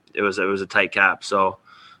 it was a tight cap. So,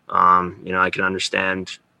 I can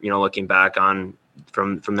understand, looking back on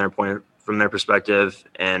from their perspective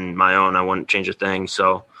and my own, I wouldn't change a thing.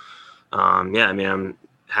 So, I'm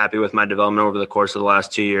happy with my development over the course of the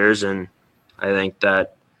last 2 years. And I think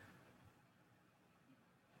that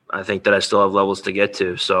I still have levels to get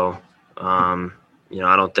to. So, I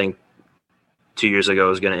don't think 2 years ago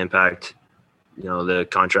was going to impact, the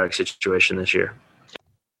contract situation this year.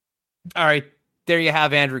 All right. There you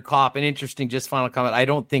have Andrew Kopp. An interesting, just final comment. I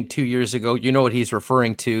don't think 2 years ago, you know what he's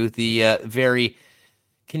referring to, the very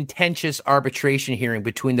contentious arbitration hearing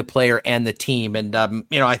between the player and the team. And,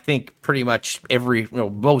 I think pretty much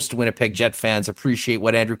most Winnipeg Jet fans appreciate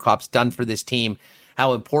what Andrew Kopp's done for this team,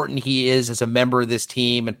 how important he is as a member of this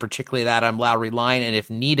team, and particularly that on Lowry line, and if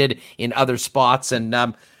needed in other spots. And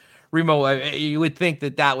Remo, you would think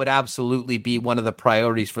that would absolutely be one of the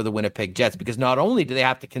priorities for the Winnipeg Jets, because not only do they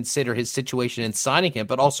have to consider his situation in signing him,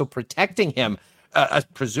 but also protecting him,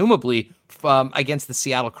 presumably against the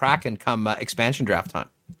Seattle Kraken come expansion draft time.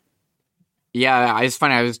 Yeah, it's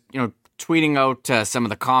funny. I was, tweeting out some of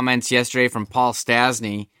the comments yesterday from Paul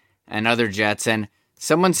Stastny and other Jets, and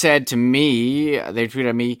someone said to me, they tweeted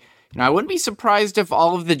at me, I wouldn't be surprised if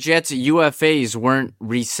all of the Jets' UFAs weren't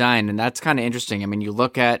re-signed, and that's kind of interesting. I mean, you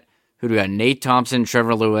look at who do we got? Nate Thompson,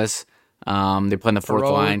 Trevor Lewis. They play in the fourth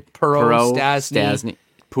line. Perreault, Stastny,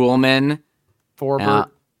 Poolman,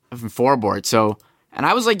 Forbort. So, and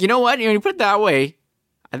I was like, you know what? You put it that way,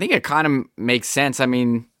 I think it kind of makes sense. I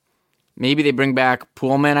mean, maybe they bring back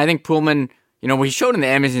Poolman. I think Poolman, he showed in the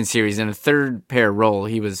Edmonton series in a third pair role,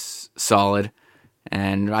 he was solid.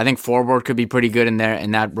 And I think Forbort could be pretty good in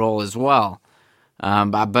that role as well.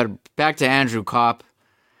 But back to Andrew Kopp,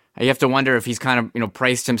 you have to wonder if he's kind of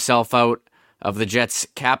priced himself out of the Jets'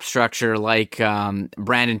 cap structure like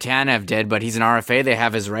Brandon Tanev did. But he's an RFA; they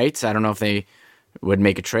have his rights. I don't know if they would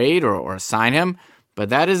make a trade or sign him. But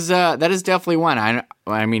that is definitely one.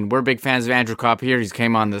 I mean, we're big fans of Andrew Kopp here. He's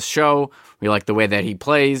came on this show. We like the way that he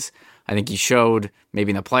plays. I think he showed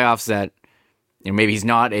maybe in the playoffs that maybe he's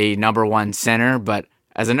not a number one center, but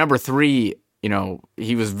as a number three, he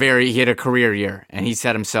had a career year and he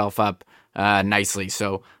set himself up nicely.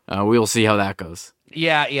 So we will see how that goes.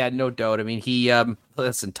 Yeah, no doubt. I mean,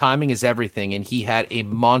 listen, timing is everything, and he had a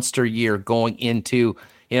monster year going into,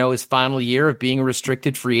 his final year of being a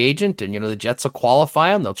restricted free agent, and, the Jets will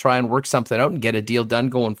qualify him. They'll try and work something out and get a deal done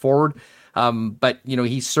going forward. But,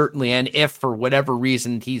 he's certainly, and if for whatever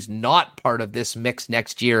reason he's not part of this mix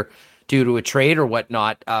next year due to a trade or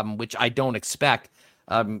whatnot, which I don't expect,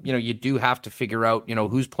 you do have to figure out,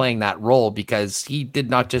 who's playing that role, because he did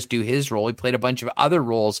not just do his role. He played a bunch of other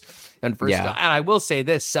roles. And I will say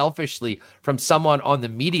this selfishly from someone on the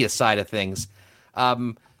media side of things.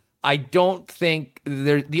 I don't think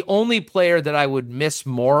the only player that I would miss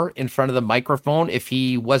more in front of the microphone if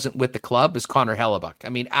he wasn't with the club is Connor Hellebuck. I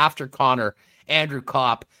mean, after Connor, Andrew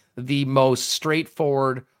Kopp, the most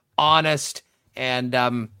straightforward, honest, and,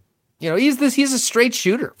 he's a straight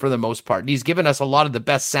shooter for the most part. He's given us a lot of the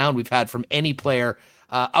best sound we've had from any player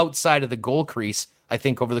outside of the goal crease I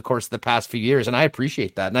think, over the course of the past few years, and I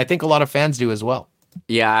appreciate that. And I think a lot of fans do as well.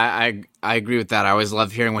 Yeah, I agree with that. I always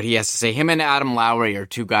love hearing what he has to say. Him and Adam Lowry are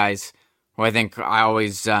two guys who I think I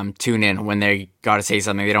always tune in when they got to say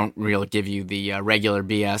something. They don't really give you the regular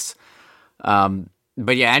BS.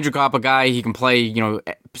 But yeah, Andrew Kopp, a guy, he can play,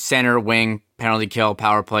 center, wing, penalty kill,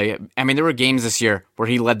 power play. I mean, there were games this year where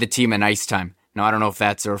he led the team in ice time. Now, I don't know if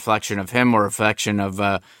that's a reflection of him or a reflection of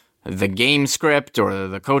the game script or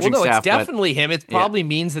the coaching staff. It's definitely him. It probably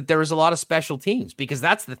means that there was a lot of special teams, because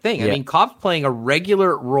that's the thing. I mean, Kopp's playing a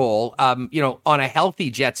regular role, on a healthy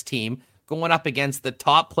Jets team, going up against the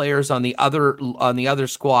top players on the other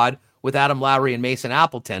squad with Adam Lowry and Mason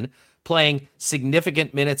Appleton, playing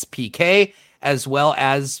significant minutes PK, as well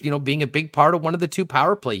as, being a big part of one of the two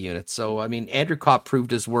power play units. So, I mean, Andrew Kopp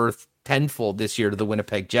proved his worth tenfold this year to the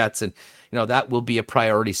Winnipeg Jets, and that will be a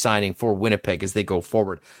priority signing for Winnipeg as they go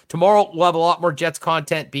forward. Tomorrow, we'll have a lot more Jets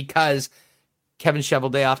content because Kevin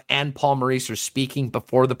Cheveldayoff and Paul Maurice are speaking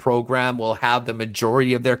before the program. We'll have the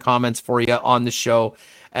majority of their comments for you on the show,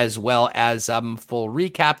 as well as full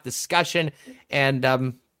recap discussion and,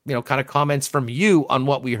 kind of comments from you on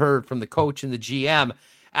what we heard from the coach and the GM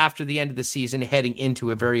after the end of the season, heading into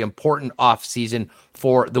a very important offseason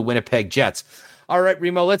for the Winnipeg Jets. All right,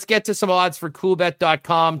 Remo, let's get to some odds for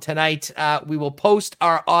coolbet.com tonight. We will post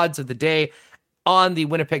our odds of the day on the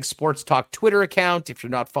Winnipeg Sports Talk Twitter account. If you're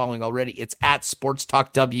not following already, it's at Sports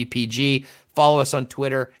Talk WPG. Follow us on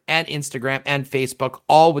Twitter and Instagram and Facebook,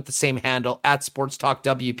 all with the same handle, at Sports Talk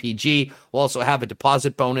WPG. We'll also have a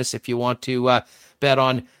deposit bonus if you want to bet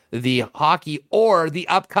on the hockey or the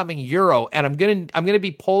upcoming Euro. And I'm gonna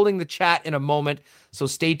be polling the chat in a moment, so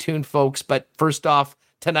stay tuned, folks. But first off,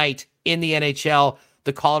 tonight in the NHL,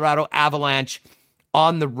 the Colorado Avalanche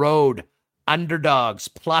on the road, underdogs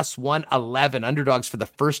plus 111, underdogs for the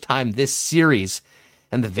first time this series,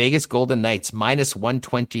 and the Vegas Golden Knights minus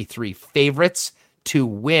 123, favorites to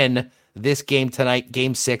win this game tonight,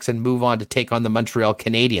 Game 6, and move on to take on the Montreal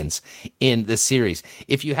Canadiens in the series.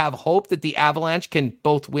 If you have hope that the Avalanche can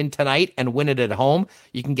both win tonight and win it at home,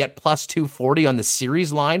 you can get plus 240 on the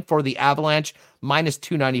series line for the Avalanche, minus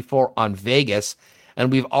 294 on Vegas.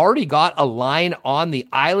 And we've already got a line on the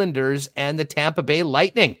Islanders and the Tampa Bay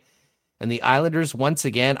Lightning. And the Islanders, once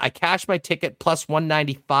again, I cashed my ticket plus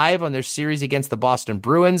 195 on their series against the Boston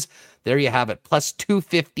Bruins. There you have it, plus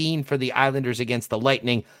 215 for the Islanders against the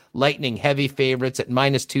Lightning. Lightning heavy favorites at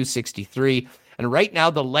minus 263. And right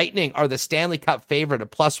now, the Lightning are the Stanley Cup favorite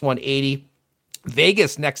at plus 180.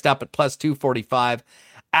 Vegas next up at plus 245.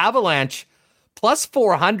 Avalanche plus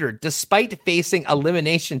 400, despite facing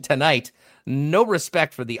elimination tonight. No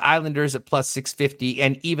respect for the Islanders at plus 650,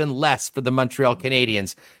 and even less for the Montreal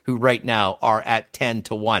Canadiens, who right now are at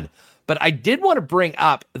 10-1. But I did want to bring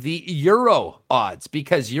up the Euro odds,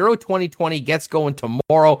 because Euro 2020 gets going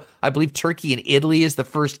tomorrow. I believe Turkey and Italy is the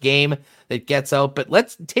first game that gets out. But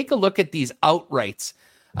let's take a look at these outrights.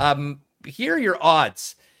 Here are your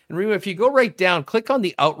odds. And remember, if you go right down, click on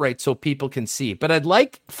the outright so people can see. But I'd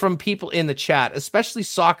like from people in the chat, especially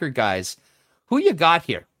soccer guys, who you got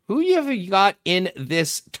here? Who have you got in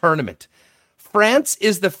this tournament? France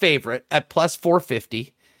is the favorite at plus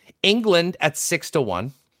 450. England at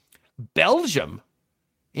 6-1. Belgium,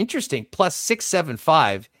 interesting, plus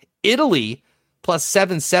 675. Italy plus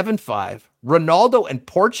 775. Ronaldo and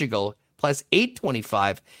Portugal plus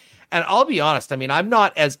 825. And I'll be honest, I mean, I'm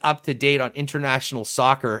not as up to date on international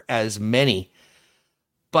soccer as many,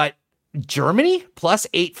 but Germany plus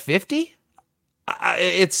 850?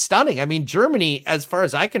 It's stunning. I mean, Germany, as far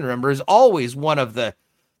as I can remember, is always one of the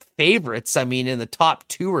favorites. I mean, in the top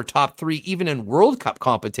 2 or top 3, even in World Cup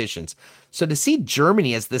competitions. So to see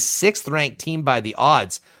Germany as the 6th ranked team by the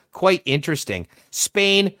odds, quite interesting.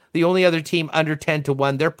 Spain, the only other team under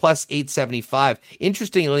 10-1, they're plus 875.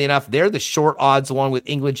 Interestingly enough, they're the short odds along with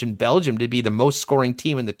England and Belgium to be the most scoring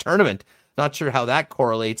team in the tournament. Not sure how that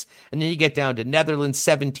correlates. And then you get down to Netherlands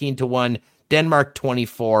 17-1, Denmark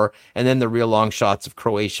 24, and then the real long shots of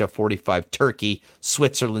Croatia 45, Turkey,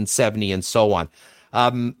 Switzerland 70, and so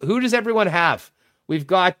on. Who does everyone have? We've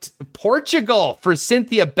got Portugal for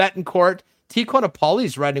Cynthia Betancourt. Tijuana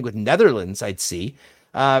Pauli's riding with Netherlands, I'd see.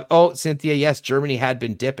 Cynthia, yes, Germany had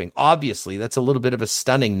been dipping. Obviously, that's a little bit of a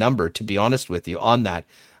stunning number, to be honest with you, on that.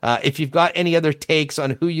 If you've got any other takes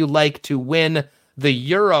on who you like to win the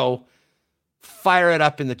Euro, fire it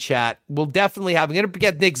up in the chat. We'll definitely I'm going to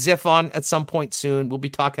get Nick Ziff on at some point soon. We'll be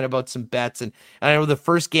talking about some bets. And I know the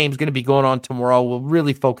first game is going to be going on tomorrow. We'll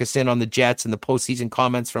really focus in on the Jets and the postseason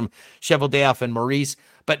comments from Cheveldayoff and Maurice.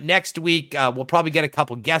 But next week, we'll probably get a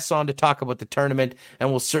couple guests on to talk about the tournament,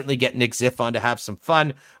 and we'll certainly get Nick Ziff on to have some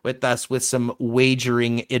fun with us with some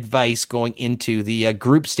wagering advice going into the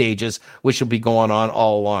group stages, which will be going on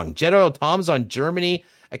all along. General Tom's on Germany.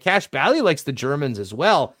 Akash Bally likes the Germans as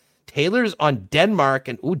well. Taylor's on Denmark,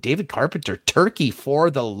 and David Carpenter, Turkey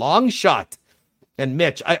for the long shot. And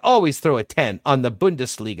Mitch, I always throw a 10 on the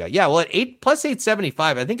Bundesliga. Yeah, well, at 8+875,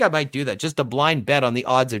 I think I might do that. Just a blind bet on the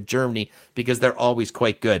odds of Germany because they're always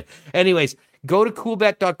quite good. Anyways, go to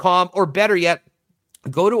coolbet.com, or better yet,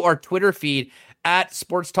 go to our Twitter feed at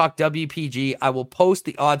Sports Talk WPG. I will post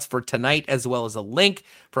the odds for tonight as well as a link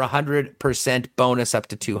for 100% bonus up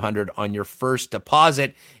to 200 on your first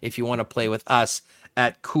deposit if you want to play with us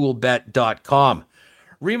at coolbet.com.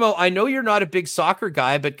 Remo, I know you're not a big soccer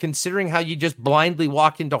guy, but considering how you just blindly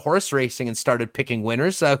walked into horse racing and started picking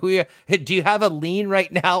winners, do you have a lean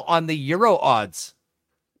right now on the Euro odds?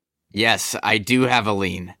 Yes, I do have a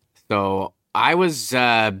lean. So I was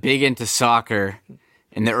big into soccer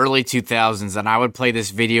in the early 2000s, and I would play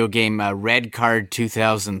this video game, Red Card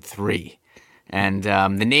 2003. And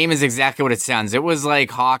the name is exactly what it sounds. It was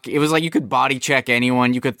like hockey. It was like you could body check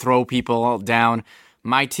anyone. You could throw people down.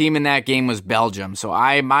 My team in that game was Belgium. So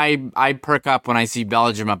I perk up when I see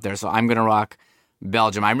Belgium up there. So I'm going to rock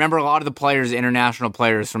Belgium. I remember a lot of the players, international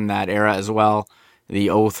players from that era as well, the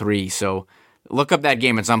 03. So look up that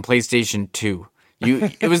game. It's on PlayStation 2.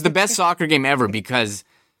 It was the best soccer game ever because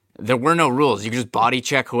there were no rules. You could just body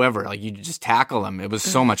check whoever. Like you just tackle them. It was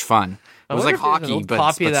so much fun. It was like hockey, but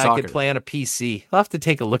copy of that soccer. I could play on a PC. I'll have to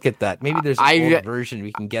take a look at that. Maybe there's an old version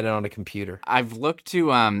we can get it on a computer. I've looked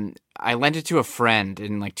to I lent it to a friend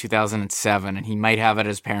in like 2007, and he might have it at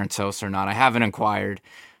his parents' house or not. I haven't inquired.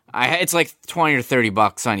 It's like $20 or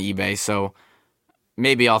 $30 on eBay, so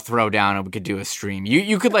maybe I'll throw down and we could do a stream.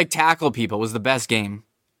 You could like tackle people. It was the best game.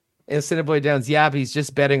 Instant Boy Downs, yeah, but he's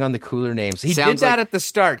just betting on the cooler names. He did that at the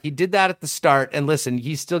start. And listen,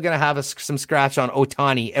 he's still going to have some scratch on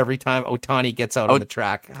Otani every time Otani gets out on the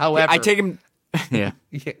track. However, I take him. Yeah.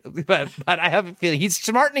 but I have a feeling he's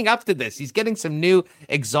smartening up to this. He's getting some new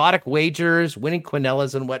exotic wagers, winning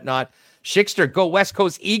quinellas and whatnot. Schickster, go West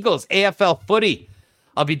Coast Eagles, AFL footy.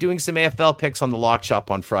 I'll be doing some AFL picks on the Lock Shop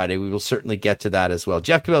on Friday. We will certainly get to that as well.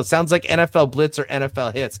 Jeff Cabell, sounds like NFL Blitz or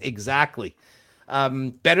NFL Hits. Exactly.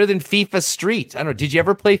 Better than FIFA Street. I don't know. Did you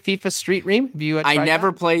ever play FIFA Street, Reem? Have you I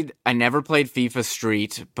never played FIFA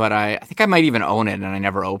Street, but I think I might even own it, and I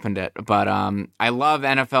never opened it. But I love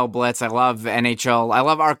NFL Blitz. I love NHL. I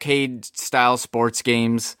love arcade style sports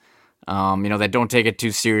games. That don't take it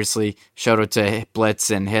too seriously. Shout out to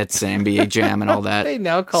Blitz and Hits and NBA Jam and all that. They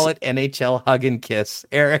now call it NHL Hug and Kiss.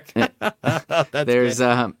 Eric. There's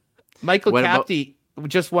Michael Capty.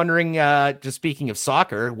 Just wondering, just speaking of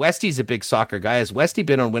soccer, Westy's a big soccer guy. Has Westy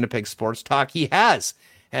been on Winnipeg Sports Talk? He has.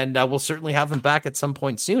 And we'll certainly have him back at some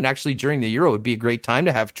point soon. Actually, during the Euro, would be a great time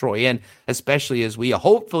to have Troy in, especially as we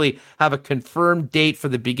hopefully have a confirmed date for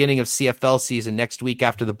the beginning of CFL season next week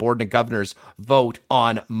after the Board of Governors vote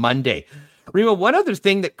on Monday. Remo, one other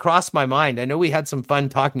thing that crossed my mind, I know we had some fun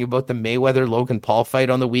talking about the Mayweather-Logan Paul fight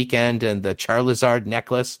on the weekend and the Charizard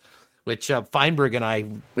necklace, which Feinberg and I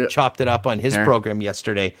chopped it up on his program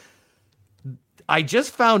yesterday. I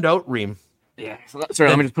just found out, Reem. Yeah. Sorry,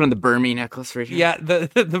 let me just put on the Burmese necklace right here. Yeah, the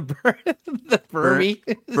Burmese.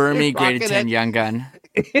 Burmese graded 10 young gun.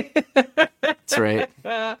 That's right.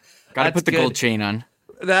 Got to put the gold chain on.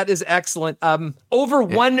 That is excellent. Over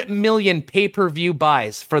 1 million pay-per-view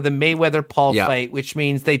buys for the Mayweather-Paul fight, which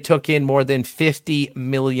means they took in more than $50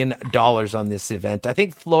 million on this event. I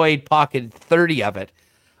think Floyd pocketed 30 of it.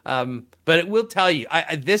 But it will tell you,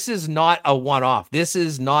 this is not a one-off. This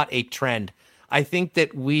is not a trend. I think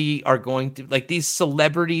that we are going to, like, these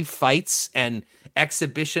celebrity fights and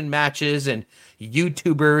exhibition matches and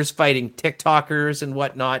YouTubers fighting TikTokers and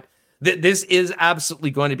whatnot. This is absolutely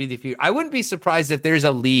going to be the future. I wouldn't be surprised if there's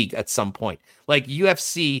a league at some point, like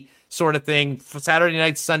UFC sort of thing, for Saturday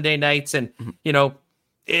nights, Sunday nights. And,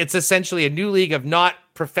 it's essentially a new league of not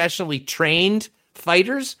professionally trained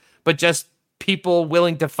fighters, but just people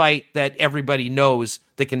willing to fight that everybody knows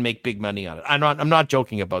that can make big money on it. I'm not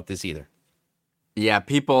joking about this either. Yeah,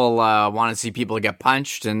 people want to see people get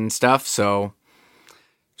punched and stuff, so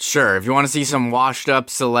sure, if you want to see some washed up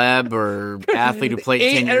celeb or athlete who played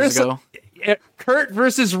 10 years ago. Kurt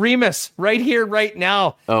versus Remus right here, right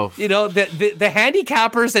now. Oh, you know, the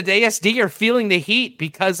handicappers at ASD are feeling the heat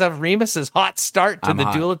because of Remus's hot start to the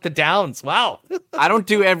duel at the Downs. Wow. I don't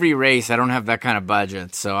do every race. I don't have that kind of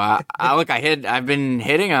budget. So I've been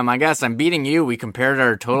hitting them. I guess I'm beating you. We compared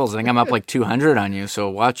our totals. I think I'm up like 200 on you. So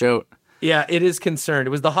watch out. Yeah, it is concerned.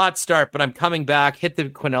 It was the hot start, but I'm coming back. Hit the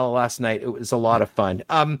Quinella last night. It was a lot of fun.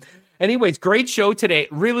 Anyways, great show today.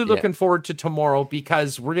 Really looking forward to tomorrow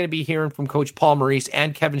because we're going to be hearing from Coach Paul Maurice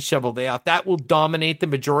and Kevin Cheveldayoff. That will dominate the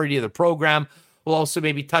majority of the program. We'll also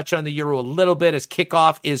maybe touch on the Euro a little bit as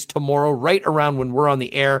kickoff is tomorrow, right around when we're on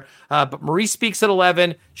the air. But Maurice speaks at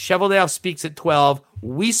 11. Cheveldayoff speaks at 12.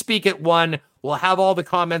 We speak at 1. We'll have all the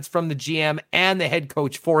comments from the GM and the head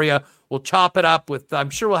coach for you. We'll chop it up with, I'm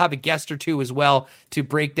sure we'll have a guest or two as well to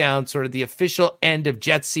break down sort of the official end of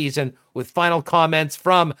Jets season with final comments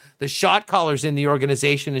from the shot callers in the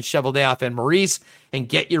organization and Cheveldayoff and Maurice, and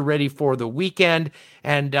get you ready for the weekend.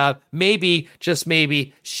 And maybe, just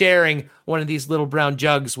maybe, sharing one of these little brown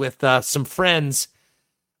jugs with some friends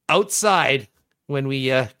outside when we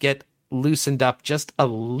get loosened up just a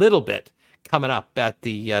little bit. Coming up at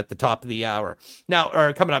the top of the hour now,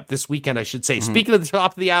 or coming up this weekend, I should say. Speaking of the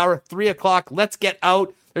top of the hour, 3:00. Let's get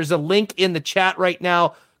out. There's a link in the chat right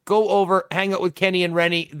now. Go over, hang out with Kenny and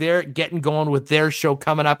Rennie. They're getting going with their show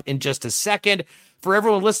coming up in just a second. For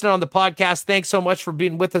everyone listening on the podcast, thanks so much for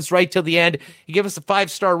being with us right till the end. You give us a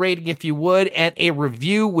 5-star rating if you would, and a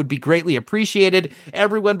review would be greatly appreciated.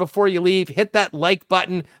 Everyone, before you leave, hit that like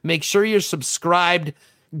button. Make sure you're subscribed.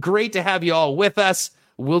 Great to have you all with us.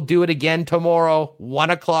 We'll do it again tomorrow,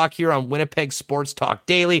 1:00 here on Winnipeg Sports Talk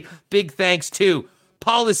Daily. Big thanks to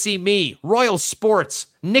Policy Me, Royal Sports,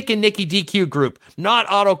 Nick and Nicky DQ Group, Not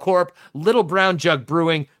Auto Corp, Little Brown Jug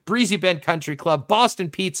Brewing, Breezy Bend Country Club,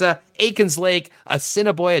 Boston Pizza, Aikens Lake,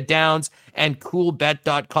 Assiniboia Downs, and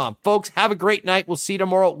CoolBet.com. Folks, have a great night. We'll see you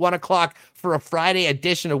tomorrow at 1:00 for a Friday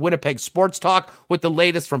edition of Winnipeg Sports Talk with the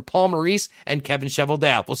latest from Paul Maurice and Kevin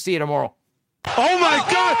Cheveldayoff. We'll see you tomorrow. Oh, my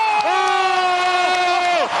God!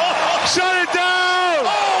 Shut it down!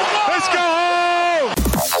 Let's go home!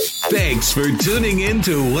 Thanks for tuning in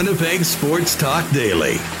to Winnipeg Sports Talk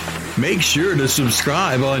Daily. Make sure to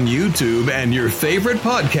subscribe on YouTube and your favorite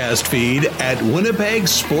podcast feed at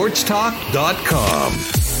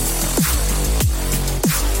winnipegsportstalk.com.